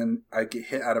hand, and then I get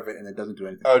hit out of it and it doesn't do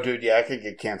anything. Oh, dude, yeah, I could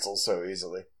get canceled so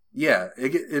easily. Yeah,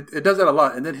 it does that a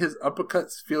lot, and then his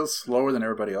uppercuts feel slower than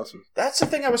everybody else's. That's the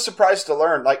thing I was surprised to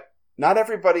learn. Like, not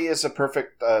everybody is a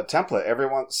perfect template.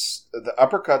 The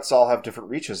uppercuts all have different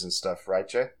reaches and stuff, right,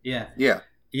 Jay?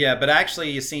 Yeah, but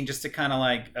actually, you see, just to kind of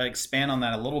like expand on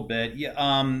that a little bit,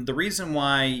 the reason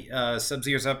why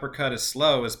Sub-Zero's uppercut is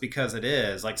slow is because it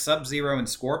is. Like Sub-Zero and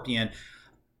Scorpion,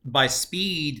 by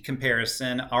speed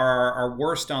comparison, are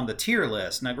worst on the tier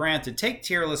list. Now, granted, take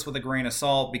tier list with a grain of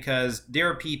salt, because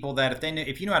there are people that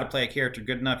if you know how to play a character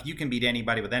good enough, you can beat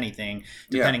anybody with anything,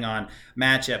 depending on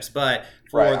matchups. But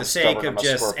for the sake of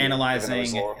just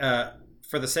analyzing...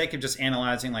 For the sake of just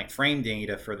analyzing like frame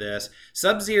data for this,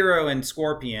 Sub-Zero and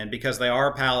Scorpion, because they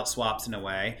are palette swaps in a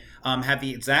way, have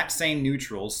the exact same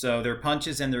neutrals. So their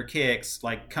punches and their kicks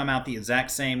like come out the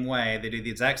exact same way. They do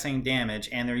the exact same damage,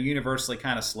 and they're universally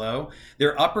kind of slow.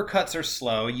 Their uppercuts are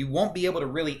slow. You won't be able to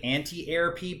really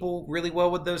anti-air people really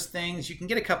well with those things. You can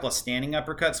get a couple of standing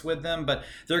uppercuts with them, but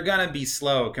they're gonna be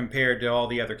slow compared to all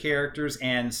the other characters.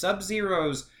 And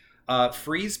Sub-Zero's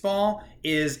freeze ball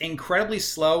is incredibly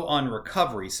slow on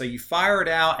recovery. So you fire it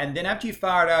out, and then after you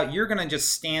fire it out, you're going to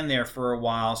just stand there for a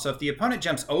while. So if the opponent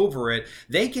jumps over it,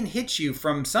 they can hit you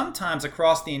from sometimes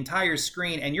across the entire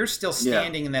screen, and you're still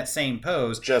standing in that same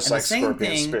pose. Just like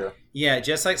Scorpion's Spear. Yeah,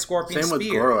 just like Scorpion's Spear. Same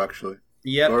with Goro, actually.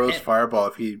 Yep. Goro's fireball,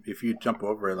 if you jump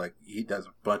over it, like he does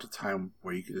a bunch of time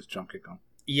where you can just jump kick him.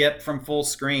 Yep, from full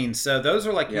screen. So those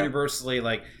are like universally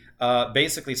like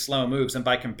basically slow moves. And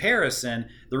by comparison,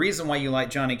 the reason why you like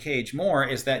Johnny Cage more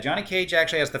is that Johnny Cage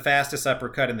actually has the fastest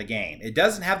uppercut in the game. It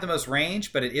doesn't have the most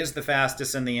range, but it is the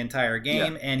fastest in the entire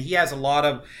game. And he has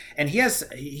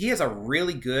he has a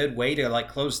really good way to like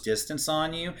close distance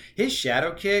on you. His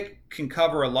shadow kick can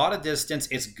cover a lot of distance.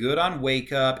 It's good on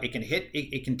wake up. It can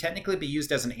it can technically be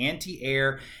used as an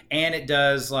anti-air, and it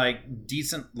does like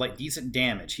decent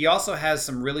damage. He also has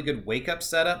some really good wake up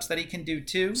setups that he can do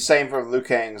too. Same for Liu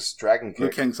Kang's dragon kick. Liu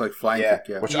Kang's like flying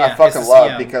kick, which I fucking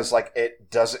love because like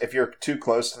it does. If you're too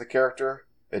close to the character,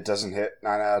 it doesn't hit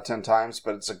 9 out of 10 times,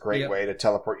 but it's a great way to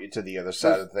teleport you to the other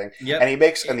side of the thing. And he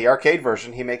makes in the arcade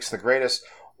version, he makes the greatest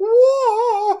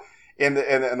whoa in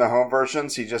the home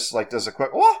versions. He just like does a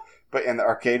quick whoa. But in the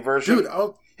arcade version,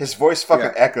 dude, his voice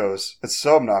fucking echoes. It's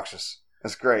so obnoxious.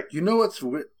 It's great. You know what's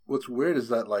weird is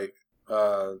that like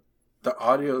the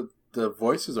audio, the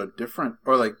voices are different,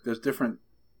 or like there's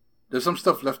some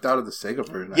stuff left out of the Sega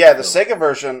version. Yeah, the Sega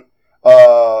version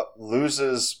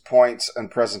loses points and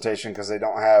presentation because they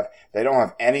don't have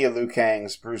any of Liu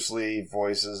Kang's Bruce Lee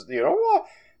voices. You know,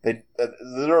 they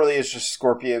literally it's just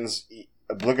Scorpion's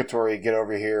obligatory get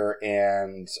over here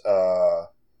and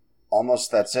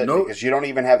almost that's it, No- because you don't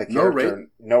even have the no character.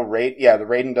 No raid. Yeah, the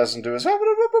Raiden doesn't do his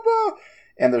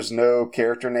and there's no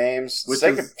character names. Which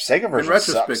Sega, is, Sega in version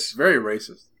retrospect, sucks. very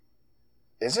racist.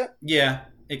 Is it? Yeah,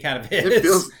 it kind of is. It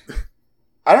feels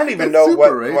I don't even It's know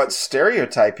super what racist.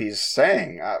 stereotype he's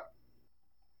saying.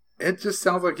 it just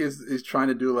sounds like he's trying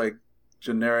to do like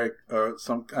generic or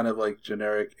some kind of like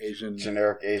generic Asian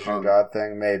Generic Asian Um, god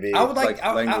thing, maybe. I would like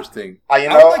language thing. I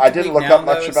I would like I to didn't believe look now, up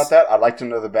much though, about that. I'd like to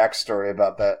know the backstory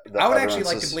about that. The I would actually like to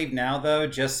utterances. believe now, though,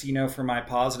 just for my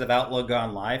positive outlook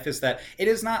on life, is that it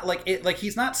is not like it. Like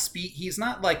he's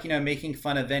not like making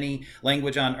fun of any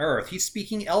language on Earth. He's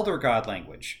speaking Elder God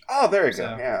language. Oh, there you So-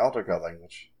 go. Yeah, Elder God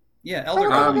language. Yeah, Elder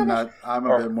God. I'm a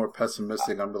Or- bit more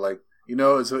pessimistic. I'm like, it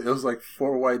was like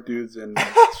 4 white dudes in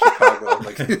Chicago.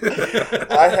 Like,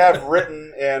 I have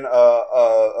written in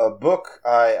a book.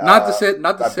 not to say I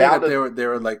that bounded- they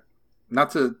were like,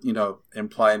 not to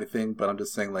imply anything, but I'm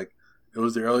just saying like it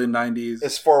was the early '90s.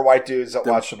 It's 4 white dudes that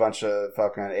The- watch a bunch of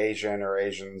fucking Asian or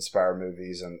Asian-inspired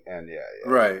movies, and yeah.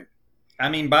 Right. I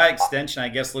mean, by extension, I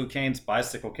guess Liu Kane's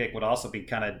bicycle kick would also be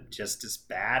kind of just as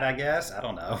bad. I guess I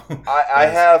don't know. I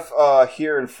have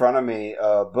here in front of me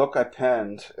a book I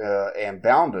penned and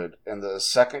bounded in the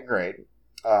 2nd grade,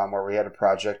 where we had a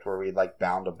project where we like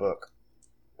bound a book.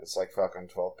 It's like fucking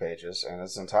 12 pages, and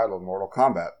it's entitled Mortal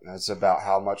Kombat. And it's about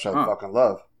how much I fucking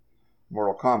love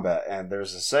Mortal Kombat. And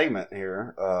there's a segment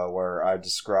here where I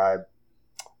describe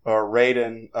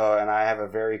Raiden, and I have a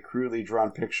very crudely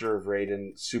drawn picture of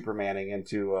Raiden Supermaning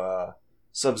into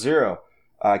Sub-Zero.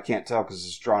 I can't tell because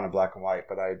it's drawn in black and white,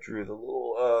 but I drew the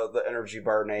little the energy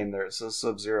bar name there. It says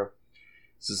Sub-Zero. It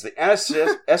says the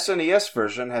SNES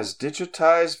version has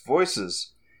digitized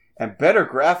voices and better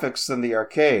graphics than the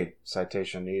arcade.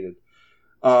 Citation needed.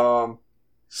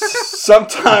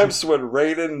 Sometimes when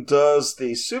Raiden does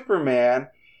the Superman,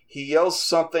 he yells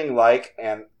something like,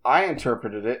 and I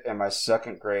interpreted it in my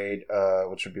 2nd grade,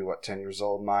 which would be 10 years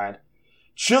old mind.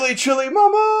 Chili, chili,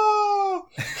 mama!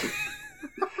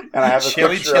 And I have a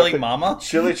Chili picture Chili of it. Mama.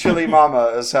 Chili, chili, mama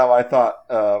is how I thought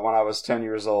when I was 10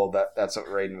 years old. That's what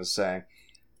Raiden was saying.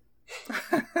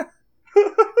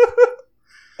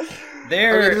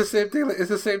 There, it's the same thing. It's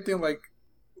the same thing. Like,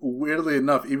 weirdly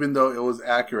enough, even though it was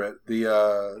accurate,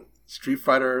 the Street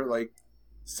Fighter like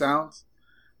sounds,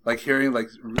 like hearing like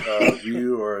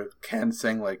Ryu or Ken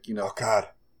saying like Oh God,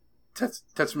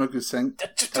 Tatsumaki Sen.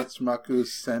 Tatsumaki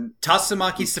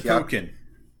Seppuken.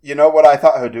 you know what I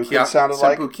thought Hadouken sounded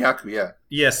like? Senpu Kyaku, yeah.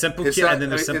 Yeah, Simple It's Kyaku, not- and then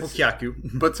there's I mean, Simple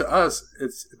Kyaku. But to us,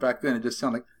 it's back then. It just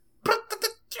sounded like.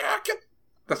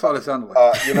 That's all it sounded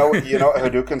like. You know what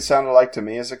Hadouken sounded like to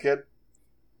me as a kid?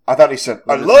 I thought he said,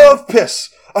 "I What is love piss.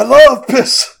 I love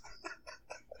piss.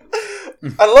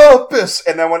 I love piss."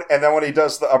 And then when he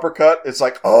does the uppercut, it's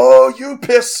like, "Oh, you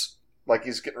piss!" Like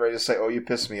he's getting ready to say, "Oh, you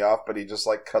piss me off," but he just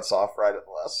like cuts off right at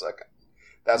the last second.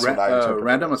 That's what I interpret.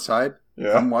 Random aside,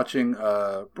 Yeah. I'm watching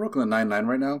Brooklyn Nine-Nine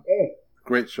right now. Oh.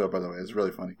 Great show, by the way. It's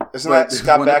really funny. Isn't But that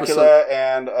Scott one Bakula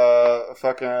and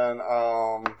fucking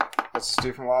what's this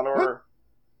dude from Law and Order?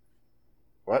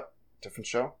 What? Different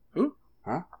show? Who?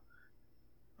 Huh?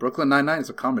 Brooklyn Nine-Nine is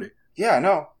a comedy. Yeah, I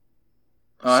know.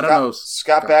 I don't know.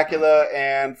 Scott Bakula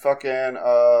and fucking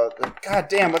God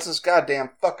damn, what's his goddamn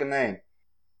fucking name?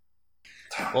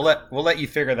 We'll let you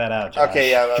figure that out, Josh.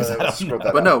 Okay, yeah, 'Cause I let's don't screw know.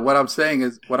 that But no, what I'm saying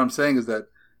is that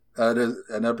there's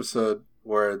an episode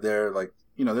where they're like,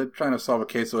 they're trying to solve a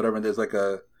case or whatever, and there's like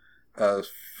a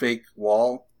fake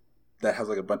wall that has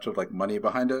like a bunch of like money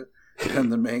behind it,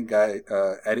 and the main guy,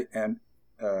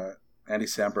 Andy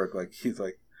Samberg, like he's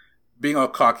like being all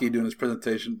cocky doing his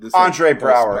presentation. This Andre like,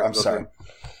 Brower, I'm spectacle sorry.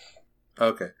 thing.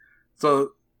 Okay,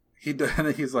 so and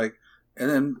then he's like, and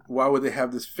then why would they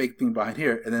have this fake thing behind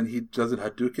here? And then he does it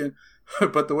Hadouken,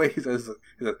 but the way he says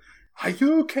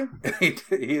Hadouken, and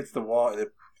he hits the wall and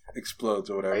it explodes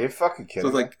or whatever. Are you fucking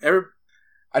kidding? So it's me? like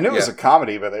I knew it was yeah. a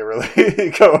comedy, but they really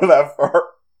go that far.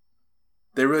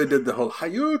 they really did the whole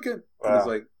Hadouken. And Wow. it's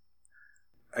like,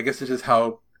 I guess it's just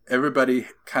how everybody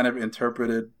kind of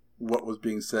interpreted what was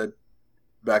being said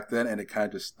back then, and it kind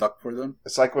of just stuck for them.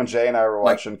 It's like when Jay and I were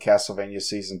Like- watching Castlevania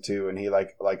season 2, and he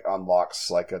like unlocks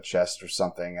like a chest or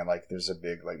something, and like there's a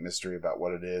big like mystery about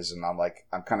what it is, and I'm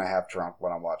kind of half drunk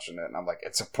when I'm watching it, and I'm like,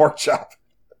 it's a pork chop.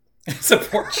 It's a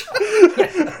pork chop.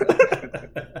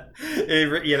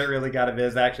 It really got a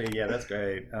biz. Actually, yeah, that's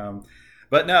great.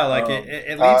 But no, like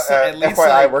at least FYI,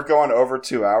 like, we're going over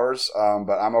 2 hours,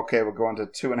 but I'm okay with going to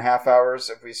 2.5 hours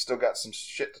if we still got some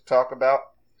shit to talk about.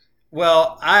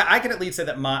 Well, I could at least say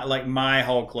that my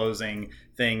whole closing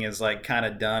thing is like kind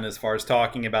of done as far as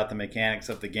talking about the mechanics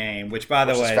of the game. Which, by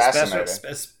the way,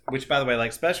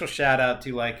 special shout out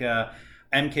to like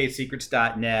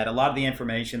mksecrets.net. A lot of the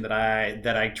information that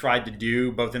I tried to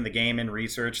do both in the game and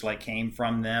research like came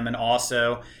from them, and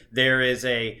also there is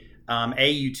a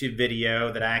YouTube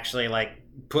video that actually like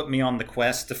put me on the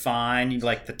quest to find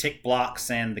like the tick blocks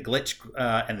and the glitch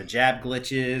and the jab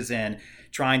glitches and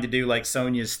trying to do like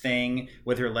Sonya's thing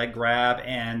with her leg grab.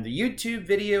 And the YouTube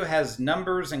video has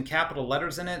numbers and capital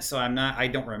letters in it, so I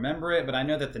don't remember it, but I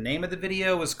know that the name of the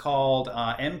video was called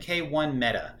MK1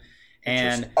 Meta.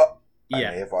 And I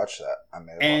may have watched that.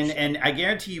 And I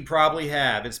guarantee you probably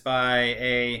have. It's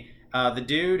by the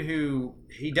dude who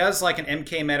he does like an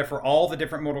MK meta for all the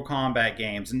different Mortal Kombat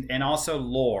games and also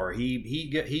lore.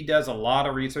 He does a lot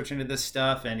of research into this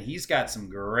stuff, and he's got some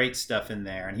great stuff in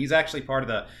there. And he's actually part of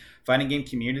the fighting game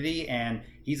community, and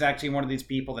he's actually one of these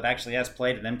people that actually has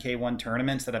played at MK1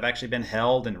 tournaments that have actually been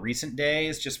held in recent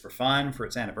days just for fun for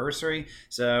its anniversary.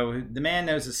 So the man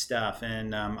knows his stuff,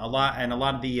 and a lot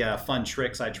of the fun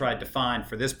tricks I tried to find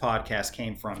for this podcast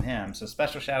came from him. So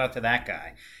special shout out to that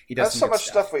guy. He does That's so much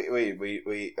stuff we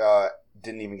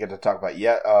didn't even get to talk about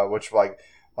yet. Which like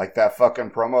that fucking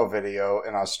promo video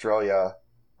in Australia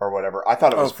or whatever. I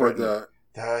thought it was for the.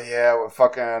 with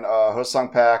fucking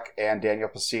Hosung Pak and Daniel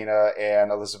Pesina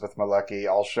and Elizabeth Malecki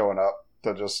all showing up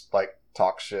to just like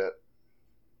talk shit.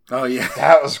 Oh yeah,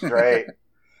 that was great.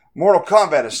 Mortal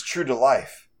Kombat is true to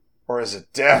life, or is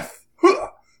it death?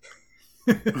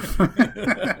 And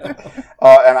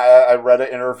I read an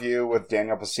interview with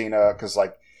Daniel Pesina because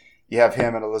like you have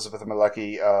him and Elizabeth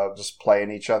Malecki just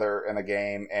playing each other in a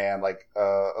game, and like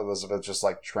Elizabeth just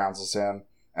like trounces him.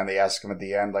 And they ask him at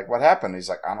the end, like, what happened? He's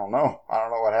like, I don't know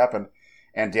what happened.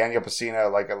 And Daniel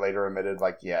Pesina, like, later admitted,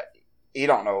 like, yeah, he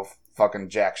don't know fucking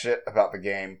jack shit about the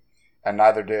game. And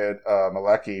neither did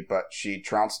Malecki, but she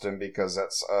trounced him because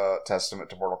that's a testament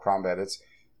to Mortal Kombat.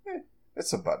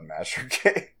 It's a button masher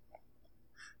game.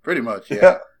 Pretty much,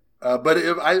 yeah. But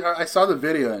I saw the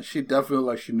video, and she definitely,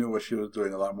 like, she knew what she was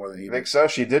doing a lot more than he did. I think so.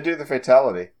 She did do the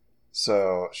fatality.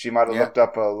 So she might have looked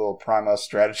up a little Prima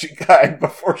strategy guide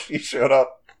before she showed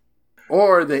up.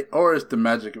 Or it's the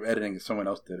magic of editing if someone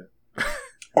else did it.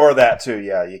 Or that too,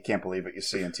 yeah. You can't believe what you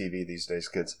see on TV these days,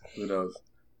 kids. Who knows?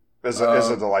 It's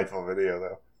a delightful video,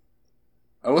 though.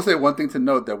 I will say one thing to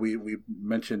note that we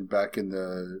mentioned back in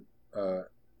the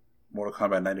Mortal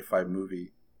Kombat 95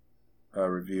 movie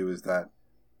review is that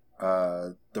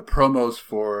the promos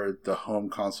for the home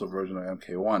console version of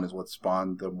MK1 is what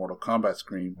spawned the Mortal Kombat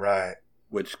screen, right?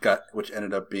 Which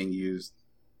ended up being used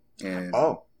in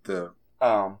the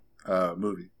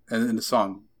movie and in the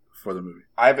song for the movie.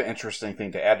 I have an interesting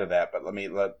thing to add to that, but let me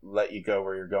let you go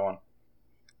where you're going.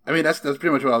 I mean, that's pretty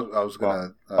much what I was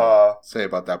going to say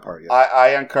about that part. Yeah. I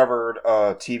uncovered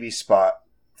a TV spot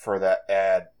for that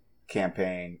ad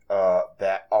campaign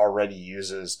that already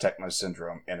uses Techno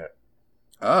Syndrome in it.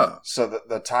 Oh. So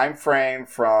the time frame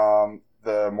from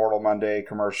the Mortal Monday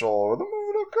commercial, the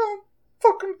Mortal Kombat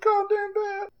fucking goddamn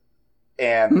bad,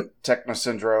 and Techno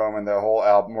Syndrome and the whole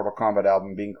Mortal Kombat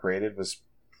album being created was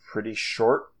pretty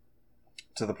short,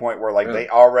 to the point where like they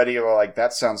already were like,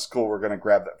 that sounds cool, we're going to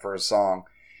grab that for a song.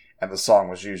 And the song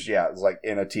was used, it was like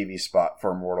in a TV spot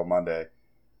for Mortal Monday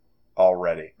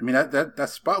already. I mean, that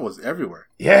spot was everywhere.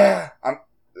 Yeah,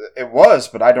 it was,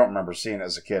 but I don't remember seeing it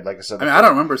as a kid. Like I said, I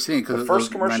don't remember seeing because the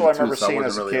first commercial I remember seeing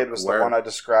as a kid was the one I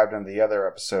described in the other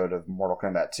episode of Mortal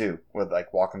Kombat 2, with like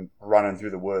running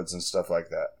through the woods and stuff like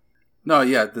that. No,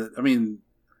 yeah,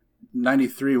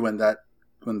 93 when the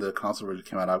console version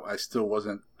came out, I still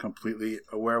wasn't completely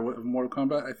aware of Mortal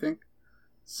Kombat, I think.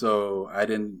 So I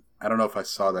don't know if I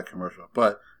saw that commercial,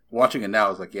 but watching it now, I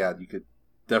was like, yeah, you could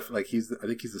definitely, I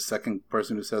think he's the second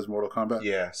person who says Mortal Kombat.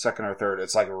 Yeah, second or third.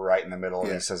 It's like right in the middle,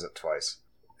 and he says it twice.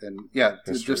 And yeah,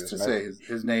 just to say,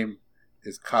 his name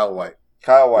is Kyle White.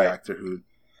 Kyle White. The actor who...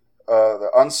 the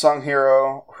unsung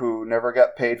hero who never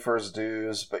got paid for his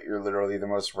dues, but you're literally the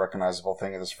most recognizable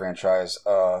thing in this franchise.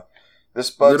 This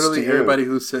buds literally to everybody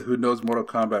who knows Mortal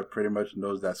Kombat pretty much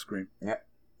knows that scream. Yeah,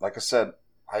 like I said,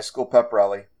 high school pep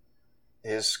rally.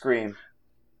 His scream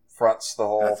fronts the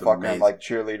whole fucking like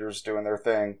cheerleaders doing their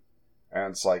thing,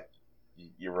 and it's like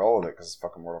you roll with it because it's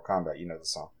fucking Mortal Kombat. You know the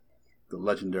song. The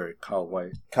legendary Kyle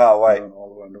White. Kyle White.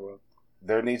 All around the world.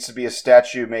 There needs to be a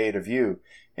statue made of you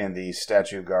in the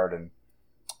statue garden,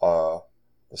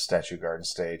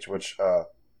 stage. Which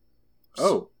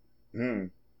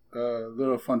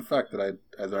little fun fact that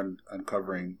I learned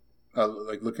uncovering,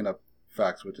 like looking up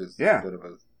facts, which is a bit of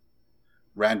a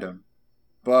random,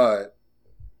 but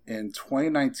in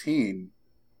 2019,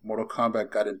 Mortal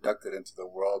Kombat got inducted into the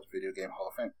World Video Game Hall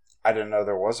of Fame. I didn't know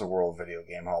there was a World Video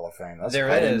Game Hall of Fame. There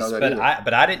is,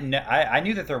 but I didn't know. I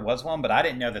knew that there was one, but I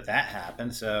didn't know that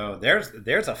happened. So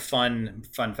there's a fun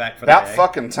fact for that day.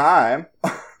 fucking time.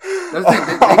 That's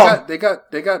the thing.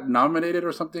 They got nominated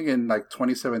or something in like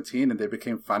 2017, and they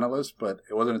became finalists. But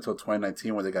it wasn't until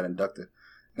 2019 when they got inducted.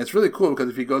 And it's really cool because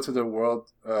if you go to the World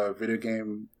Video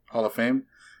Game Hall of Fame,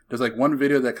 there's like one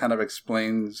video that kind of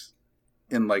explains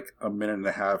in like a minute and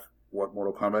a half what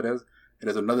Mortal Kombat is. And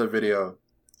there's another video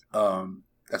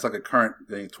that's like a current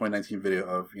 2019 video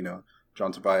of, you know,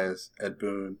 John Tobias, Ed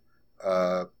Boon,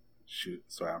 I'm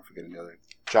forgetting the other.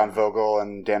 John Vogel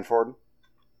and Dan Ford.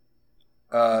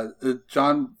 Which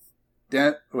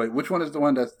one is the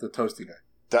one that's the toasty guy?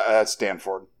 That's Dan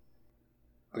Ford.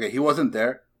 Okay, he wasn't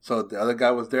there, so the other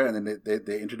guy was there, and then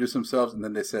they introduced themselves, and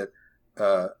then they said,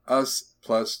 us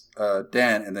plus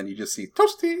Dan, and then you just see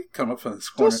Toasty come up from this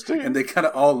corner, Toasty. And they kind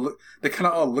of all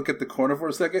look at the corner for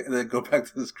a second, and then go back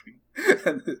to the screen,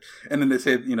 and then they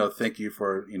say, you know, thank you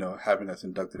for, you know, having us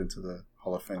inducted into the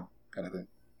Hall of Fame, kind of thing.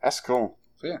 That's cool.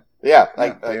 So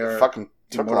they fucking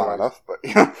took long enough, but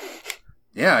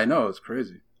yeah, I know, it's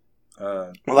crazy.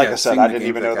 Well, like I said, I didn't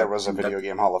even know there was a Video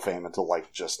Game Hall of Fame until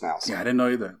like just now. So. Yeah, I didn't know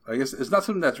either. I guess it's not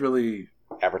something that's really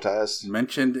advertised,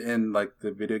 mentioned in like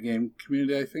the video game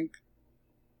community. I think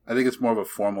it's more of a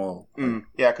formal.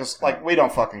 Yeah, because like we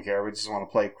don't fucking care. We just want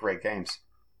to play great games.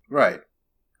 Right.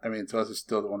 I mean, to us, it's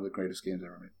still one of the greatest games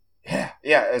ever made.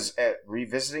 Yeah. As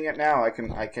revisiting it now, I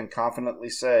can confidently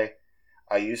say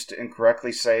I used to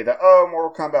incorrectly say that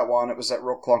Mortal Kombat 1, it was that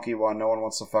real clunky one. No one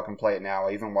wants to fucking play it now.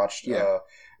 I even watched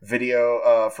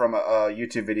video from a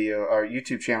YouTube video or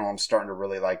YouTube channel I'm starting to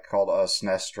really like called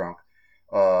SNES Drunk.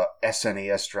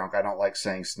 SNES Drunk. I don't like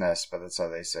saying SNES, but that's how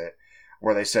they say it.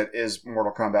 Where they said, is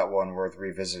Mortal Kombat 1 worth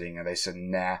revisiting? And they said,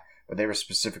 nah. But they were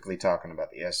specifically talking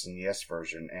about the SNES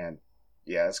version. And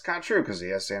yeah, it's kind of true because the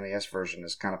SNES version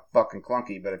is kind of fucking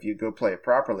clunky. But if you go play it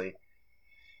properly,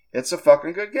 it's a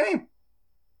fucking good game.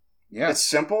 Yeah. It's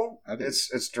simple.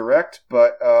 It's direct.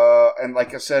 But, and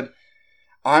like I said,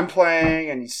 I'm playing,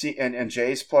 and you see, and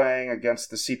Jay's playing against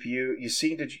the CPU. You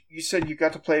said you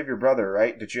got to play with your brother,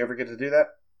 right? Did you ever get to do that?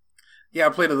 Yeah, I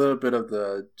played a little bit of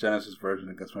the Genesis version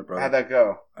against my brother. How'd that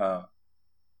go?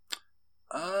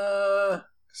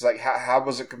 It's like how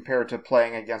was it compared to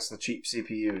playing against the cheap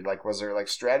CPU? Like, was there like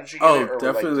strategy? Oh, in it, or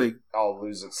definitely. Like, I'll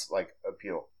lose its like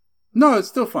appeal. No, it's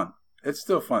still fun. It's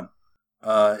a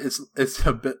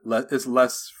bit it's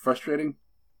less frustrating.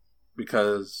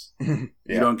 Because you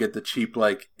don't get the cheap,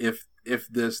 like, if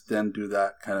this, then do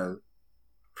that kind of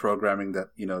programming that,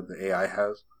 you know, the AI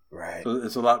has. Right. So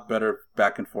it's a lot better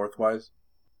back and forth wise.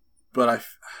 But I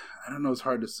don't know, it's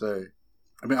hard to say.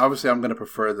 I mean, obviously I'm going to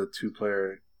prefer the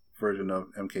 2-player version of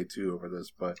MK2 over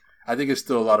this, but I think it's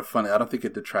still a lot of fun. I don't think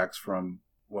it detracts from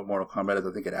what Mortal Kombat is.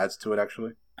 I think it adds to it,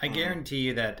 actually. I guarantee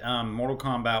you that Mortal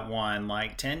Kombat 1,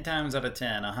 like 10 times out of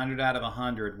 10, 100 out of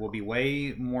 100, will be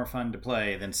way more fun to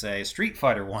play than, say, Street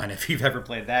Fighter 1 if you've ever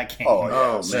played that game. Oh,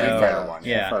 yeah. Street Fighter 1.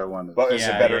 Yeah. Street Fighter 1. But is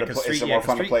it better to play? Is it more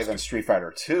fun to play than Street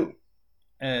Fighter 2?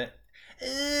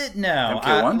 No,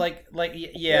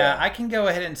 MK1? I can go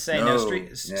ahead and say no.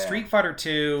 Street Fighter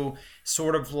 2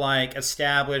 sort of like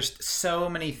established so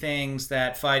many things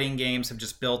that fighting games have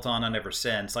just built on ever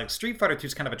since. Like Street Fighter 2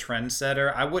 is kind of a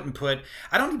trendsetter. I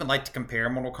don't even like to compare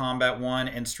Mortal Kombat 1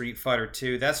 and Street Fighter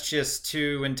 2. That's just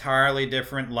two entirely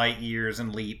different light years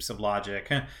and leaps of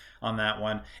logic on that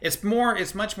one. It's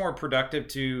much more productive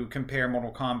to compare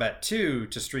Mortal Kombat 2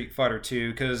 to Street Fighter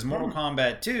 2 because Mortal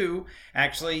Kombat 2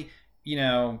 actually, you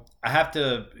know, I have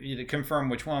to confirm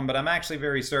which one, but I'm actually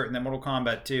very certain that Mortal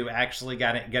Kombat 2 actually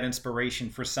got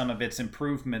inspiration for some of its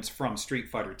improvements from Street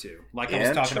Fighter 2. Like I was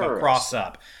talking about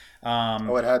cross-up.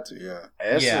 It had to, yeah.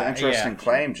 It's an interesting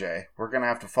claim, Jay. We're going to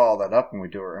have to follow that up when we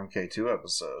do our MK2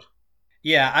 episode.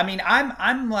 Yeah, I mean,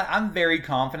 I'm very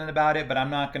confident about it, but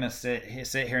I'm not going to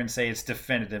sit here and say it's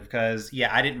definitive because,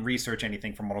 I didn't research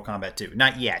anything from Mortal Kombat 2.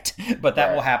 Not yet, but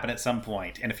that will happen at some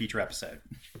point in a future episode.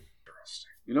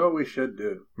 You know what we should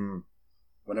do?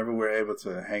 Whenever we're able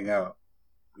to hang out,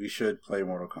 we should play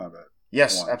Mortal Kombat.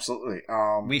 Yes, absolutely.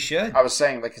 We should. I was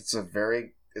saying, like, it's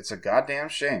a goddamn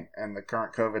shame in the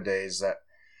current COVID days that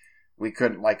we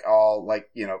couldn't, like, all, like,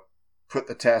 you know, put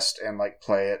the test and, like,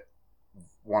 play it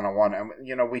one-on-one. And,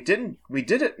 you know, we did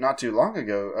it not too long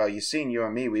ago. You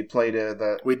and me, we played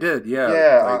We did, yeah.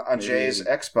 Yeah, on Jay's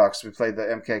Xbox, we played the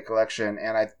MK Collection,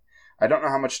 and I don't know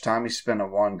how much time we spent on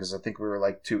 1 because I think we were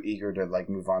like too eager to like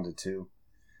move on to 2.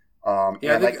 I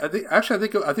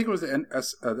think it was the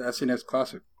SNES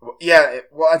Classic. Yeah,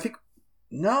 I think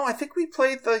No, I think we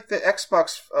played like the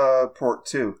Xbox port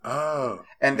too. Oh,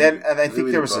 And then I think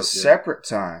we there did was a both, separate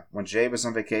time when Jay was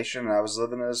on vacation and I was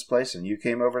living in his place and you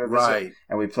came over to visit right.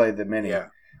 and we played the mini. Yeah.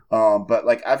 But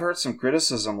like I've heard some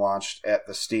criticism launched at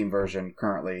the Steam version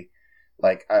currently.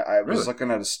 Like I was Really?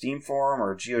 looking at a Steam forum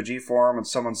or a GOG forum and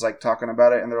someone's like talking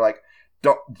about it and they're like,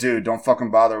 don't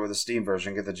fucking bother with the Steam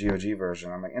version, get the GOG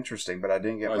version. I'm like, interesting, but I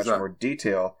didn't get Why is much that? more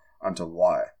detail onto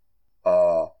why.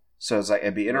 So it's like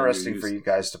it'd be interesting for you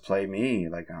guys to play me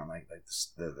like on like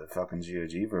the fucking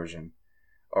GOG version,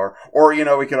 or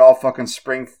we could all fucking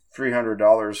spring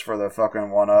 $300 for the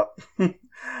fucking 1-up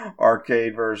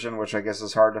arcade version, which I guess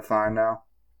is hard to find now.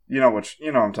 What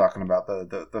I'm talking about,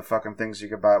 the fucking things you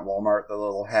could buy at Walmart, the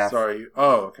little half. Sorry.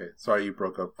 Oh, okay. Sorry, you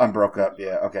broke up. I'm broke up.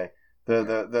 Yeah. Okay.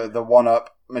 The 1-up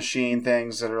machine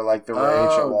things that are like the Rage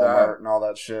at Walmart and all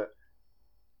that shit.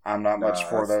 I'm not much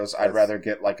for those. I'd rather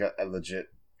get like a legit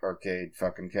arcade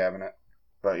fucking cabinet,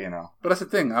 but But that's the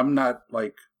thing. I'm not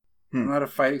like I'm not a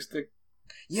fighting stick.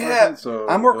 Yeah, person, so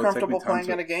I'm more it'll take me comfortable time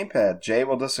playing on a gamepad. Jay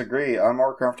will disagree. I'm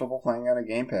more comfortable playing on a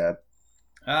gamepad.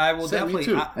 I will Same, me definitely.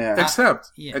 too.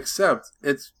 Yeah. Except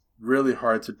it's really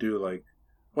hard to do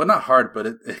not hard, but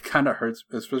it kind of hurts,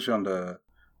 especially on the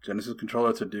Genesis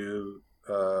controller, to do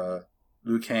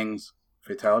Liu Kang's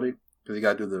fatality because you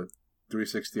got to do the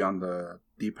 360 on the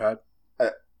D-pad.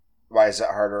 Why is that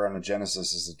harder on the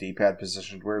Genesis? Is the D-pad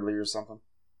positioned weirdly or something?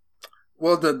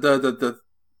 Well, the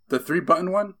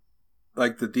 3-button one,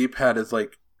 like the D-pad is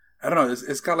like, I don't know,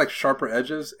 it's got like sharper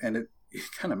edges and it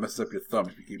kind of messes up your thumb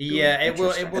if you keep doing Yeah, it. it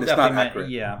will. It will And it's not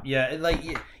definitely. accurate. Yeah. Like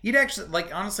you'd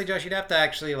actually honestly, Josh, you'd have to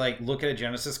actually like look at a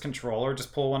Genesis controller,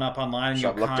 just pull one up online, and So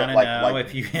you'll I've looked kind at of like know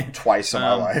if you twice in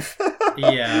my life.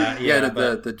 Yeah.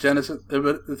 The Genesis.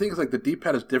 But the thing is, like the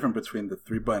D-pad is different between the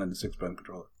 3-button and the 6-button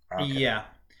controller. Okay. Yeah.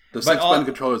 The But 6-button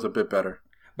controller is a bit better.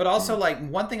 But also, like,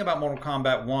 one thing about Mortal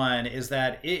Kombat 1 is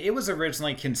that it was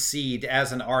originally conceived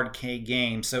as an arcade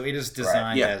game, so it is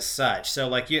designed as such. So,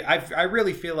 like, I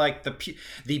really feel like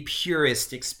the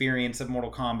purest experience of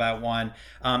Mortal Kombat 1,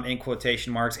 in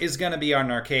quotation marks, is going to be on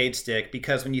an arcade stick,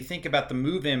 because when you think about the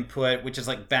move input, which is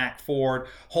like back, forward,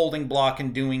 holding block,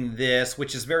 and doing this,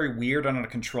 which is very weird on a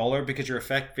controller, because you're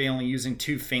effectively only using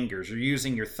 2 fingers. You're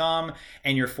using your thumb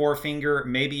and your forefinger,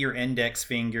 maybe your index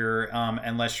finger,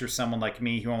 unless you're someone like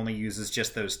me who only uses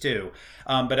just those 2.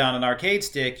 But on an arcade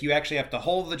stick, you actually have to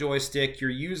hold the joystick. You're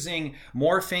using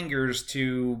more fingers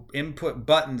to input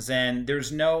buttons, and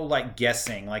there's no like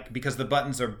guessing, like because the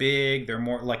buttons are big. They're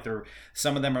more like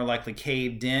some of them are likely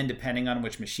caved in depending on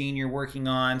which machine you're working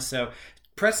on. So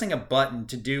pressing a button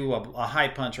to do a high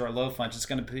punch or a low punch is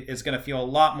going to feel a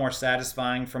lot more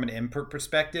satisfying from an input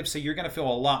perspective. So you're going to feel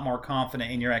a lot more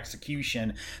confident in your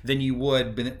execution than you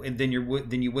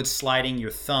would sliding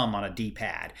your thumb on a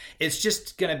D-pad. It's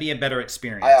just going to be a better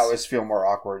experience. I always feel more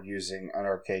awkward using an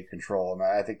arcade control, and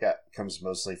I think that comes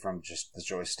mostly from just the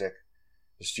joystick,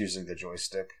 just using the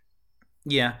joystick.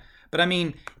 Yeah. But I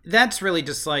mean, that's really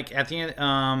just like at the end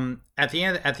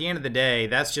of the day,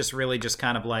 that's just really just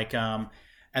kind of like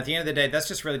at the end of the day, that's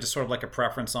just really just sort of like a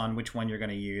preference on which one you're going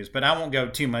to use. But I won't go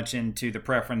too much into the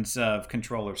preference of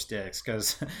controller sticks,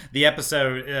 because the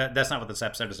episode that's not what this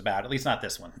episode is about. At least not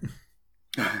this one.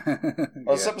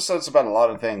 Well, this episode's about a lot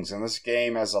of things, and this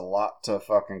game has a lot to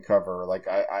fucking cover. Like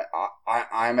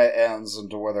I'm at ends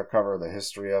into whether cover the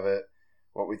history of it,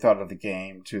 what we thought of the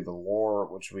game, to the lore,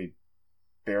 which we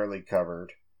barely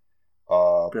covered.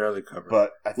 But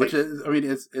I think,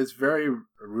 it's very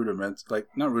rudimentary, like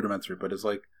not rudimentary, but it's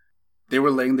like they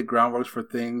were laying the groundwork for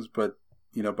things, but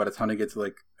by the time they get to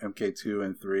like MK2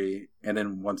 and 3, and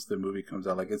then once the movie comes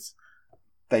out, like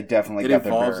they definitely it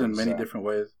evolves in many different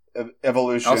ways.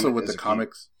 Evolution, also with the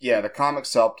comics. Yeah, the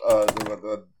comics helped.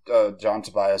 John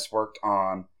Tobias worked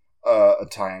on a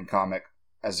tie-in comic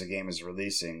as the game is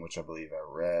releasing, which I believe I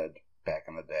read back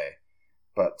in the day.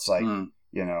 But it's like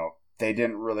they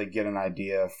didn't really get an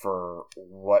idea for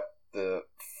what the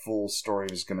full story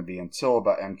was going to be until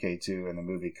about MK2 and the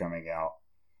movie coming out.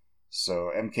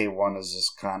 So MK1 is this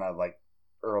kind of like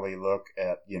early look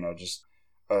at, just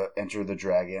Enter the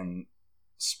Dragon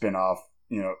spin-off,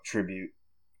 tribute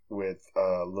with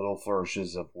little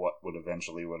flourishes of what would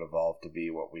evolve to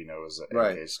be what we know as the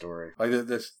MK story. Like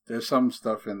there's some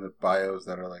stuff in the bios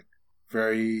that are like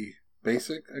very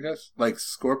basic, I guess. Like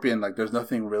Scorpion, like there's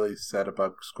nothing really said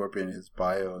about Scorpion in his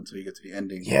bio until you get to the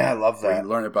ending. Yeah, I love that.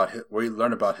 Where you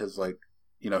learn about his like,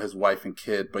 his wife and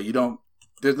kid, but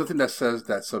there's nothing that says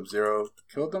that Sub-Zero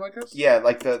killed them, I guess. Yeah,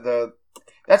 like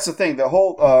that's the thing. The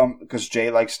whole because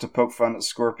Jay likes to poke fun at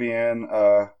Scorpion,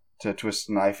 to twist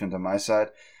a knife into my side.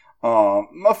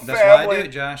 That's why I do it,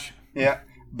 Josh. Yeah.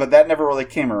 But that never really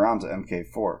came around to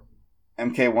MK4.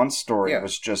 MK1's story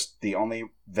was just the only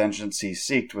vengeance he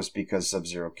seeked was because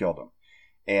Sub-Zero killed him.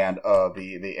 And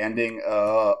the ending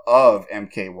of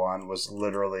MK1 was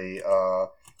literally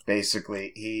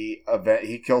basically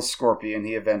he kills Scorpion,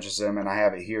 he avenges him, and I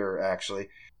have it here actually.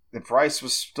 The price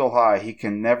was still high. He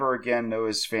can never again know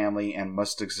his family and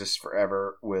must exist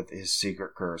forever with his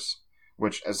secret curse.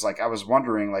 Which is like, I was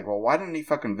wondering, like, well, why didn't he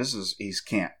fucking visit? He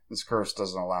can't. This curse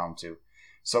doesn't allow him to.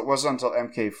 So it wasn't until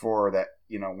MK4 that,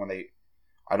 when they,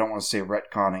 I don't want to say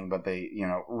retconning, but they,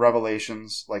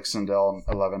 revelations like Sindel and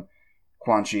 11,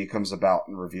 Quan Chi comes about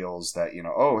and reveals that,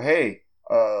 oh, hey,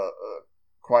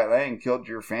 Kuai Liang killed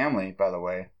your family, by the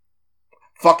way.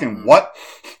 Fucking what?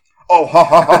 Oh, ha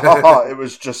ha ha ha ha. It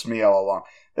was just me all along.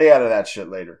 They added that shit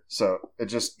later. So it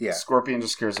just, Scorpion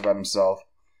just cares about himself.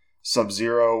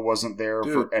 Sub-Zero wasn't there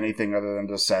for anything other than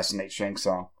to assassinate Shang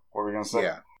Tsung. What were we going to say?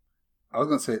 Yeah. I was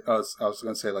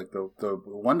gonna say like the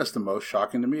one that's the most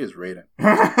shocking to me is Raiden.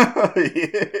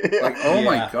 Like, oh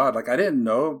my god, like I didn't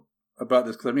know about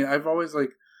this because I mean I've always like,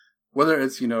 whether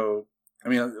it's I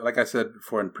mean like I said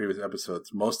before in previous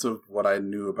episodes, most of what I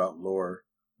knew about lore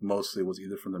mostly was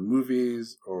either from the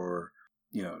movies or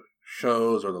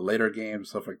shows or the later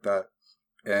games, stuff like that.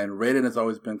 And Raiden has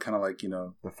always been kind of like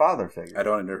the father figure. I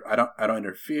don't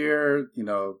interfere.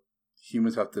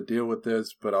 Humans have to deal with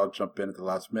this, but I'll jump in at the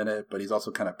last minute. But he's also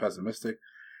kind of pessimistic.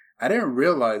 I didn't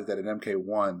realize that in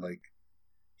MK1, like,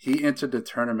 he entered the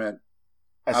tournament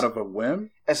out of a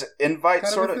whim. As an invite,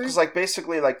 sort of? Because, like,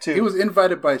 basically, like, he was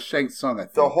invited by Shang Tsung, I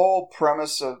think. The whole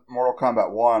premise of Mortal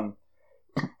Kombat 1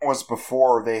 was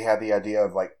before they had the idea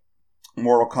of, like,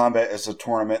 Mortal Kombat as a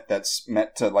tournament that's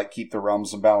meant to, like, keep the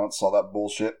realms in balance, all that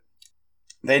bullshit.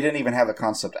 They didn't even have the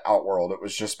concept of Outworld. It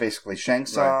was just basically Shang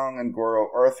Tsung and Goro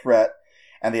are a threat.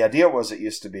 And the idea was it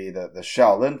used to be the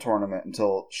Shaolin tournament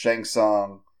until Shang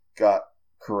Tsung got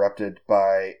corrupted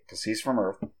by, because he's from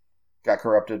Earth, got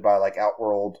corrupted by like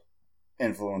Outworld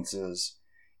influences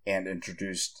and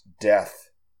introduced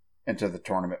death into the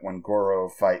tournament when Goro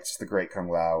fights the Great Kung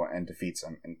Lao and defeats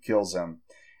him and kills him.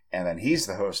 And then he's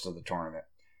the host of the tournament.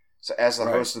 So as the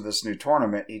host of this new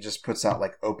tournament, he just puts out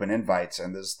like open invites,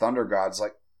 and this Thunder God's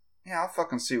like, yeah, I'll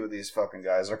fucking see what these fucking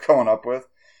guys are coming up with.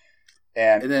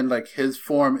 And then like his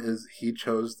form is, he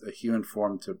chose a human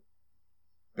form to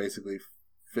basically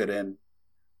fit in.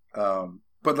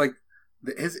 But like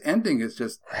his ending is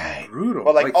just brutal.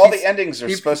 Well, like all the endings are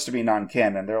supposed to be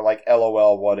non-canon. They're like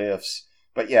LOL what ifs.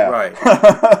 But yeah. Right.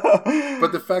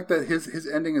 But the fact that his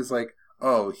ending is like,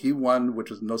 oh, he won,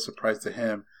 which was no surprise to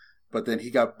him. But then he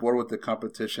got bored with the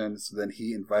competition, so then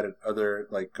he invited other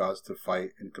like gods to fight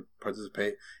and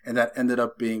participate, and that ended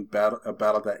up being a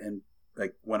battle that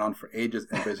went on for ages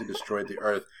and basically destroyed the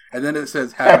Earth. And then it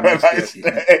says, "Have a nice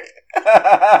day."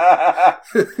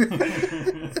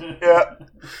 Yeah,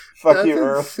 fuck That's you,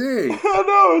 Earth. I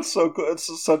know, it's so cool.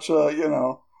 It's such a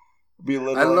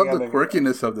belittling. I love the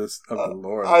quirkiness of the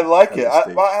lore. I like it.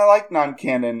 I like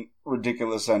non-canon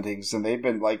ridiculous endings, and they've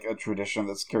been like a tradition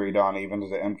that's carried on even to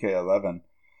the MK11.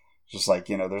 Just like,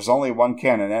 there's only one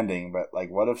canon ending, but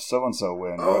like, what if so-and-so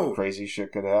win? What crazy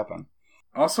shit could happen?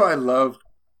 Also, I love,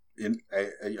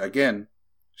 again,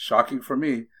 shocking for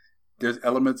me, there's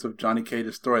elements of Johnny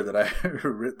Cage's story that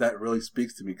that really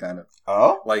speaks to me, kind of.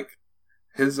 Oh? Like,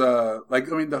 his,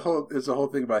 there's a whole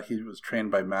thing about he was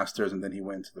trained by masters and then he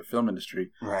went into the film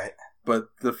industry. Right. But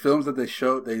the films that they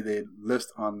show, they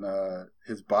list on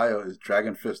his bio is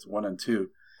Dragon Fist 1 and 2.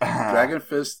 Dragon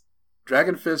Fist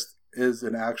is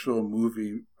an actual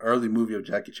early movie of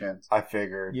Jackie Chan's. I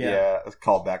figured, yeah, it's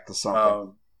called back to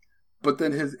something. But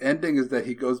then his ending is that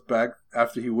he goes back,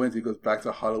 after he wins, he goes back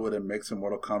to Hollywood and makes a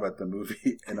Mortal Kombat the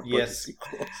movie and a bunch of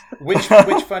sequels. which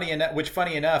funny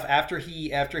enough, after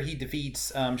he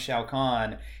defeats Shao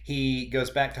Kahn, he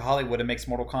goes back to Hollywood and makes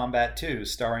Mortal Kombat 2,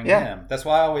 starring him. That's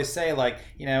why I always say, like,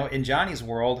 in Johnny's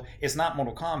world, it's not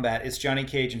Mortal Kombat, it's Johnny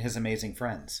Cage and his amazing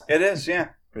friends. It is,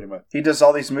 yeah. Pretty much. He does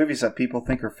all these movies that people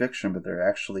think are fiction, but they're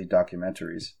actually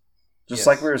documentaries. Just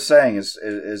like we were saying,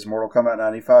 is Mortal Kombat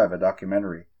 95 a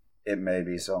documentary? It may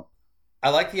be so. I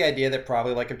like the idea that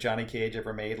probably, like, if Johnny Cage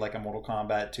ever made like a Mortal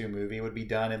Kombat 2 movie, it would be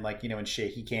done in like, in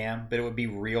shaky cam, but it would be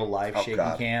real life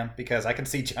shaky cam, because I can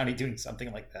see Johnny doing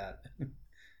something like that.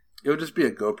 It would just be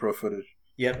a GoPro footage.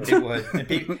 Yep, it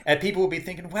would. And people would be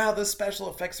thinking, wow, those special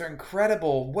effects are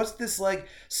incredible. What's this, like,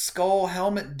 skull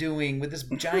helmet doing with this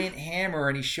giant hammer,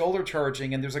 and he's shoulder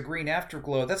charging, and there's a green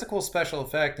afterglow? That's a cool special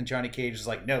effect. And Johnny Cage is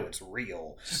like, no, it's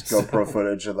real. Just GoPro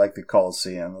footage of, like, the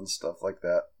Coliseum and stuff like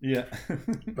that. Yeah.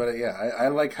 But, yeah, I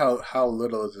like how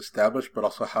little is established, but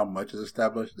also how much is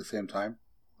established at the same time.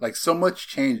 like so much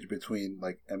changed between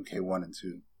like MK1 and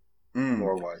 2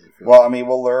 lore wise. Well, I mean,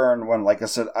 we'll learn when, like I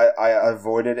said, I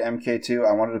avoided MK2.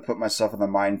 I wanted to put myself in the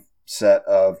mindset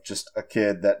of just a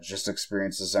kid that just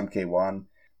experiences MK1.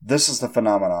 This is the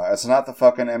phenomena. It's not the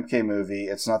fucking MK movie.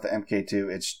 It's not the MK2.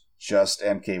 It's just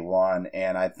MK1.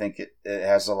 And I think it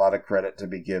has a lot of credit to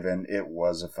be given. It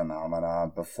was a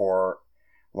phenomenon before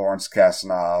Lawrence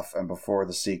Kasanoff and before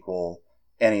the sequel.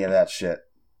 Any of that shit.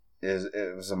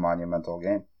 It was a monumental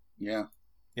game. Yeah.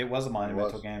 It was a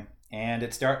monumental game. And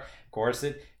it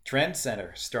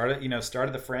trendsetter,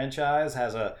 started the franchise,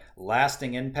 has a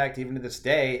lasting impact even to this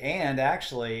day. And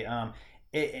actually,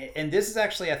 and this is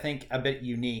actually, I think, a bit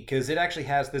unique because it actually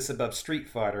has this above Street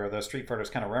Fighter, although Street Fighter's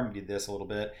kind of remedied this a little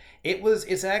bit.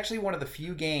 It's actually one of the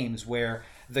few games where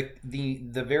the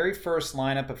very first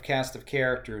lineup of cast of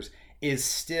characters is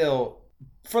still,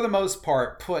 for the most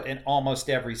part, put in almost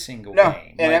every single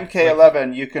game. In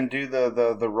MK11, you can do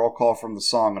the roll call from the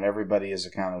song and everybody is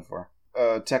accounted for.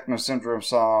 Techno Syndrome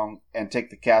song and take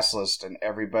the cast list and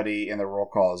everybody in the roll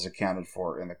call is accounted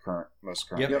for in the most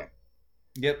current game.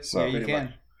 Yep. So, yeah, you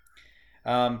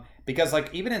can. Because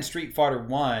like even in Street Fighter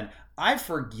 1, I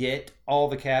forget all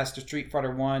the cast of Street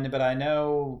Fighter 1, but I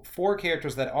know 4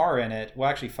 characters that are in it. Well,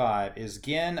 actually 5 is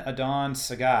Gin, Adon,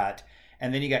 Sagat,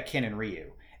 and then you got Ken and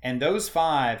Ryu. And those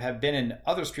 5 have been in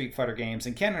other Street Fighter games,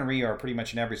 and Ken and Ryu are pretty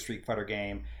much in every Street Fighter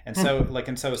game. And so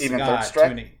is even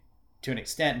Sagat to an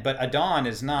extent, but Adon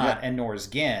is not, and nor is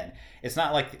Gin. It's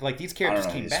not like these characters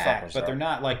came back, but they're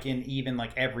not like in even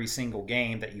like every single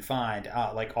game that you find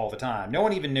like all the time. No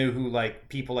one even knew who like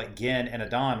people like Gin and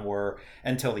Adon were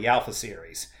until the Alpha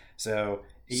series. So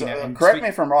correct me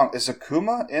if I'm wrong. Is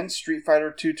Akuma in Street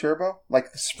Fighter 2 Turbo,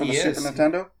 like for the Super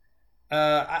Nintendo?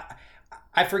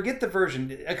 I forget the version.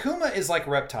 Akuma is like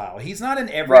Reptile. He's not in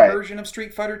every version of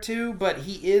Street Fighter 2, but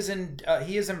he is in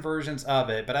versions of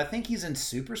it. But I think he's in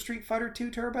Super Street Fighter 2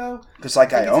 Turbo. Because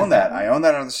I own that. I own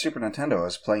that on the Super Nintendo. I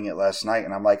was playing it last night,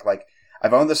 and I'm like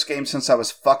I've owned this game since I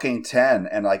was fucking 10,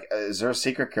 and like, is there a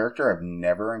secret character I've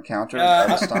never encountered at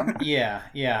this time? Yeah.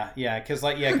 Because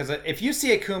if you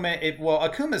see Akuma,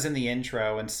 Akuma's in the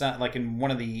intro and like in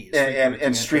one of the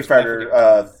Street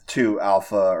Fighter 2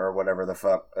 Alpha or whatever the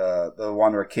fuck, the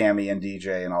one where Cammy and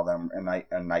DJ and all them and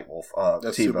Nightwolf.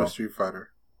 That's T-Bo. Super Street Fighter.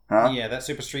 Huh? Yeah, that's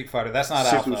Super Street Fighter. That's not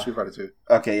Super Alpha. Street Fighter 2.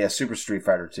 Okay, yeah, Super Street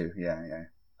Fighter 2. Yeah.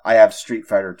 I have Street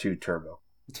Fighter 2 Turbo.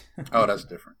 Oh, that's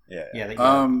different. Yeah,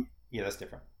 that's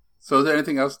different. So is there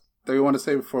anything else that you want to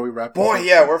say before we wrap Boy, up?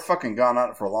 yeah, we're fucking gone on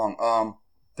it for long.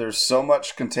 There's so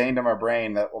much contained in my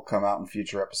brain that will come out in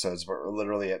future episodes, but we're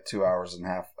literally at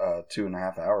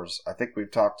 2.5 hours. I think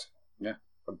we've talked a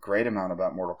great amount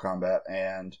about Mortal Kombat,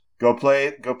 and go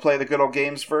play the Good Old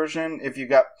Games version if you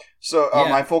got. So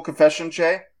my full confession,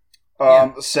 Jay,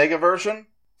 the Sega version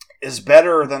is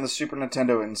better than the Super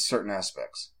Nintendo in certain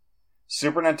aspects.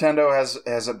 Super Nintendo has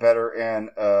it better in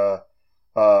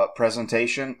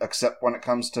presentation, except when it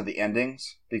comes to the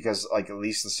endings, because like at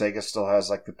least the Sega still has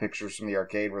like the pictures from the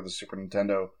arcade, where the Super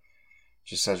Nintendo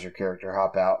just has your character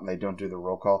hop out and they don't do the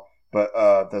roll call. But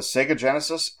the Sega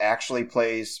Genesis actually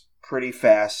plays pretty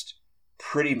fast,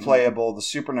 pretty playable. The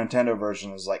Super Nintendo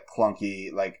version is like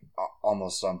clunky, like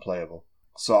almost unplayable.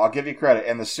 So I'll give you credit.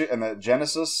 And the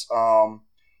Genesis, I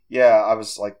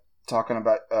was like talking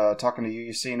to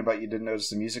you saying about you didn't notice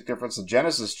the music difference. The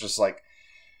Genesis just like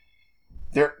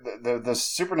the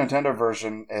Super Nintendo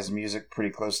version has music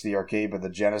pretty close to the arcade, but the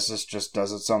Genesis just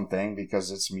does its own thing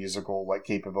because its musical like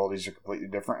capabilities are completely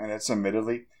different, and it's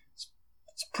admittedly it's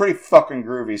pretty fucking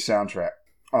groovy soundtrack.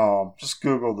 Just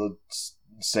Google the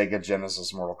Sega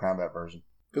Genesis Mortal Kombat version.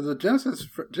 Because the Genesis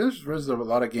versions of a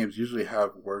lot of games usually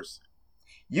have worse.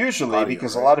 Usually,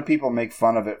 because a lot of people make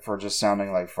fun of it for just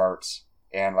sounding like farts,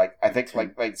 and like I think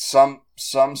like some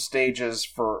stages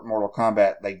for Mortal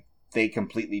Kombat they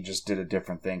completely just did a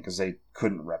different thing because they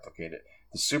couldn't replicate it.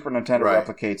 The Super Nintendo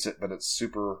replicates it, but it's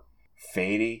super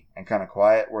fadey and kind of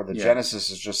quiet, where the Genesis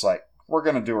is just like, we're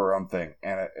going to do our own thing,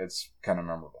 and it's kind of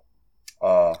memorable.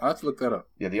 I'll have to look that up.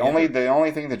 Yeah, the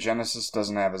only thing the Genesis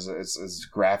doesn't have is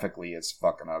graphically, it's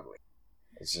fucking ugly.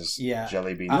 It's just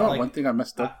jelly bean. One thing I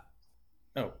messed up.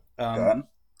 Go ahead.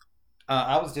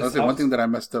 One thing that I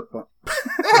messed up on.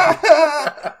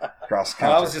 Cross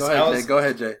Go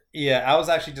ahead, Jay. Yeah, I was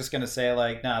actually just gonna say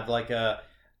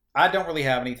I don't really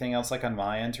have anything else like on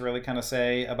my end to really kind of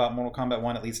say about Mortal Kombat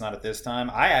 1, at least not at this time.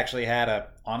 I actually had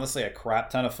honestly a crap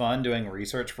ton of fun doing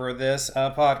research for this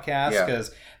podcast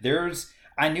because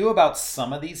I knew about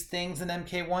some of these things in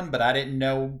MK1, but I didn't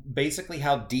know basically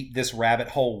how deep this rabbit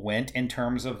hole went in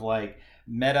terms of like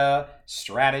meta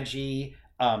strategy.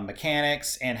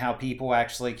 mechanics and how people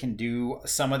actually can do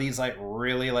some of these like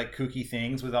really like kooky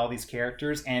things with all these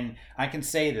characters. And I can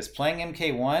say this, playing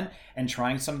MK1 and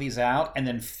trying some of these out and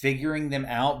then figuring them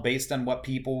out based on what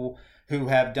people who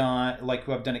have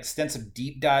done extensive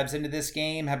deep dives into this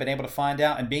game have been able to find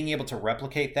out, and being able to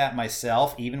replicate that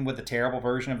myself, even with the terrible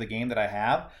version of the game that I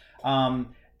have,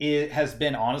 it has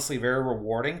been honestly very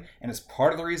rewarding, and it's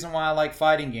part of the reason why I like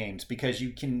fighting games, because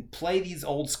you can play these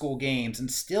old school games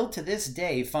and still to this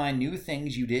day find new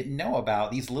things you didn't know about,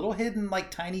 these little hidden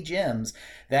like tiny gems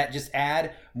that just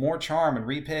add more charm and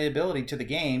replayability to the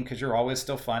game, because you're always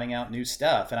still finding out new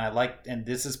stuff. And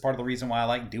this is part of the reason why I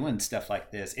like doing stuff like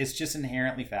this. It's just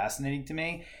inherently fascinating to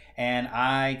me, and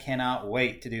I cannot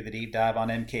wait to do the deep dive on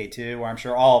MK2, where I'm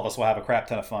sure all of us will have a crap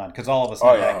ton of fun, because all of us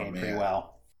know that game pretty well.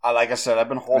 Like I said, I've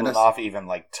been holding off even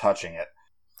like touching it.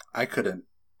 I couldn't.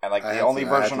 And like the only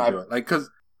version go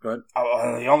ahead.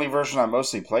 The only version I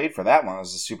mostly played for that one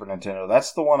is the Super Nintendo.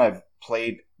 That's the one I've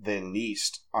played the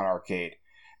least on arcade.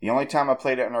 The only time I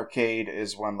played it on arcade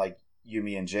is when like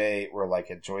Yumi and Jay were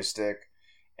like at Joystick,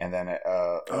 and then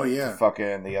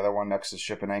fucking the other one next to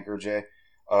Ship and Anchor, Jay.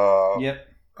 Yep.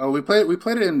 Oh, we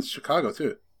played it in Chicago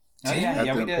too. Oh yeah,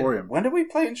 we did. Emporium. When did we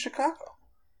play it in Chicago?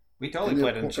 We totally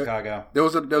played it in Chicago. There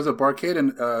was a barcade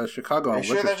in Chicago. Are you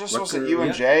sure that just wasn't you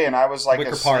and Jay, and I was like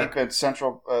Wicker asleep Park. at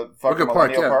Central fucking Wicker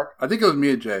Park, Millennial Park? I think it was me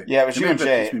and Jay. Yeah, it was you and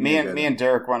Jay. Me and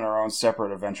Derek went on our own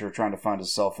separate adventure trying to find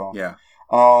his cell phone. Yeah.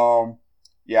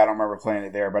 Yeah, I don't remember playing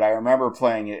it there, but I remember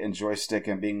playing it in Joystick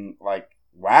and being like,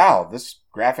 wow, this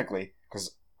graphically,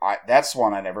 because that's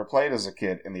one I never played as a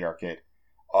kid in the arcade.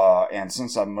 And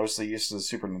since I'm mostly used to the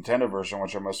Super Nintendo version,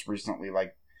 which I most recently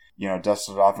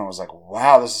dusted off and was like,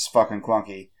 wow, this is fucking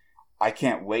clunky. I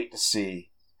can't wait to see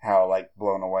how like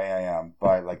blown away I am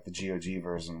by like the GOG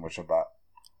version, which I bought.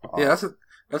 Yeah, that's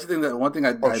the thing. That one thing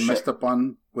I messed up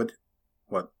on with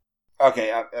what?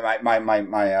 Okay, my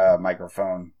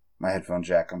microphone, my headphone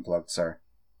jack unplugged. Sorry,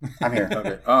 I'm here.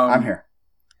 Okay, I'm here.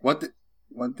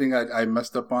 One thing I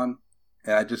messed up on,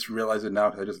 and I just realized it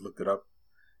now because I just looked it up.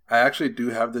 I actually do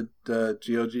have the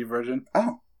GOG version.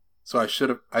 Oh. So I should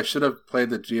have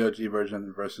played the GOG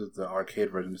version versus the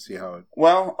arcade version to see how it.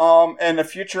 Well, in a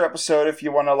future episode, if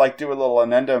you want to like do a little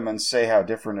addendum and say how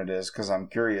different it is, because I'm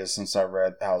curious since I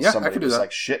read how somebody was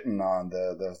like shitting on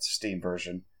the Steam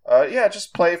version.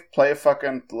 Just play a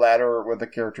fucking ladder with the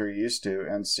character you're used to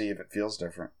and see if it feels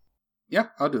different. Yeah,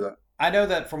 I'll do that. I know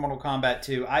that for Mortal Kombat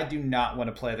 2, I do not want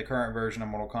to play the current version of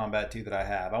Mortal Kombat 2 that I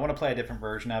have. I want to play a different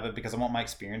version of it because I want my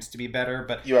experience to be better.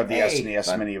 But you have the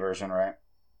SNES Mini version, right?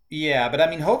 Yeah, but I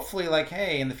mean, hopefully, like,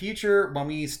 hey, in the future, when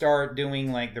we start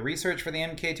doing, like, the research for the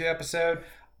MK2 episode,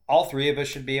 all three of us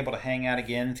should be able to hang out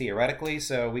again, theoretically,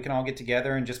 so we can all get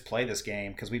together and just play this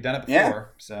game, because we've done it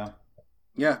before, so...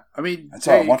 Yeah, I mean... That's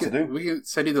all I want to do. We can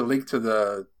send you the link to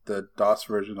the DOS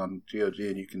version on GOG,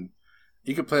 and you can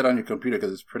play it on your computer,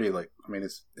 because it's pretty, like, I mean,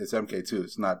 it's MK2,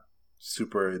 it's not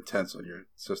super intense on your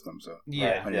system, so...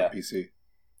 Yeah. On your PC.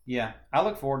 Yeah, I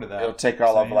look forward to that. It'll take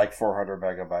all of, like, 400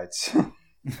 megabytes.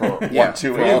 For 1,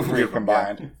 2, and 3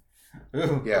 combined.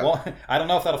 Ooh, yeah. Well, I don't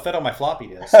know if that'll fit on my floppy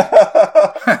disk.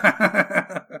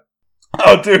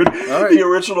 Oh, dude. Right. The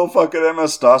original fucking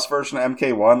MS-DOS version of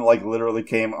MK1, like, literally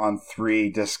came on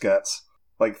 3 diskettes.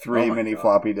 Like, 3 mini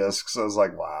floppy disks. I was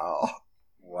like, wow.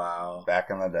 Wow.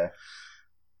 Back in the day.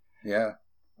 Yeah.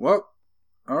 Well,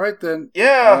 all right then.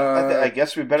 Yeah, I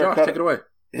guess we better Josh, take it away.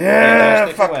 Yeah,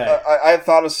 fuck. I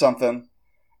thought of something,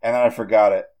 and then I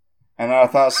forgot it. And then I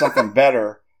thought of something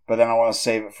better, but then I want to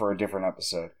save it for a different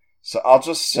episode. So I'll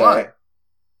just say... Why?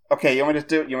 Okay, you want me to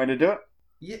do it? You want me to do it?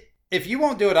 Yeah. If you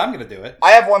won't do it, I'm going to do it.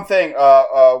 I have one thing.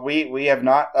 We have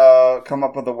not come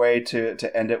up with a way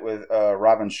to end it with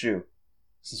Robin Shou,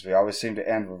 since we always seem to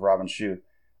end with Robin Shou.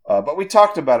 But we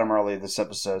talked about him earlier this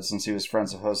episode, since he was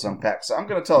friends with Ho Sung Pak. So I'm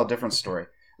going to tell a different story.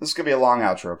 This is going to be a long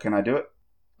outro. Can I do it?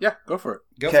 Yeah, go for it.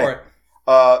 Go for it.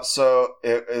 So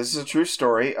this is a true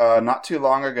story. Not too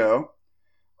long ago,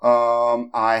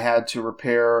 I had to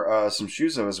repair some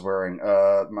shoes I was wearing,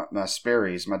 my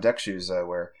Sperry's, my deck shoes I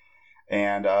wear.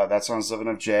 And that's when I was living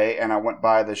with Jay, and I went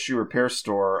by the shoe repair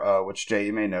store, which, Jay,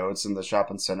 you may know. It's in the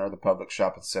shopping center, the public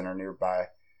shopping center nearby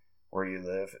where you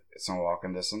live. It's in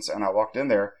walking distance. And I walked in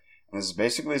there, and this is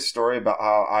basically a story about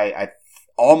how I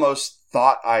almost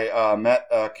thought I met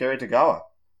Kerry Tagawa.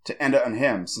 To end it on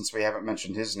him, since we haven't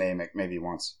mentioned his name maybe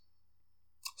once.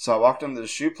 So I walked into the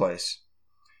shoe place,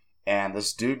 and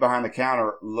this dude behind the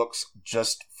counter looks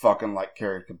just fucking like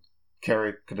Kerry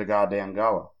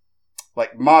Tagawa.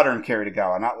 Like modern Kerry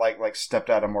Tagawa, not like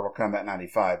stepped out of Mortal Kombat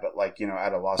 95, but like,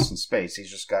 out of Lost in Space. He's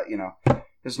just got,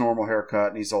 his normal haircut,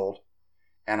 and he's old.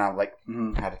 And I'm like,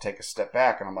 had to take a step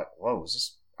back, and I'm like, whoa, is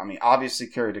this? I mean, obviously,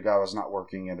 Kerry DeGawa's not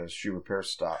working at a shoe repair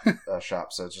shop,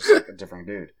 so it's just like a different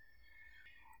dude.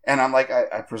 And I'm like,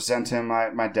 I present him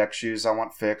my deck shoes I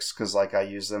want fixed, because like I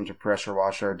use them to pressure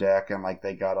wash our deck, and like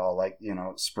they got all like, you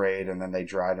know, sprayed, and then they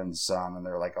dried in the sun, and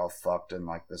they're like all fucked, and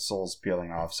like the sole's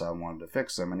peeling off, so I wanted to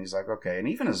fix them. And he's like, okay. And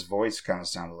even his voice kind of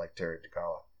sounded like Kerry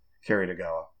DeGawa.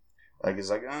 Like,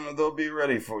 he's like, they'll be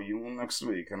ready for you next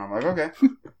week. And I'm like, okay.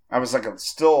 I was like,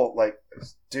 still like,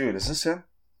 dude, is this him?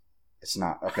 It's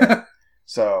not. Okay.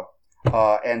 So,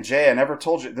 and Jay, I never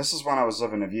told you, this is when I was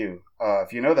living in View.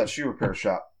 If you know that shoe repair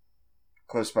shop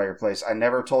close by your place, I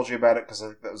never told you about it because I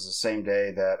think that was the same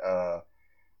day that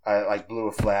I like blew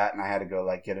a flat and I had to go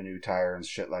like get a new tire and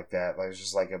shit like that. Like, it was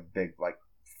just like a big like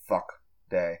fuck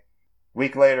day.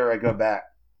 Week later, I go back,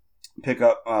 pick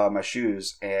up my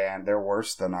shoes, and they're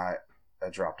worse than I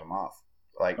dropped them off.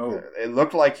 Like, It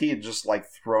looked like he had just like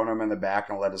thrown them in the back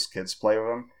and let his kids play with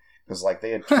them, because like they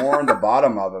had torn the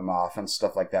bottom of them off and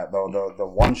stuff like that. Though the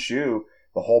one shoe,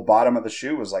 the whole bottom of the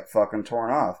shoe was like fucking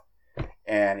torn off.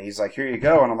 And he's like, here you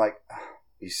go. And I'm like, are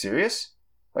you serious?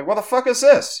 Like, what the fuck is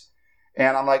this?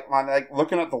 And I'm like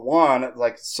looking at the one,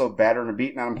 like so battered and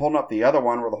beaten, and I'm holding up the other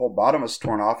one where the whole bottom is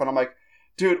torn off, and I'm like,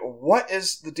 dude, what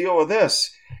is the deal with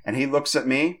this? And he looks at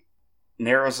me,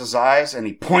 narrows his eyes, and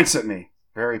he points at me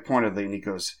very pointedly, and he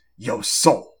goes, your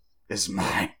soul is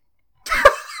mine.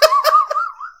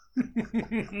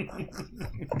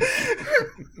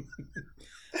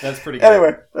 That's pretty good.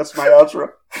 Anyway, that's my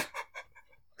outro.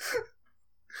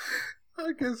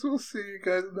 I guess we'll see you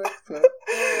guys next time.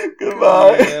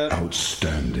 Goodbye.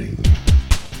 Outstanding.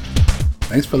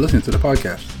 Thanks for listening to the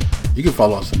podcast. You can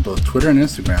follow us on both Twitter and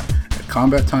Instagram at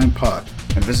Combat Time Pod.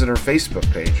 And visit our Facebook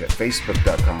page at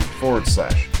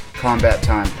facebook.com/Combat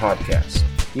Time Podcast.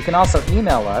 You can also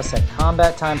email us at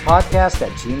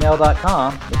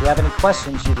combattimepodcast@gmail.com if you have any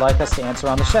questions you'd like us to answer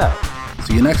on the show.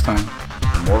 See you next time.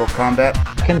 Mortal Kombat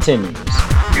Continues.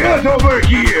 Get over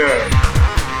here!